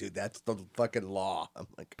 yeah, dude, that's the fucking law. I'm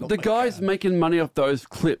like, oh The my guys God. making money off those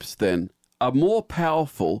clips then are more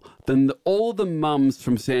powerful than all the mums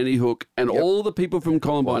from Sandy Hook and all the people from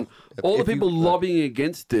Columbine, all the if you- people lobbying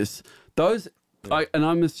against this. Those, and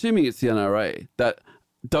I'm assuming it's the NRA that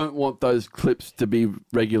don't want those clips to be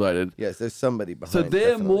regulated. Yes, there's somebody behind. So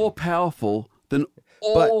they're definitely. more powerful than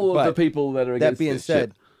all of the but people that are That against being this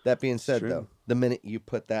said, shit. though, the minute you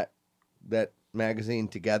put that magazine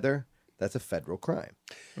together, that's a federal crime.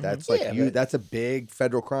 That's that's a big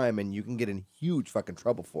federal crime, and you can get in huge fucking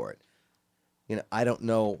trouble for it. I don't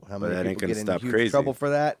know how many that ain't people gonna get in stop huge crazy. trouble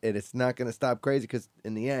for that, and it's not going to stop crazy because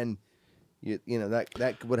in the end,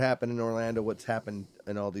 that would happen in Orlando. What's happened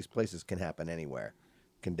in all these places can happen anywhere.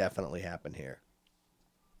 Can definitely happen here.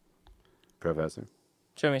 Professor.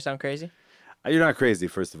 Show me sound crazy. You're not crazy,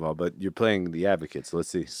 first of all, but you're playing the advocate, so let's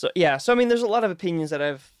see. So yeah, so I mean, there's a lot of opinions that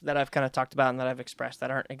I've kind of talked about and that I've expressed that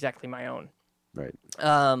aren't exactly my own. Right.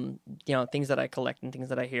 Things that I collect and things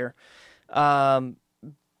that I hear.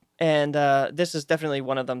 And this is definitely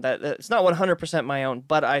one of them that it's not 100% my own,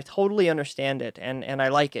 but I totally understand it and I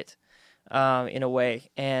like it in a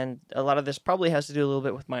way. And a lot of this probably has to do a little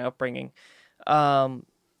bit with my upbringing.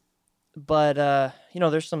 but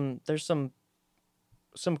there's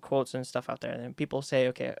some quotes and stuff out there, and people say,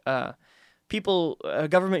 okay,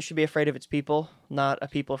 government should be afraid of its people, not a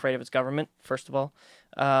people afraid of its government. First of all,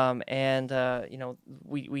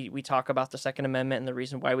 we talk about the Second Amendment and the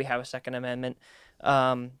reason why we have a Second Amendment,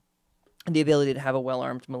 the ability to have a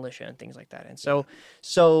well-armed militia and things like that. And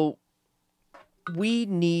so we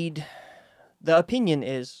need. The opinion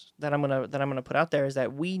is that I'm gonna put out there is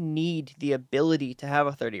that we need the ability to have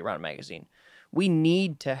a 30-round magazine. We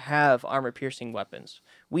need to have armor-piercing weapons.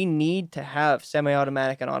 We need to have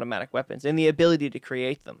semi-automatic and automatic weapons and the ability to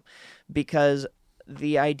create them, because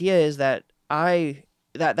the idea is that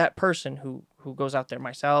that person who goes out there,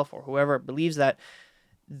 myself or whoever, believes that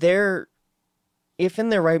if in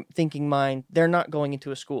their right thinking mind, they're not going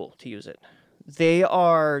into a school to use it. They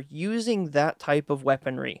are using that type of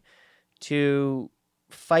weaponry to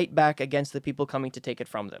fight back against the people coming to take it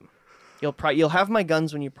from them. You'll have my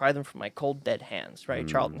guns when you pry them from my cold dead hands, right?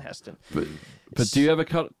 Charlton Heston. But do you have a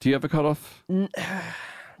cutoff?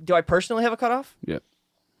 Do I personally have a cutoff? Yeah.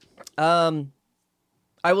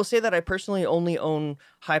 I will say that I personally only own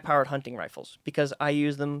high-powered hunting rifles because I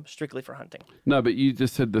use them strictly for hunting. No, but you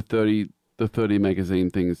just said the 30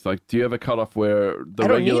 magazine things. Like, do you have a cutoff where the I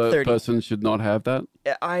don't need regular 30. person should not have that?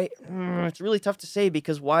 It's really tough to say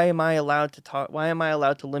because why am I allowed to talk? Why am I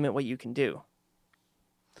allowed to limit what you can do?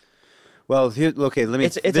 Well, here, okay, let me.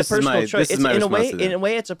 It's a personal choice. In a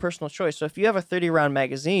way, it's a personal choice. So if you have a 30-round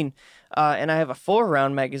magazine, and I have a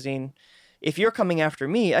 4-round magazine, if you're coming after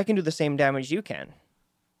me, I can do the same damage you can.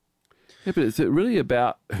 Yeah, but is it really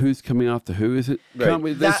about who's coming after who? Is it? Right. Can't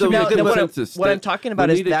we? What I'm talking about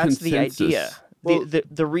is that's the idea. Well,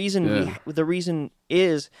 The reason the reason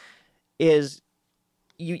is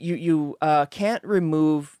you can't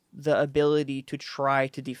remove the ability to try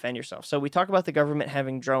to defend yourself. So we talk about the government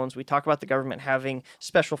having drones, we talk about the government having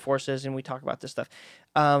special forces, and we talk about this stuff.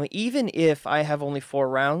 Even if I have only 4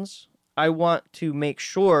 rounds, I want to make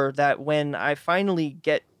sure that when I finally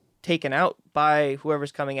get taken out by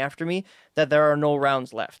whoever's coming after me, that there are no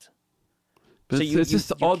rounds left. But So it's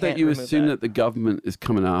just odd that you assume that the government is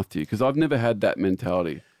coming after you, because I've never had that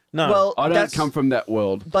mentality. No. Well, I don't come from that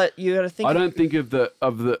world. But you got to think. I don't think of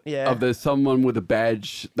there's someone with a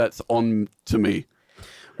badge that's on to me.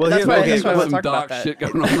 Well, That's why I Got wanna some talk dark about that. shit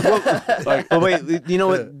going on. Like, But wait, you know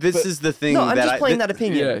what? This is the thing. No, I'm that just playing that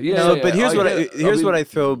opinion. Yeah, yeah. So, but here's I what I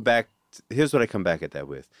throw back. Here's what I come back at that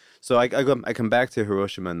with. So I come back to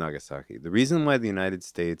Hiroshima and Nagasaki. The reason why the United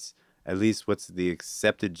States, at least what's the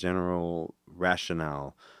accepted general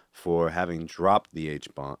rationale for having dropped the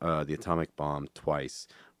the atomic bomb twice,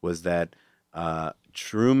 was that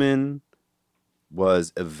Truman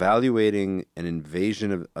was evaluating an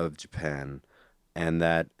invasion of Japan, and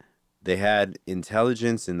that they had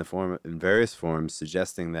intelligence in various forms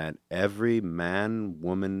suggesting that every man,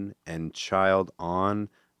 woman, and child on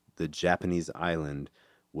the Japanese island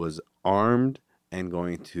was armed and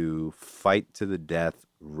going to fight to the death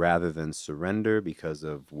rather than surrender because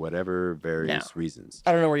of whatever various reasons.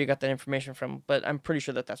 I don't know where you got that information from, but I'm pretty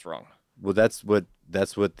sure that that's wrong. Well, that's what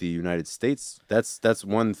the United States. That's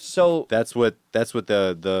one. So that's what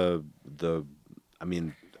the. I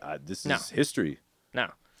mean, this is history. No,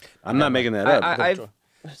 I'm not making that up. I've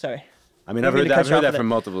sorry. I mean, I I've don't mean heard to cut you off that with from it.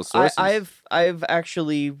 multiple sources. I've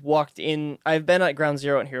actually walked in. I've been at Ground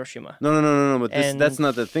Zero in Hiroshima. No. But that's And-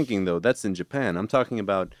 not the thinking, though. That's in Japan. I'm talking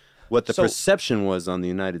about what the So- perception was on the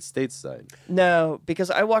United States side. No,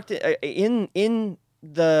 because I walked in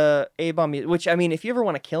the A-bomb, which, I mean, if you ever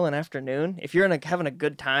want to kill an afternoon, if you're having a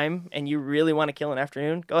good time and you really want to kill an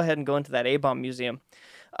afternoon, go ahead and go into that A-bomb museum.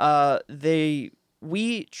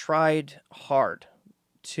 We tried hard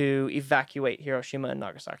to evacuate Hiroshima and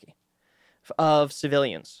Nagasaki of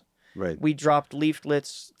civilians. Right. We dropped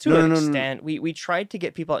leaflets to an extent. We tried to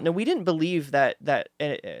get people out. No, we didn't believe that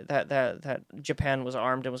Japan was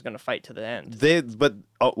armed and was going to fight to the end.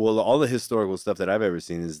 All the historical stuff that I've ever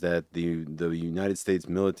seen is that the United States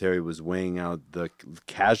military was weighing out the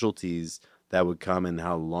casualties that would come and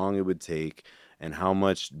how long it would take and how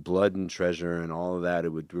much blood and treasure and all of that it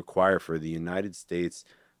would require for the United States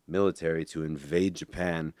military to invade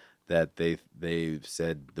Japan, that they've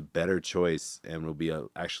said the better choice and will be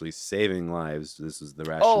actually saving lives. This is the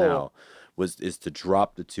rationale, is to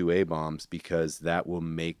drop the 2 A-bombs because that will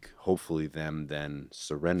make hopefully them then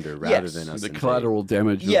surrender rather than us. the invade. collateral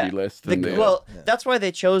damage will be less than there. Well, that's why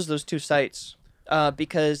they chose those 2 sites,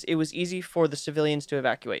 because it was easy for the civilians to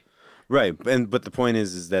evacuate. Right, but the point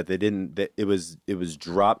is that they didn't. That it was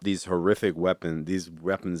dropped these horrific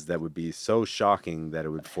weapons that would be so shocking that it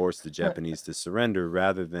would force the Japanese to surrender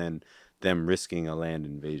rather than them risking a land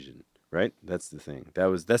invasion. right? That's the thing.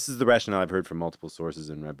 This is the rationale I've heard from multiple sources,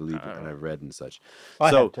 and I believe and I've read and such.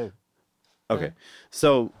 I so have too. okay,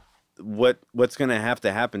 so what's going to have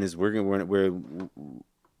to happen is we're gonna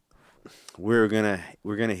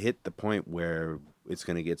hit the point where it's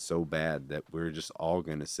gonna get so bad that we're just all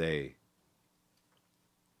gonna say,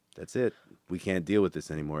 that's it. We can't deal with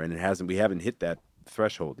this anymore, and we haven't hit that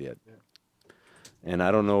threshold yet. And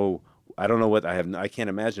I don't know what I can't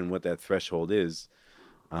imagine what that threshold is.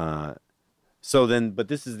 But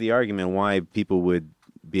this is the argument why people would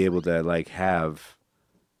be able to like have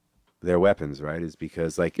their weapons, right? Is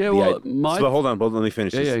because like hold on, let me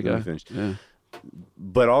finish. Let me finish. Yeah.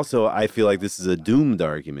 But also, I feel like this is a doomed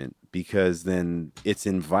argument because then it's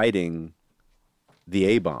inviting the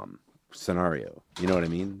A-bomb scenario. You know what I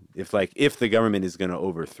mean? If the government is going to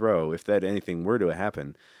overthrow, if that anything were to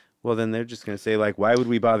happen, well, then they're just going to say, like, why would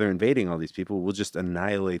we bother invading all these people? We'll just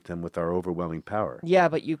annihilate them with our overwhelming power. Yeah,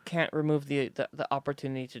 but you can't remove the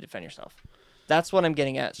opportunity to defend yourself. That's what I'm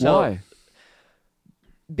getting at. So, Why?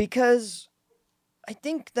 Because I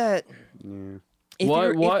think that...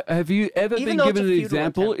 Why have you ever been given an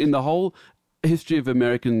example in the whole history of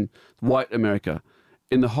white America,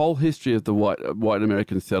 in the whole history of the white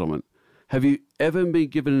American settlement? Have you ever been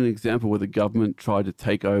given an example where the government tried to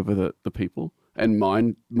take over the people and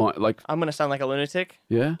mine like? I'm gonna sound like a lunatic.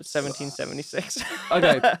 Yeah. 1776.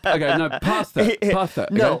 Okay. No, past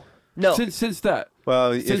that. No. Since that.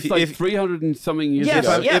 Well, Since if 300 and something years Yes,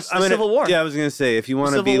 ago. yes. The Civil War. Yeah, I was gonna say if you want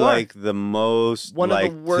to Civil be War. like the most One of the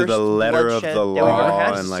like worst to the letter of bloodshed the that we've ever law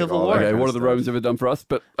had, and like Civil all War. that Okay, kind what of have the stuff. Romans ever done for us?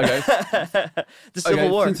 But okay. The Civil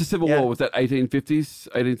War. Since the Civil War, was that 1850s,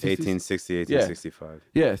 1860s? 1860, 1865.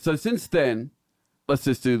 Yeah. So since then, let's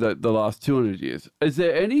just do the last 200 years. Is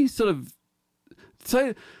there any sort of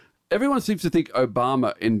everyone seems to think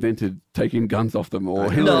Obama invented taking guns off them, or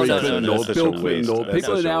Hillary no, Clinton, no, or that's such Bill a Clinton, waste. or That's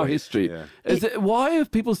people such in a our waste, history. yeah. Why are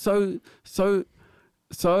people so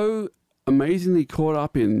amazingly caught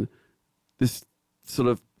up in this sort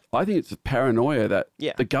of? I think it's a paranoia that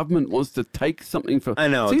the government wants to take something from. I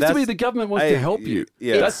know. Seems to that's- me the government wants to help you.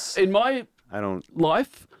 Yeah. That's in my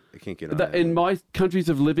life. I can't get on That that. in my countries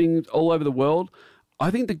of living all over the world,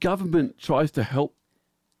 I think the government tries to help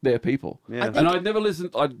their people. Yeah. And I never listened.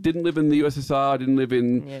 I didn't live in the USSR. I didn't live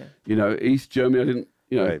in, East Germany. I didn't,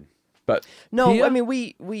 Right. But No, here- I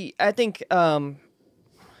mean I think and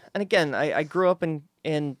again, I grew up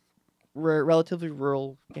in relatively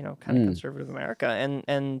rural, kind of conservative America,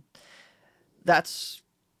 and that's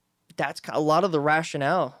a lot of the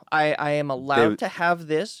rationale. I am allowed to have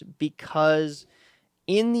this because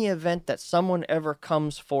in the event that someone ever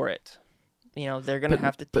comes for it, they're going to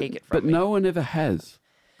have to take it from But me. no one ever has.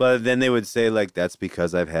 But then they would say like that's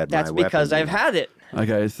because I've had That's my because weapon. I've had it.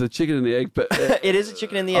 Okay, it's the chicken and the egg. But It is a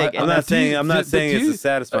chicken and the egg. I'm and not saying but it's you- a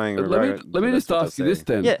satisfying. let me just ask you this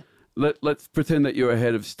then. Yeah. Let's pretend that you're a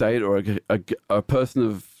head of state or a person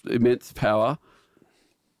of immense power,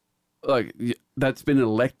 like that's been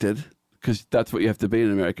elected, because that's what you have to be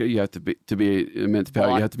in America. You have to be immense power.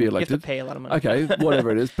 Well, you have to be You have elected. to pay a lot of money. Okay, whatever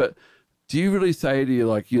it is. But do you really say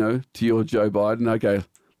to to your Joe Biden, okay,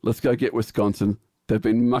 let's go get Wisconsin. They've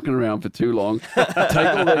been mucking around for too long. Take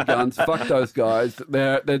all their guns. Fuck those guys.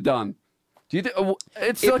 They're done. Do you think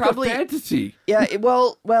it's It like probably- a fantasy? Yeah, it The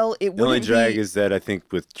only wouldn't drag be... is that I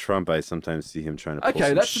think with Trump, I sometimes see him trying to pull Okay,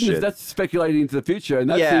 some that's shit. speculating into the future, and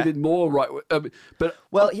that's Yeah. even more right. But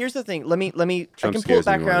Well, here's the thing. Let me. I Trump can pull it scares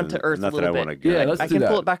me back more down than- to earth a not that little I bit. wanna go. Yeah, let's I do can that.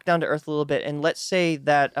 pull it back down to earth a little bit, and let's say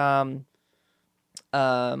that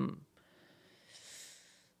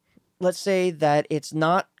let's say that it's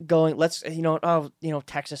not going.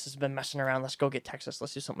 Texas has been messing around. Let's go get Texas.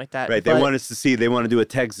 Let's do something like that. Right, they But- want us to see. They want to do a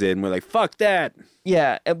Texit, and we're like, "Fuck that!"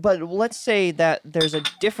 Yeah, but let's say that there's a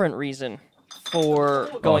different reason for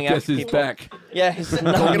going guess after he's people. back. Yeah, he's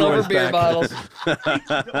knocking over Conroy's beer back. bottles.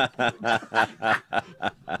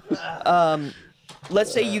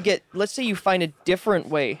 Let's say you find a different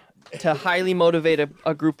way to highly motivate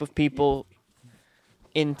a group of people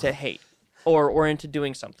into hate or into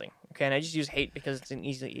doing something. Okay, and I just use hate because it's an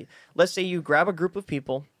easy. Let's say you grab a group of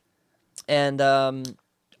people, and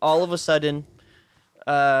all of a sudden,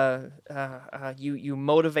 you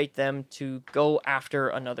motivate them to go after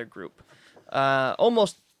another group,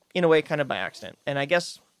 almost in a way, kind of by accident. And I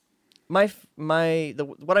guess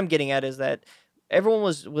what I'm getting at is that everyone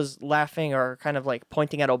was laughing or kind of like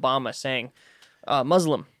pointing at Obama, saying,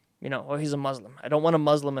 "Muslim, he's a Muslim. I don't want a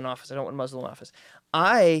Muslim in office. I don't want a Muslim in office."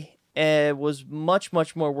 I was much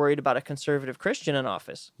more worried about a conservative Christian in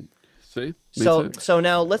office. See, So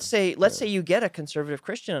now let's say you get a conservative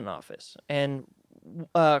Christian in office, and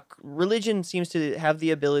religion seems to have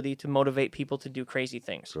the ability to motivate people to do crazy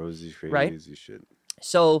things. Crazy, Right? crazy shit.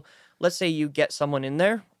 So let's say you get someone in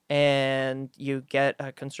there and you get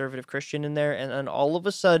a conservative Christian in there, and then all of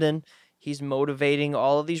a sudden he's motivating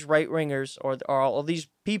all of these right wingers or all of these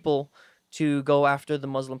people to go after the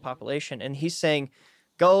Muslim population. And he's saying,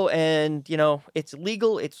 go and, it's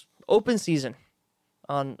legal, it's open season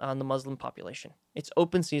on the Muslim population. It's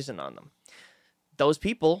open season on them. Those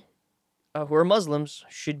people who are Muslims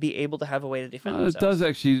should be able to have a way to defend It themselves. does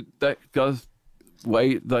actually, that goes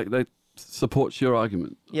way, that supports your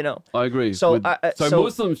argument. I agree. So, so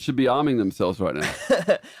Muslims should be arming themselves right now.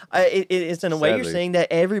 it's in a way you're Sadly. saying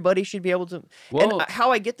that everybody should be able to. Well- and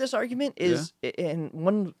how I get this argument is,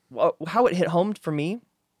 how it hit home for me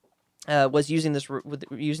was using this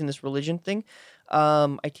religion thing.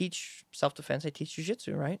 I teach self-defense. I teach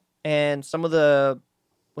jiu-jitsu, right? And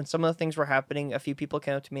when some of the things were happening, a few people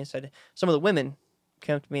came up to me and said, some of the women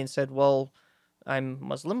came up to me and said, well, I'm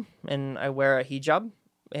Muslim and I wear a hijab,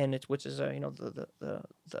 which is the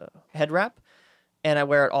head wrap, and I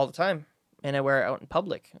wear it all the time, and I wear it out in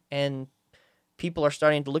public, and people are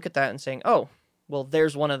starting to look at that and saying, oh, well,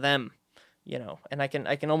 there's one of them, and I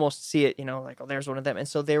can almost see it, like, oh, there's one of them. And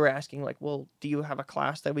so they were asking, like, well, do you have a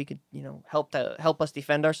class that we could, help us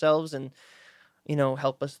defend ourselves and,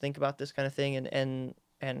 help us think about this kind of thing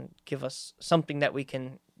and give us something that we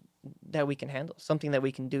can handle, something that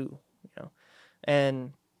we can do,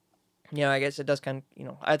 and I guess it does kind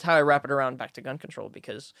of, that's how I wrap it around back to gun control,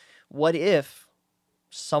 because what if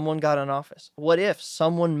someone got in office? What if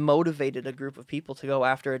someone motivated a group of people to go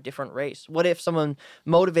after a different race? What if someone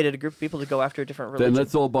motivated a group of people to go after a different religion? Then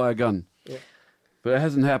let's all buy a gun. Yeah. But it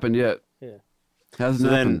hasn't happened yet. Yeah. Hasn't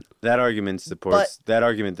So happened. then that argument supports. That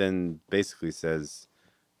argument then basically says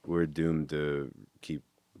we're doomed to keep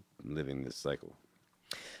living this cycle.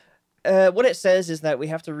 What it says is that we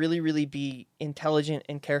have to really, really be intelligent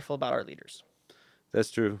and careful about our leaders. That's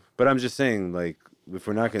true. But I'm just saying, like, if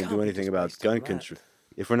we're not going to do anything about gun control,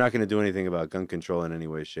 if we're not going to do anything about gun control in any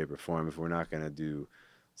way, shape, or form, if we're not going to do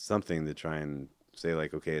something to try and say,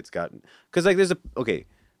 like, okay, it's gotten, because, like,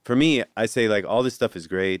 for me, I say, like, all this stuff is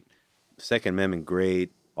great, Second Amendment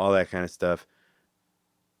great, all that kind of stuff,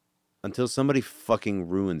 until somebody fucking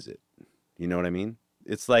ruins it. You know what I mean?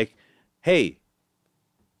 It's like, hey,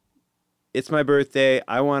 it's my birthday,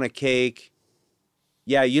 I want a cake.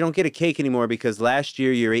 Yeah, you don't get a cake anymore because last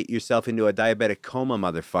year you ate yourself into a diabetic coma,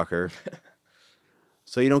 motherfucker.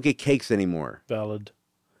 So you don't get cakes anymore, Valid.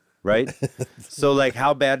 right? So, like,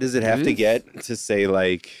 how bad does it have to get to say,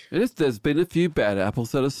 like... There's been a few bad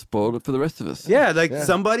apples that have spoiled it for the rest of us. Yeah, like,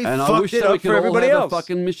 somebody And I fucked wish it that we up could for all everybody have else. a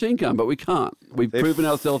fucking machine gun, but we can't. We've They've- proven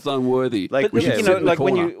ourselves unworthy. Like, But yeah, should you sit know, in the like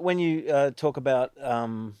corner. when you talk about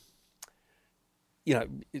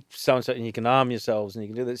so and so, and you can arm yourselves and you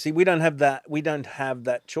can do that. See, we don't have that. We don't have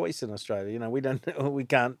that choice in Australia. We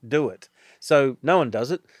can't do it. So no one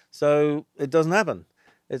does it. So it doesn't happen.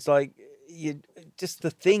 It's like just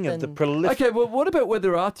the thing of the Then- prolific. Okay, well, what about where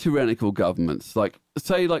there are tyrannical governments, like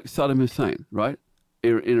Saddam Hussein, right,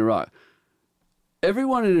 in Iraq?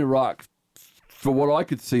 Everyone in Iraq, for what I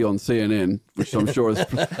could see on CNN, which I'm sure is,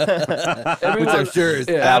 everyone, Which I'm sure is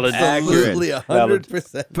yeah, absolutely Valid. 100%. but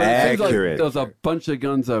it seems like accurate. there's a bunch of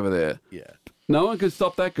guns over there. Yeah. No one could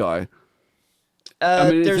stop that guy.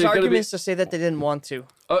 mean, is There's it gonna be- arguments to say that they didn't want to.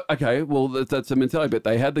 Oh, okay, well, that's a mentality, but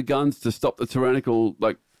they had the guns to stop the tyrannical,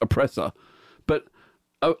 oppressor. But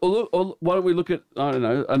why don't we look at, I don't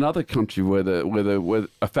know, another country where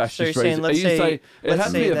a fascist you're saying, regime? It let's has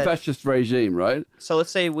to say be a that- fascist regime, right? So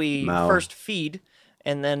let's say we Mao. first feed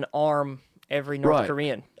and then arm every North Right.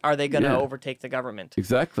 Korean. Are they going to Yeah. overtake the government?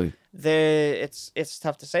 Exactly. It's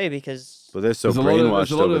tough to say because But they're so There's a lot of- brainwashed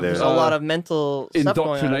there's a lot over of- there. there's a lot of mental stuff going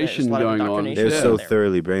on. Indoctrination There's a lot of going on. indoctrination They're Yeah. so going there.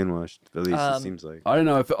 thoroughly brainwashed. At least it seems like. I don't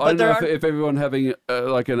know there if everyone having an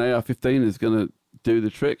AR-15 is going to do the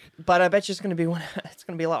trick. But I bet you it's going to be it's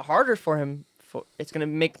going to be a lot harder for him. It's going to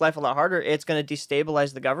make life a lot harder. It's going to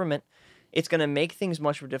destabilize the government. It's going to make things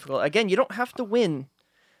much more difficult. Again, you don't have to win.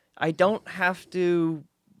 I don't have to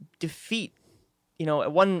defeat.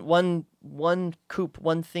 One coup,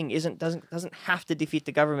 one thing doesn't have to defeat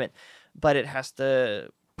the government, but it has to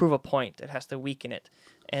prove a point. It has to weaken it,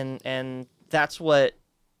 and that's what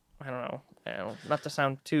I don't know. Not to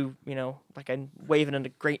sound too like I'm waving a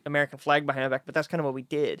great American flag behind my back, but that's kind of what we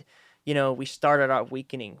did. We started out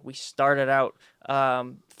weakening. We started out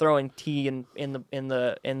throwing tea in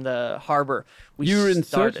the harbor. You were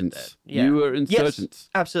started insurgents. that. Yeah. You were insurgents. Yes,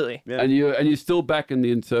 absolutely. Yeah. And you're still backing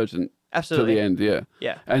the insurgent Absolutely. to the end, yeah.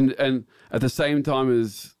 Yeah. And at the same time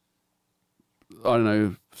as, I don't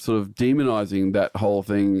know, sort of demonizing that whole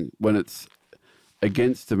thing when it's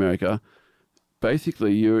against America,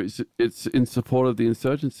 basically it's in support of the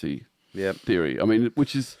insurgency Yep. theory. I mean,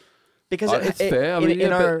 which is Because it's fair. I mean, in yeah,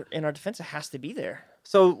 but- our defense, it has to be there.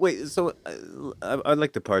 So wait, so I'd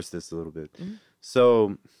like to parse this a little bit.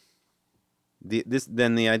 So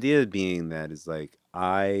the idea being that is like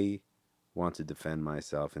I want to defend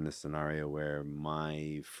myself in this scenario where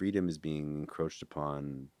my freedom is being encroached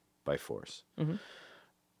upon by force. Mhm.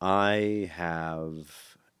 I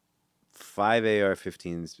have 5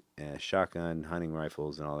 AR-15s, shotgun, hunting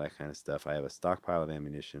rifles, and all that kind of stuff. I have a stockpile of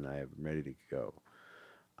ammunition. I am ready to go.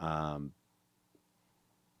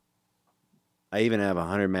 I even have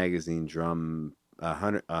 100 magazine drum,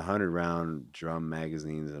 100 round drum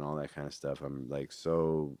magazines and all that kind of stuff. I'm like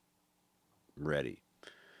so ready.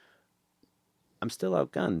 I'm still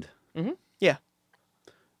outgunned. Yeah.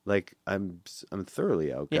 Like I'm thoroughly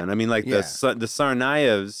outgunned. Yeah. I mean, like Yeah. the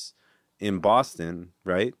Tsarnaevs in Boston,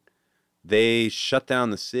 right? They shut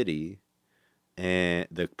down the city, and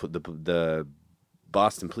the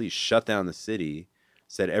Boston police shut down the city,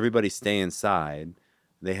 said everybody stay inside.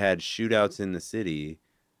 They had shootouts in the city.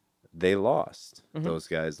 They lost. Those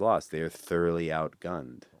guys lost. They are thoroughly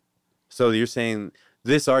outgunned. So you're saying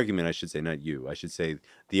this argument, I should say, not you. I should say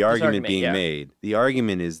the argument being yeah. made. The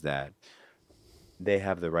argument is that they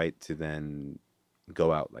have the right to then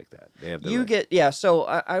go out like that. They have the right. So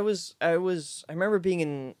I remember being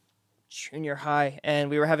in junior high and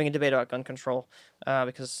we were having a debate about gun control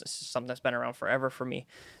because this is something that's been around forever for me,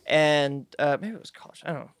 and maybe it was college,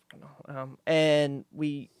 I don't know, and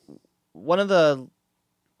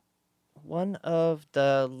one of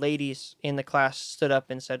the ladies in the class stood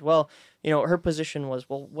up and said, well, her position was,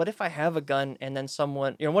 well, what if I have a gun and then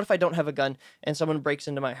someone, what if I don't have a gun and someone breaks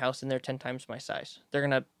into my house and they're 10 times my size? They're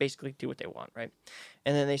going to basically do what they want, right?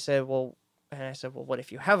 And then they said, well, and I said, well, what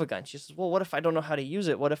if you have a gun? She says, well, what if I don't know how to use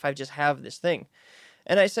it? What if I just have this thing?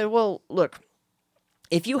 And I said, well, look,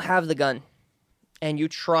 if you have the gun and you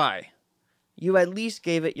try, you at least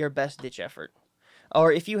gave it your best ditch effort.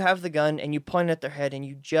 Or if you have the gun and you point at their head and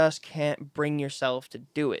you just can't bring yourself to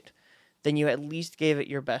do it, then you at least gave it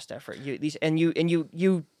your best effort. You at least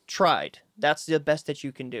you tried. That's the best that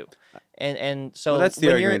you can do. And so Well, that's the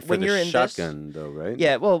argument for when you're the in shotgun, though, right?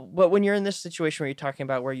 yeah, well, but when you're in this situation where you're talking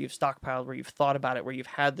about where you've stockpiled, where you've thought about it, where you've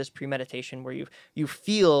had this premeditation, where you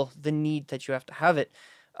feel the need that you have to have it,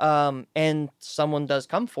 and someone does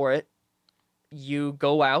come for it, you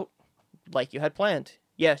go out like you had planned.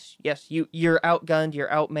 Yes, you're outgunned, you're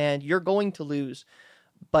outmanned, you're going to lose,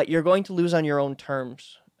 but you're going to lose on your own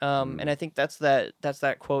terms. And I think that's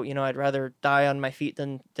that quote, I'd rather die on my feet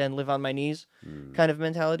than live on my knees kind of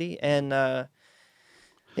mentality. And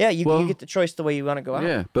you get the choice the way you want to go out.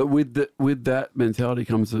 Yeah, but with that mentality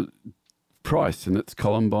comes a price, and it's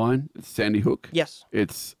Columbine, it's Sandy Hook, Yes.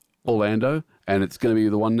 it's Orlando, and it's going to be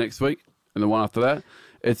the one next week and the one after that.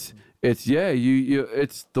 It's it's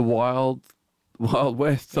the wild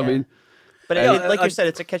west. I Yeah. mean, But like you said,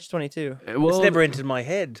 it's a catch-22. well, It's never entered my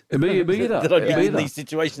head me either. that I'd be Me in either. these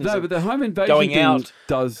situations. No, of but the home invasion going thing out.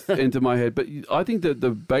 does enter my head. But I think that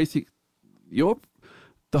the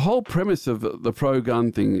whole premise of the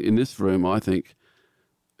pro-gun thing in this room, I think,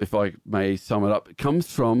 if I may sum it up, it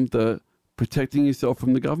comes from the protecting yourself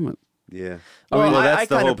from the government. Yeah. Well, I that's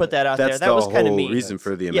the kind whole- of put that out there. that's That was the kind of whole me. reason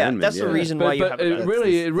for the Yeah, amendment. that's the reason why you have a it gun.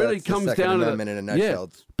 really That's the comes Second down Amendment to in a nutshell.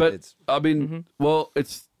 Yeah, but It's- I mean, well,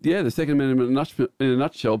 it's the Second Amendment in a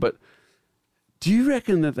nutshell. But do you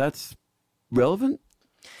reckon that that's relevant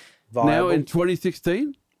now viable. in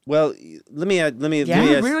 2016? Well, let me Yeah. Do let you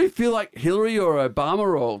me ask, really feel like Hillary or Obama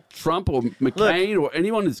or Trump or McCain or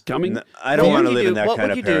anyone is coming? No, I don't What want would to you live do? in that What kind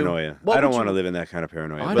would of you do? paranoia. What I don't would want to you- live in that kind of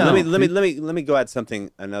paranoia. I But let know. me go at something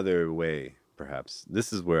another way, perhaps.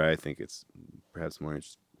 This is where I think it's perhaps more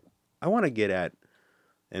interesting. I want to get at,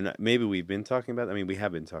 and maybe we've been talking about, I mean, we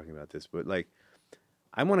have been talking about this, but like,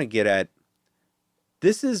 I want to get at,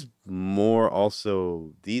 this is more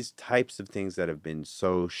also these types of things that have been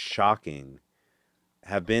so shocking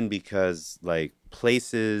have been because like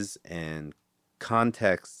places and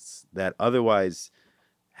contexts that otherwise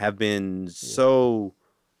have been so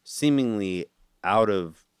seemingly out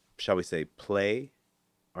of, shall we say, play,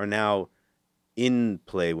 are now in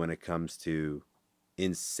play when it comes to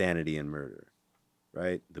insanity and murder,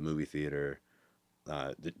 right? The movie theater,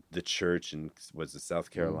 the church in, was it South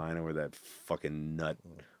Carolina, where that fucking nut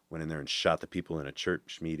went in there and shot the people in a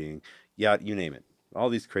church meeting. Yeah, you name it. All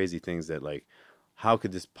these crazy things that like, how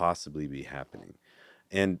could this possibly be happening?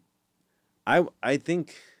 And I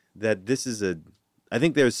think that this is I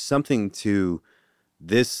think there's something to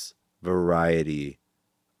this variety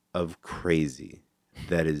of crazy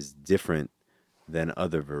that is different than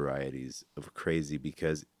other varieties of crazy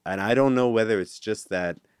because, and I don't know whether it's just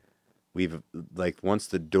that we've like once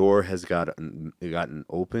the door has gotten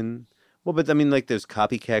open. Well, but I mean, like there's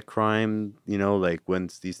copycat crime, you know, like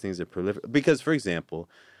once these things are prolific. Because, for example,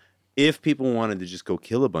 if people wanted to just go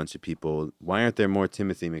kill a bunch of people, why aren't there more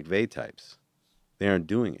Timothy McVeigh types? They aren't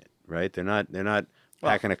doing it, right? They're not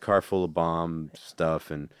packing a car full of bomb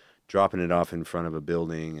stuff and dropping it off in front of a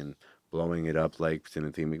building and blowing it up like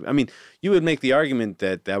Timothy McVeigh. I mean, you would make the argument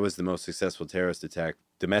that that was the most successful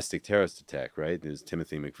domestic terrorist attack, right? It was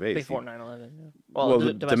Timothy McVeigh. Before 9/11. Yeah.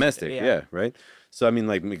 Well, domestic, yeah, right? So, I mean,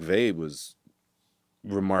 like, McVeigh was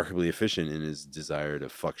remarkably efficient in his desire to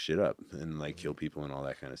fuck shit up and, like, kill people and all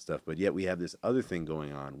that kind of stuff. But yet we have this other thing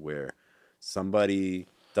going on where somebody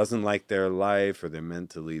doesn't like their life or they're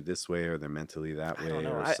mentally this way or they're mentally that way I don't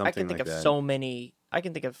know. or I something can think like of that. so many. I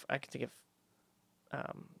can think of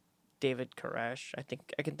David Koresh. I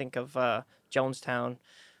can think of Jonestown.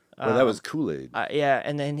 Well, that was Kool-Aid. Yeah,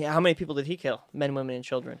 and then how many people did he kill? Men, women, and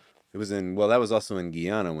children. It was that was also in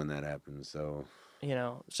Guyana when that happened, so... You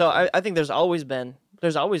know, so I think there's always been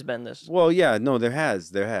this. Well, yeah, no, there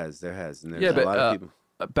has. And there's a lot of people.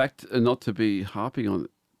 Back to, not to be harping on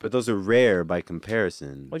it, But those are rare by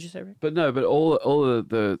comparison. What'd you say, Rick? but no, but all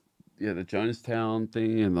the Jonestown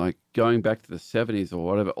thing and like going back to the 70s or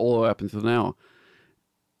whatever, all the way up until now.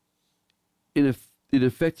 In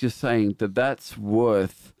effect, you're saying that that's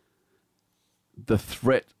worth the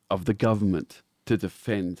threat of the government to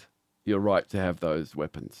defend your right to have those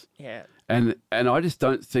weapons. Yeah. And I just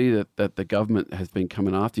don't see that the government has been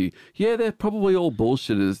coming after you. Yeah, they're probably all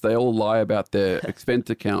bullshitters. They all lie about their expense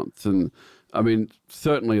accounts. And, I mean,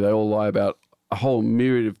 certainly they all lie about a whole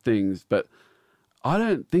myriad of things. But I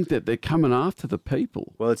don't think that they're coming after the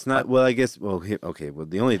people. Well, it's not. Well, I guess. Well, okay. Well,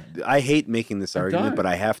 I hate making this argument, don't. but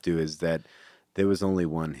I have to. Is that there was only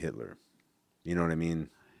one Hitler? You know what I mean?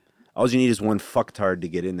 All you need is one fucktard to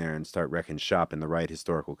get in there and start wrecking shop in the right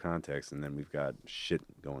historical context, and then we've got shit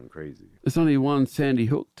going crazy. There's only one Sandy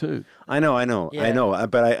Hook too. I know. Yeah.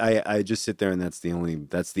 But I just sit there, and that's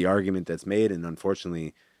the argument that's made, and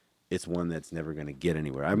unfortunately, it's one that's never going to get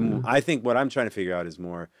anywhere. I think what I'm trying to figure out is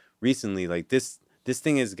more recently, like this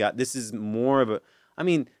thing this is more of a. I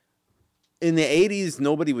mean, in the 80s,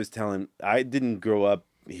 nobody was telling. I didn't grow up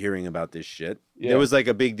hearing about this shit. Yeah. There was like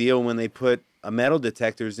a big deal when they put metal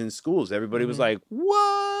detectors in schools. Everybody was like,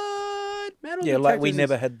 "What? Metal Yeah, detectors?" like we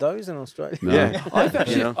never had those in Australia. No.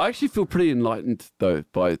 Yeah. I actually feel pretty enlightened though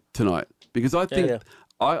by tonight because I think Yeah.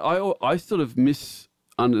 I sort of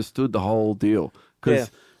misunderstood the whole deal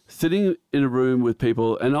because sitting in a room with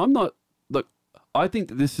people, and I'm not look. I think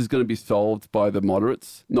that this is going to be solved by the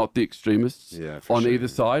moderates, not the extremists on either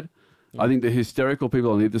side. I think the hysterical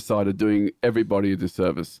people on either side are doing everybody a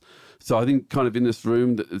disservice. So I think kind of in this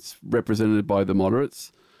room that it's represented by the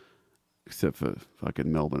moderates, except for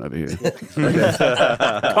fucking Melbourne over here.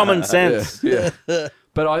 Common sense. Yeah.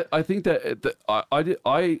 But I think that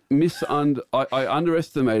I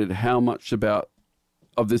underestimated how much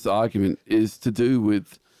of this argument is to do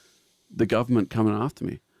with the government coming after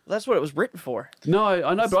me. That's what it was written for. No,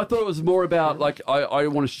 I know, but I thought it was more about like I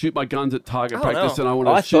want to shoot my guns at target Oh, practice, no. and I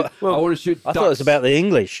want to shoot. well, I want to shoot. I thought it was about the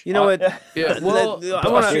English. You know what? Yeah, well,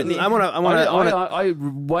 I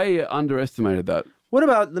way underestimated that. What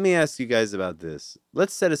about? Let me ask you guys about this.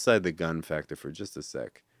 Let's set aside the gun factor for just a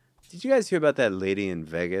sec. Did you guys hear about that lady in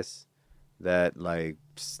Vegas that like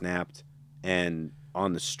snapped and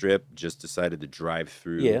on the Strip just decided to drive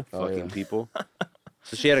through fucking people?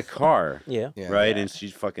 So she had a car, Yeah. right, and she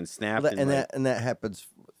fucking snapped. Well, and that happens,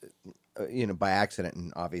 by accident,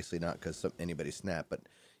 and obviously not because anybody snapped. But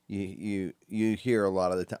you hear a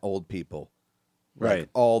lot of the old people, like, Right.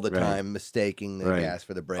 all the Right. time mistaking the Right. gas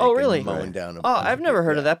for the brake. Oh, really? And mowing down. Oh, I've never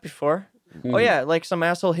heard of that before. Oh yeah, like some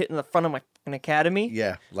asshole hitting the front of an academy.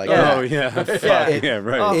 Yeah, like Yeah. Oh yeah, fuck, Yeah. yeah,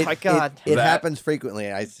 right. Oh my God. It That- happens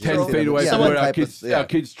frequently. I 10 feet away from where our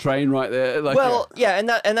kids train right there. Like, Well, yeah, and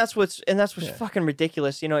that's what's fucking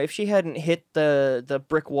ridiculous. You know, if she hadn't hit the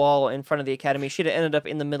brick wall in front of the academy, she'd have ended up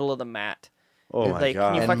in the middle of the mat. Oh my Like,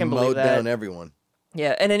 can you god. fucking and believe mowed that? down everyone.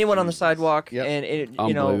 Yeah, and anyone on the sidewalk, Yep. and it,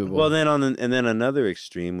 you know, unbelievable. Well, then and then another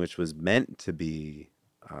extreme, which was meant to be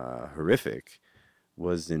horrific,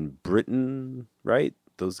 was in Britain. Right,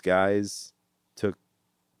 those guys took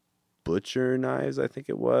butcher knives. I think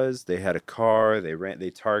it was. They had a car. They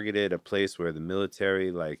targeted a place where the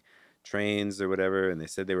military like trains or whatever, and they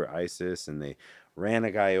said they were ISIS, and they ran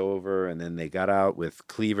a guy over, and then they got out with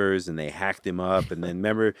cleavers and they hacked him up. And then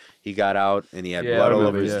remember, he got out and he had Yeah, blood I all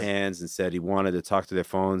remember, over his yeah. hands and said he wanted to talk to their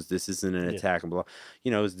phones. This isn't an attack and blah.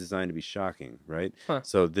 It was designed to be shocking, right? Huh.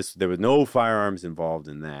 So there was no firearms involved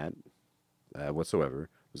in that. whatsoever.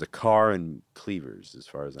 It was a car and cleavers, as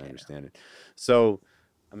far as I understand it. So,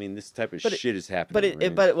 I mean, this type of But it- shit is happening.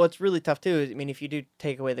 right? But what's really tough too is, I mean, if you do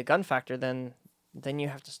take away the gun factor, then you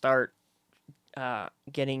have to start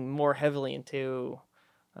getting more heavily into.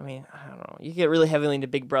 I mean, I don't know. You get really heavily into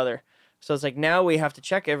Big Brother, so it's like now we have to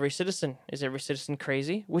check every citizen. Is every citizen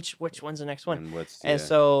crazy? Which one's the next one? And what's And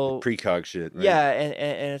so precog shit. Right? yeah,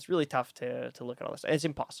 and it's really tough to look at all this. It's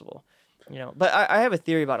impossible, you know. But I have a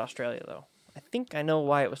theory about Australia though. I think I know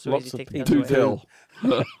why it was so Lots easy to of take the guns Do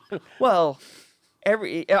away. tell. Well,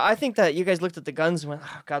 I think that you guys looked at the guns and went,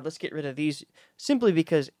 "Oh God, let's get rid of these," simply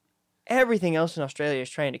because everything else in Australia is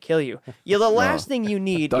trying to kill you. Yeah, the last thing you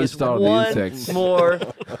need Don't is start with the one insects. more.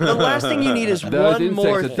 The last thing you need is Those one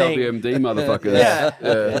more insects are thing. WMD motherfuckers.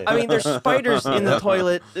 Yeah. I mean, there's spiders in the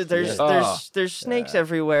toilet. There's snakes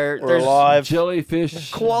everywhere. We're There's alive.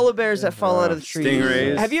 Jellyfish. koala bears that fall out of the trees.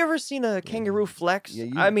 Stingrays. Have you ever seen a kangaroo flex?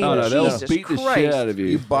 Yeah, I mean, Oh no, they'll Jesus beat the Christ. shit out of you.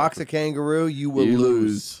 You box a kangaroo, you will You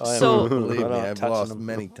lose. lose. So- Believe me, I'm not I've touching lost them.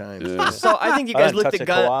 many times. Yeah. So I think you I guys don't looked touch at a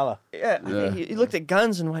guns. koala. Yeah, Yeah. you looked at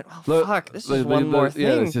guns and went, "Oh Look, fuck, this is look, one more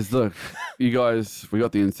Yeah, thing." it's just look, you guys, we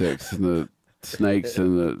got the insects and the snakes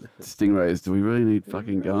and the stingrays. Do we really need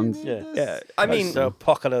fucking guns? Yeah. I mean, So a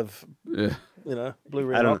pocket of, Yeah. blue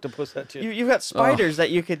ring I don't- octopus. That's it. you've got spiders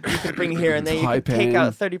that you could bring here, and then you could take Taipan.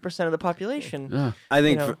 out 30% of the population. Yeah. I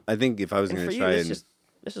think you know. I think if I was And going for to you, try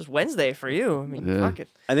this is Wednesday for you. I mean, Yeah. fuck it.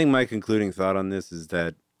 I think my concluding thought on this is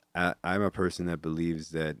that I'm a person that believes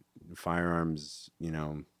that firearms,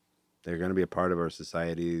 they're going to be a part of our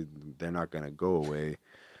society. They're not going to go away.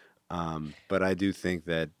 But I do think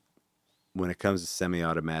that when it comes to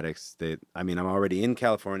semi-automatics, I'm already in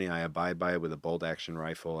California. I abide by it with a bolt-action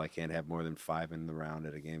rifle. I can't have more than 5 in the round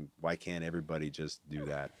at a game. Why can't everybody just do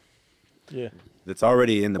that? Yeah. That's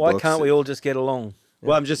already in the Why books. can't we all just get along?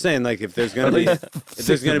 Well, I'm just saying, like, if there's gonna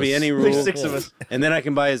be any rule, There's 6 of us. and then I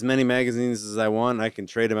can buy as many magazines as I want. I can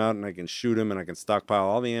trade them out, and I can shoot them, and I can stockpile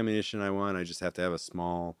all the ammunition I want. I just have to have a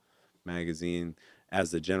small magazine as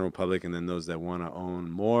the general public, and then those that want to own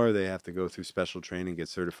more, they have to go through special training, get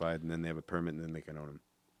certified, and then they have a permit, and then they can own them.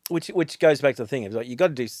 Which goes back to the thing. It's like you got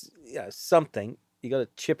to do something. You got to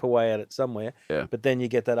chip away at it somewhere. Yeah. But then you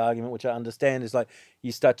get that argument, which I understand, is like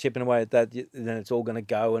you start chipping away at that, then it's all going to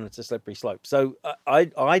go, and it's a slippery slope. So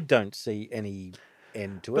I don't see any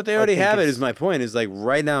end to it. But they I already think have it. it's- Is my point? Is like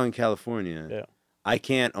right now in California, Yeah. I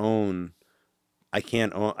can't own. They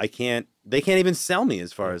can't even sell me,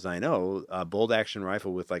 as far as I know, a bolt action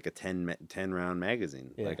rifle with like a 10 round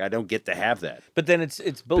magazine. Yeah. Like I don't get to have that. But then it's But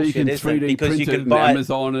you bullshit, can isn't it? 3D Because print you it can and buy it.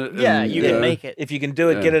 Amazon it. Yeah, and, you can make it. If you can do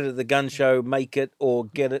it, Yeah. get it at the gun show, make it, or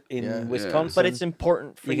get it in Yeah. Wisconsin. But it's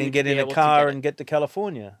important for you you can to get be in a able to car get and get to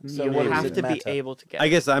California. So you what does have it to be matter? able to get I it.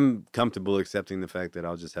 guess I'm comfortable accepting the fact that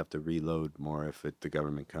I'll just have to reload more if the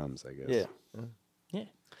government comes, I guess. Yeah.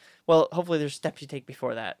 Well, hopefully there's steps you take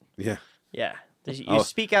before that. Yeah. Yeah. You Oh.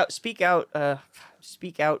 speak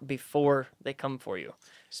out before they come for you.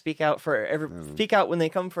 Speak out speak out when they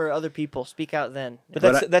come for other people. Speak out then. But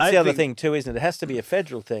But that's I the other think- thing too, isn't it? It has to be a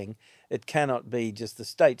federal thing. It cannot be just the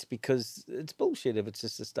states, because it's bullshit if it's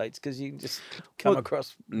just the states, because you can just come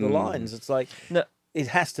across the lines. It's like No. it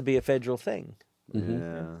has to be a federal thing.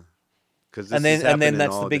 Yeah. Because And then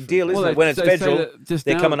that's the big deal, isn't Well, it? When it's they say federal, that just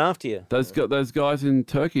they're now- coming after you. Those guys in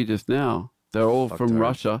Turkey just now, they're all from Fucked up.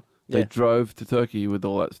 Russia. They Yeah. drove to Turkey with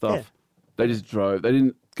all that stuff. Yeah. They just drove. They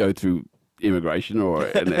didn't go through immigration or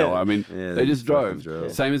NL. I mean, Yeah, they just fucking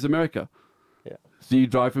drove. Same as America. Yeah. So you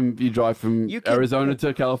drive from You can- Arizona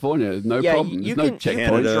to California. No Yeah, problem. you There's can no checkpoint.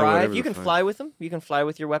 Canada, drive. whatever You the can fuck. fly with them. You can fly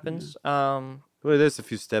with your weapons. Well, there's a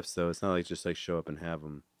few steps though. It's not like just like show up and have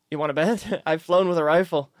them. You want to bet? I've flown with a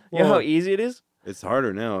rifle. You know how Well, easy it is. It's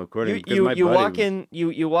harder now, according You to you, my you buddy walk was- in.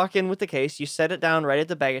 You walk in with the case. You set it down right at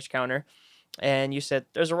the baggage counter, and you said,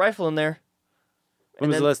 "There's a rifle in there." When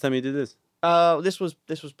was the last time you did this? This was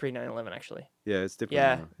pre 9/11 actually. Yeah, it's different.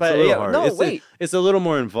 Yeah, now. It's but a little yeah, harder. no, it's wait. it's a little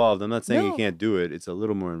more involved. I'm not saying No. you can't do it. It's a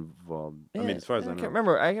little more involved. I mean, as far as I can't know.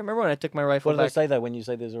 remember. I can't remember when I took my rifle What do they back. say though when you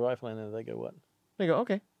say there's a rifle in there? They go what? They go,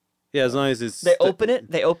 okay. Yeah, as long as it's They open it.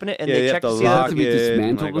 They open it, and yeah, they you check have to to see lock lock to be it, dismantled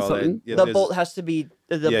and, or like, all that. something? Yeah, the there's- bolt has to be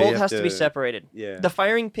you bolt have has to be to- separated. Yeah. The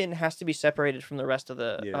firing pin has to be separated from the rest of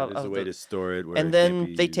the. Yeah, of, there's a of way the- to store it. Where and it can't then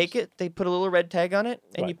be they take used. it. They put a little red tag on it,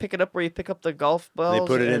 and you Right. pick it up where you pick up the golf balls. They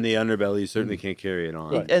put it in and- the underbelly. You certainly can't carry it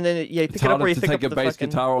on. And then you It's pick it up harder where you to pick take up a the bass fucking.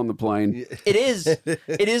 guitar on the plane. It is. It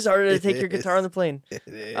is harder to take your guitar on the plane.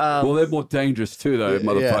 Well, they're more dangerous too, though,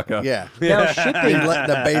 motherfucker. Yeah. Now You're shipping. letting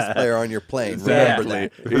the bass player on your plane. Exactly.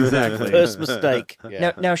 Remember that. Exactly. First mistake.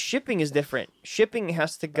 Yeah. Now shipping is different. Shipping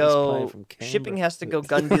has to playing go. from Canberra. Shipping has to go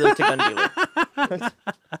gun dealer to gun dealer.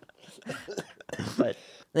 But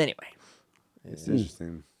anyway, It's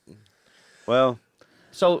interesting. Well,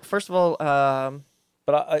 So first of all,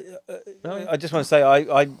 But I just want to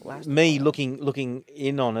say, me looking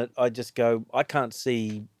in on it, I just go, I can't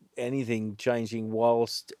see anything changing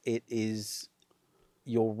whilst it is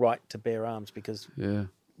your right to bear arms, because Yeah.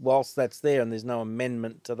 whilst that's there and there's no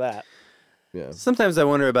amendment to that. Yeah. sometimes I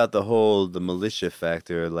wonder about the militia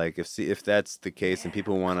factor. Like, if that's the case and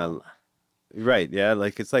people want to, right? Yeah,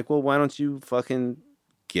 like it's like, well, why don't you fucking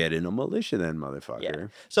get in a militia then, motherfucker? yeah.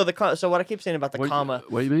 So so what I keep saying about the comma,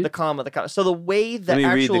 What do you mean? the comma. So the way the Let me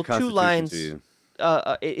read the actual two Constitution lines, to you.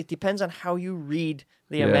 it depends on how you read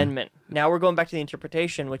the Yeah. amendment. Now we're going back to the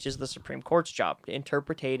interpretation, which is the Supreme Court's job,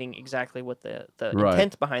 interpreting exactly what the Right.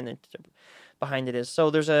 intent behind it is. So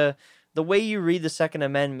there's the way you read the Second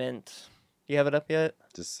Amendment. Do you have it up yet?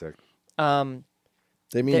 Just a sec.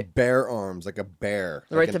 They mean They- bear arms, like a bear.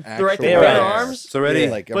 The right like to an the right to actual bear bear arms. So ready?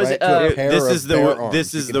 Like a Was right it, to a pair this of is the- bear arms.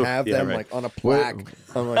 this is you can the- have yeah, them right. like on a plaque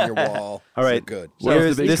hung on your wall. All right. So good. Where's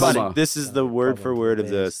Here's- the big this, comma? this is the word for Problem word for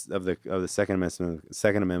of bears. the Second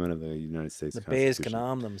Amendment of the United States The bears can Constitution.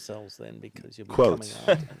 arm themselves then, because you'll be Quote. coming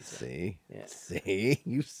after them. See, Yeah. see,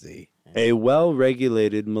 you see. A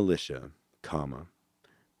well-regulated militia, comma,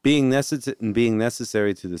 being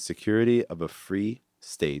necessary to the security of a free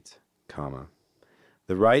state, comma,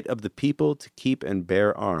 the right of the people to keep and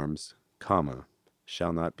bear arms, comma,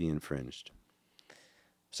 shall not be infringed.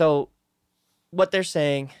 So, what they're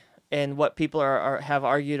saying and what people have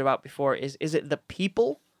argued about before is it the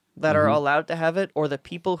people that are allowed to have it, or the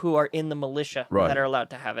people who are in the militia Right. that are allowed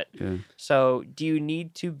to have it? Yeah. So, do you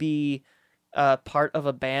need to be part of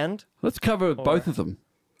a band? Let's cover both of them.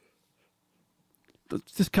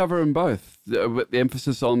 Let's just cover them both. With the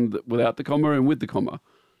emphasis on without the comma and with the comma.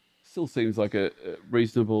 Still seems like a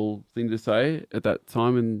reasonable thing to say at that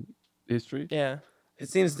time in history. Yeah. It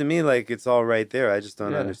seems to me like it's all right there. I just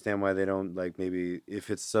don't Yeah. understand why they don't, like, maybe if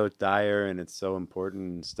it's so dire and it's so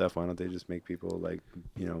important and stuff, why don't they just make people, like,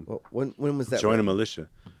 Well, when was that? join a written? militia?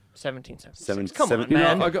 1776. Come on, You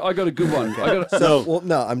know, man. I got a good one. No, Well,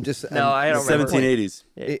 no, I'm just. No, I don't remember. 1780s.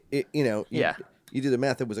 Yeah. You do the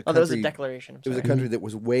math. It was a Oh, that was country. a declaration. I'm It was a sorry. country that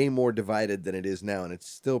was way more divided than it is now, and it's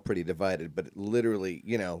still pretty divided. But it literally,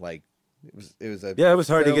 like it was a Yeah, it was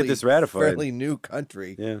hard to get this ratified. Fairly new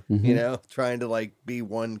country. Yeah. Trying to like be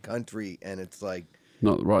one country, and it's like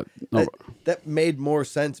Not right. Not that made more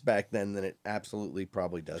sense back then than it absolutely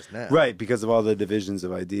probably does now. Right, because of all the divisions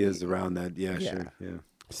of ideas around that. Yeah, sure. Yeah.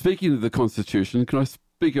 Speaking of the Constitution, can I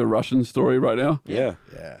speak a Russian story right now? Yeah.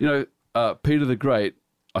 Yeah. You know, Peter the Great,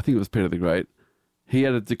 I think it was Peter the Great, he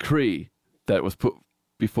had a decree that was put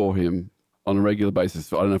before him on a regular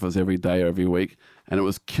basis. I don't know if it was every day or every week, and it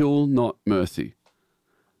was kill, not mercy.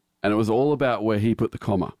 And it was all about where he put the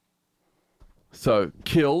comma. So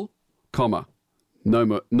kill, comma,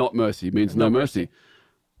 not mercy means no mercy.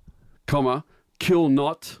 Comma, kill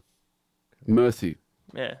not mercy.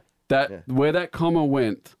 Yeah. Where that comma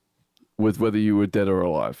went was whether you were dead or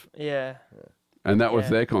alive. Yeah. And that was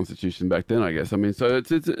Yeah. their constitution back then, I guess. I mean, so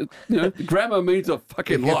it's grammar means a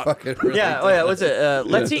fucking Yeah, lot. fucking really Yeah. Oh, yeah. What's it?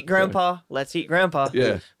 Let's eat grandpa. Let's eat grandpa.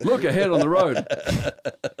 Yeah. Look ahead on the road.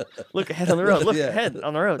 Look ahead on the road. Look Yeah. ahead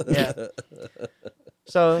on the road. Yeah.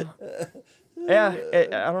 So, yeah.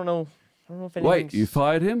 I don't know. I don't know if anything's... Wait, you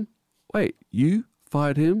fired him? Wait, you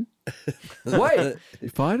fired him? Wait, you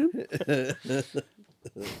fired him?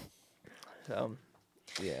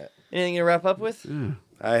 Yeah. Anything to wrap up with? Yeah.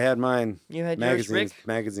 I had mine. You had yours, Rick?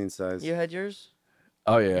 Magazine size. You had yours?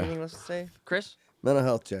 Oh, yeah. Anything else to say? Chris? Mental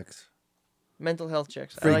health checks. Mental health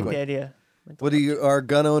checks. I Frequent. like the idea. Whether you are a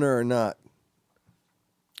gun owner or not,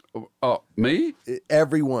 Oh, me?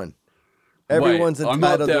 everyone. Wait, Everyone's I'm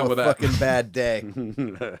not entitled down to with a that. fucking bad day.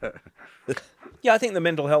 Yeah, I think the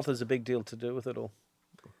mental health has a big deal to do with it all.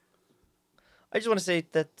 I just want to say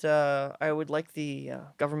that I would like the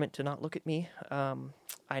government to not look at me.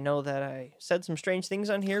 I know that I said some strange things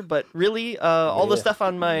on here, but really, all the stuff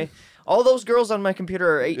on all those girls on my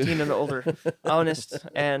computer are 18 and older, honest,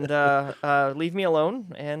 and leave me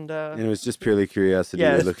alone. And And it was just purely curiosity.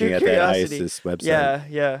 yeah, We're it's looking pure at curiosity. that ISIS website. Yeah,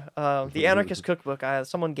 yeah. The Anarchist Cookbook.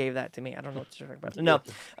 Someone gave that to me. I don't know what you're talking about.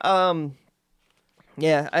 No.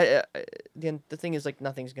 Yeah. The thing is, like,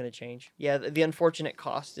 nothing's gonna change. Yeah. The unfortunate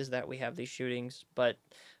cost is that we have these shootings, but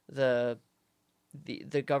the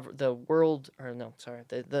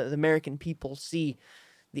American people see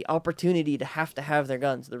the opportunity to have their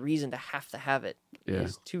guns, the reason to have it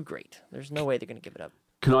is Yeah. too great. There's no way they're gonna give it up.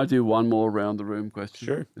 Can I do one more round the room question?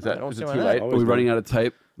 Sure. Is that I don't is see it why too not. late? Are Always we running good. out of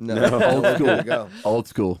tape? No. Old There school. you go. Old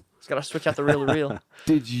school. Just gotta switch out the reel to reel.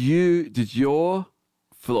 Did your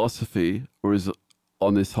philosophy, or is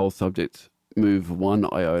on this whole subject, move one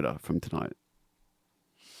iota from tonight?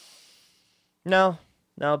 No,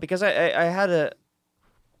 because I've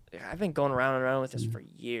been going around and around with this for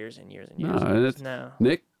years and years and years. No, and it's, No.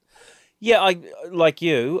 Nick. Yeah, I like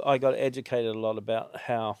you. I got educated a lot about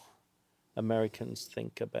how Americans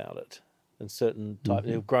think about it and certain type.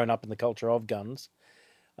 Who've grown up in the culture of guns,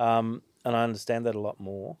 and I understand that a lot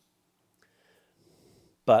more.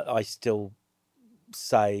 But I still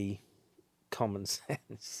say common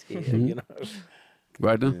sense here, you know.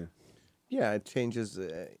 Right now? Yeah, it changes.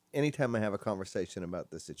 Anytime I have a conversation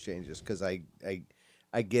about this, it changes because I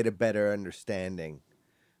get a better understanding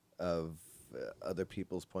of other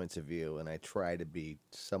people's points of view, and I try to be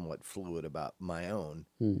somewhat fluid about my own,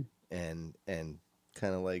 and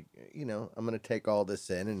kind of like, you know, I'm going to take all this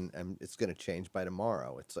in, and it's going to change by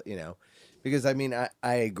tomorrow. It's, you know, because I mean,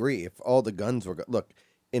 I agree. If all the guns were look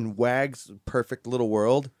in Wag's perfect little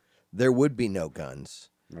world, there would be no guns.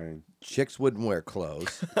 Right. Chicks wouldn't wear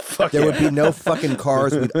clothes. There would be no fucking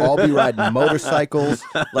cars. We'd all be riding motorcycles.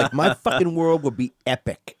 Like, my fucking world would be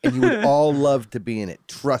epic, and you would all love to be in it.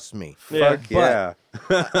 Trust me. Fuck yeah.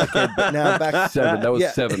 Okay, but now back 7. That was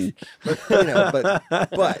yeah. 7. But, you know,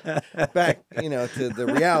 but back, you know, to the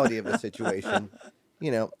reality of the situation.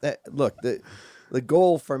 You know, look, the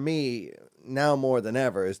goal for me now more than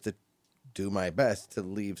ever is to do my best to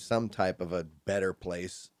leave some type of a better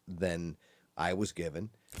place than I was given.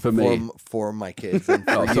 For me. For my kids and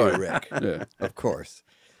for you, sorry. Rick. Yeah. Of course.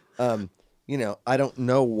 You know, I don't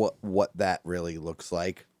know what that really looks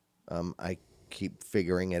like. I keep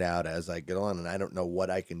figuring it out as I get on, and I don't know what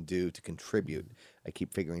I can do to contribute. I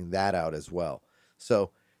keep figuring that out as well.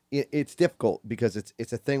 So it's difficult because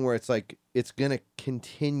it's a thing where it's like it's going to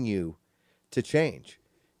continue to change.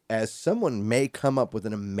 As someone may come up with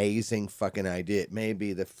an amazing fucking idea, it may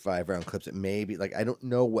be the 5-round clips. It may be like, I don't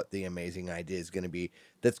know what the amazing idea is going to be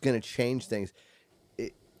that's going to change things.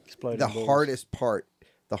 Exploding The balls.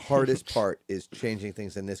 hardest part is changing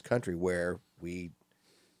things in this country where we,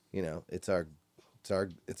 you know, it's our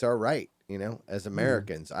right, you know, as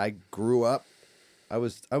Americans. I grew up, I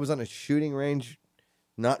was on a shooting range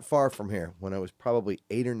not far from here when I was probably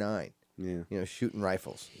 8 or 9. Yeah. You know, shooting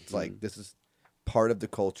rifles. It's like, this is part of the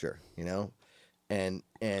culture, you know, and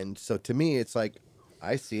so to me, it's like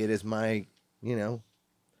I see it as my, you know,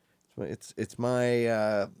 it's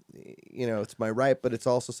my, you know, it's my right, but it's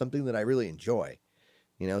also something that I really enjoy,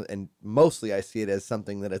 you know, and mostly I see it as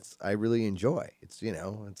something that I really enjoy. It's, you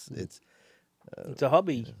know, it's It's a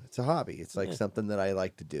hobby. it's a hobby. It's like something that I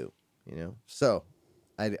like to do, you know. So,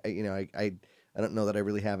 I you know, I don't know that I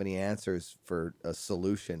really have any answers for a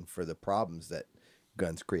solution for the problems that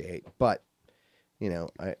guns create, but you know,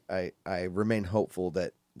 I remain hopeful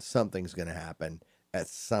that something's going to happen at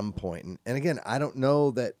some point. And again, I don't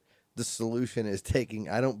know that the solution is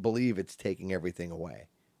I don't believe it's taking everything away.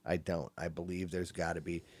 I don't. I believe there's got to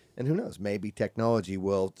be, and who knows, maybe technology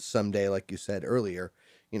will someday, like you said earlier,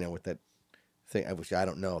 you know, with that thing, I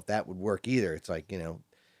don't know if that would work either. It's like, you know,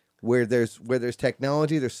 where there's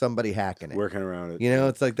technology, there's somebody hacking it. Working around it. You know,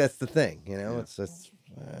 it's like, that's the thing, you know, Yeah. it's just,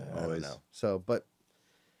 I don't Always. know. So, but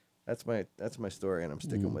that's my story, and I'm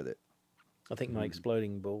sticking with it. I think my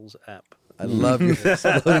Exploding Balls app. I love your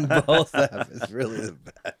exploding balls app. It's really the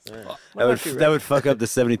best. That would fuck up the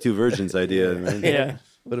 72 virgins idea, man. Yeah.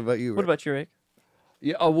 What about you, Rick? What about you, Rick?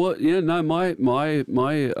 Yeah, no, my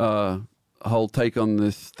whole take on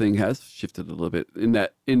this thing has shifted a little bit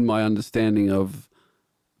in my understanding of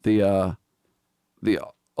the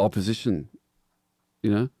opposition,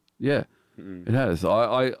 you know? Yeah, it has.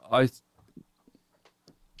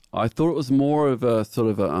 I thought it was more of a sort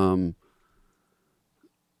of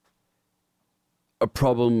a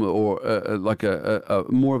problem, or like a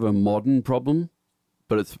more of a modern problem,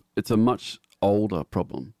 but it's a much older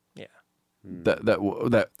problem. Yeah.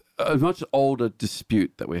 That a much older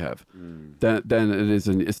dispute that we have than it is.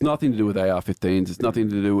 And it's nothing to do with AR-15s. It's nothing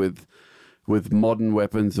to do with modern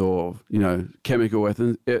weapons or, you know, chemical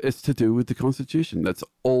weapons. It's to do with the Constitution. That's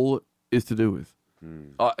all it is to do with.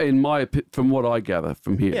 From what I gather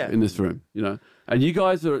from here in this room, you know, and you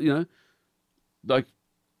guys are, you know, like,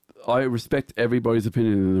 I respect everybody's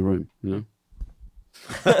opinion in the room, you know.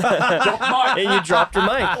 And you dropped your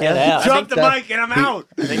mic. Get out. Drop the mic and I'm out.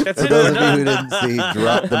 I think that's For it. those We're of you who done. didn't see,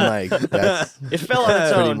 drop the mic. That's It fell on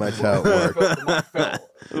its pretty own. much how it works.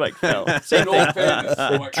 The mic fell. Same thing.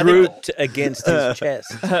 It drooped against his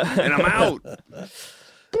chest. And I'm out.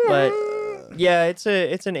 But yeah, it's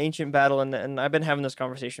an ancient battle, and I've been having this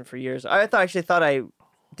conversation for years. I actually thought I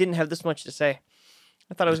didn't have this much to say.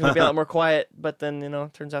 I thought I was going to be a lot more quiet, but then, you know,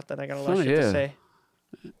 it turns out that I got a lot of shit to say.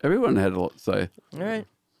 Everyone had a lot to say. All right.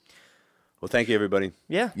 Well, thank you, everybody.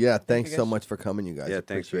 Yeah. Yeah, thanks you, so guys. much for coming, you guys. Yeah,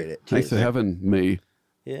 thanks, Appreciate Rick. it. Thanks for having me.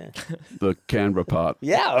 Yeah. The Canberra part.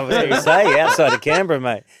 Yeah, I was going to say, outside of Canberra,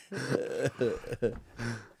 mate.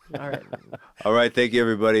 All right. All right, thank you,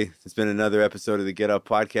 everybody. It's been another episode of the Get Up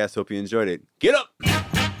Podcast. Hope you enjoyed it. Get up! Get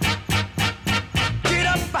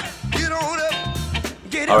up, get on up,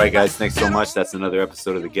 get All up. right, guys, thanks so much. That's another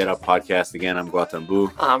episode of the Get Up Podcast. Again, I'm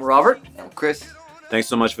Guatambu. I'm Robert. I'm Chris. Thanks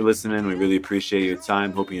so much for listening. We really appreciate your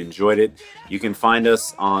time. Hope you enjoyed it. You can find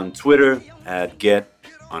us on Twitter at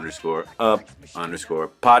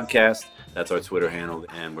get_up_podcast. That's our Twitter handle,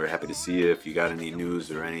 and we're happy to see you. If you got any news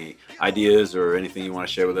or any ideas or anything you want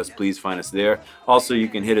to share with us, please find us there. Also, you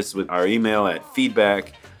can hit us with our email at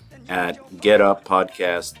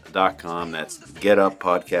feedback@getuppodcast.com. That's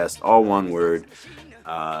getuppodcast, all one word.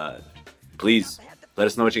 Please let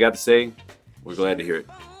us know what you got to say. We're glad to hear it.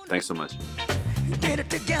 Thanks so much. Get it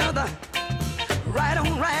together. Right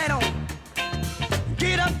on, right on.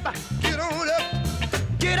 Get up, get on up,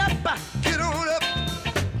 get up.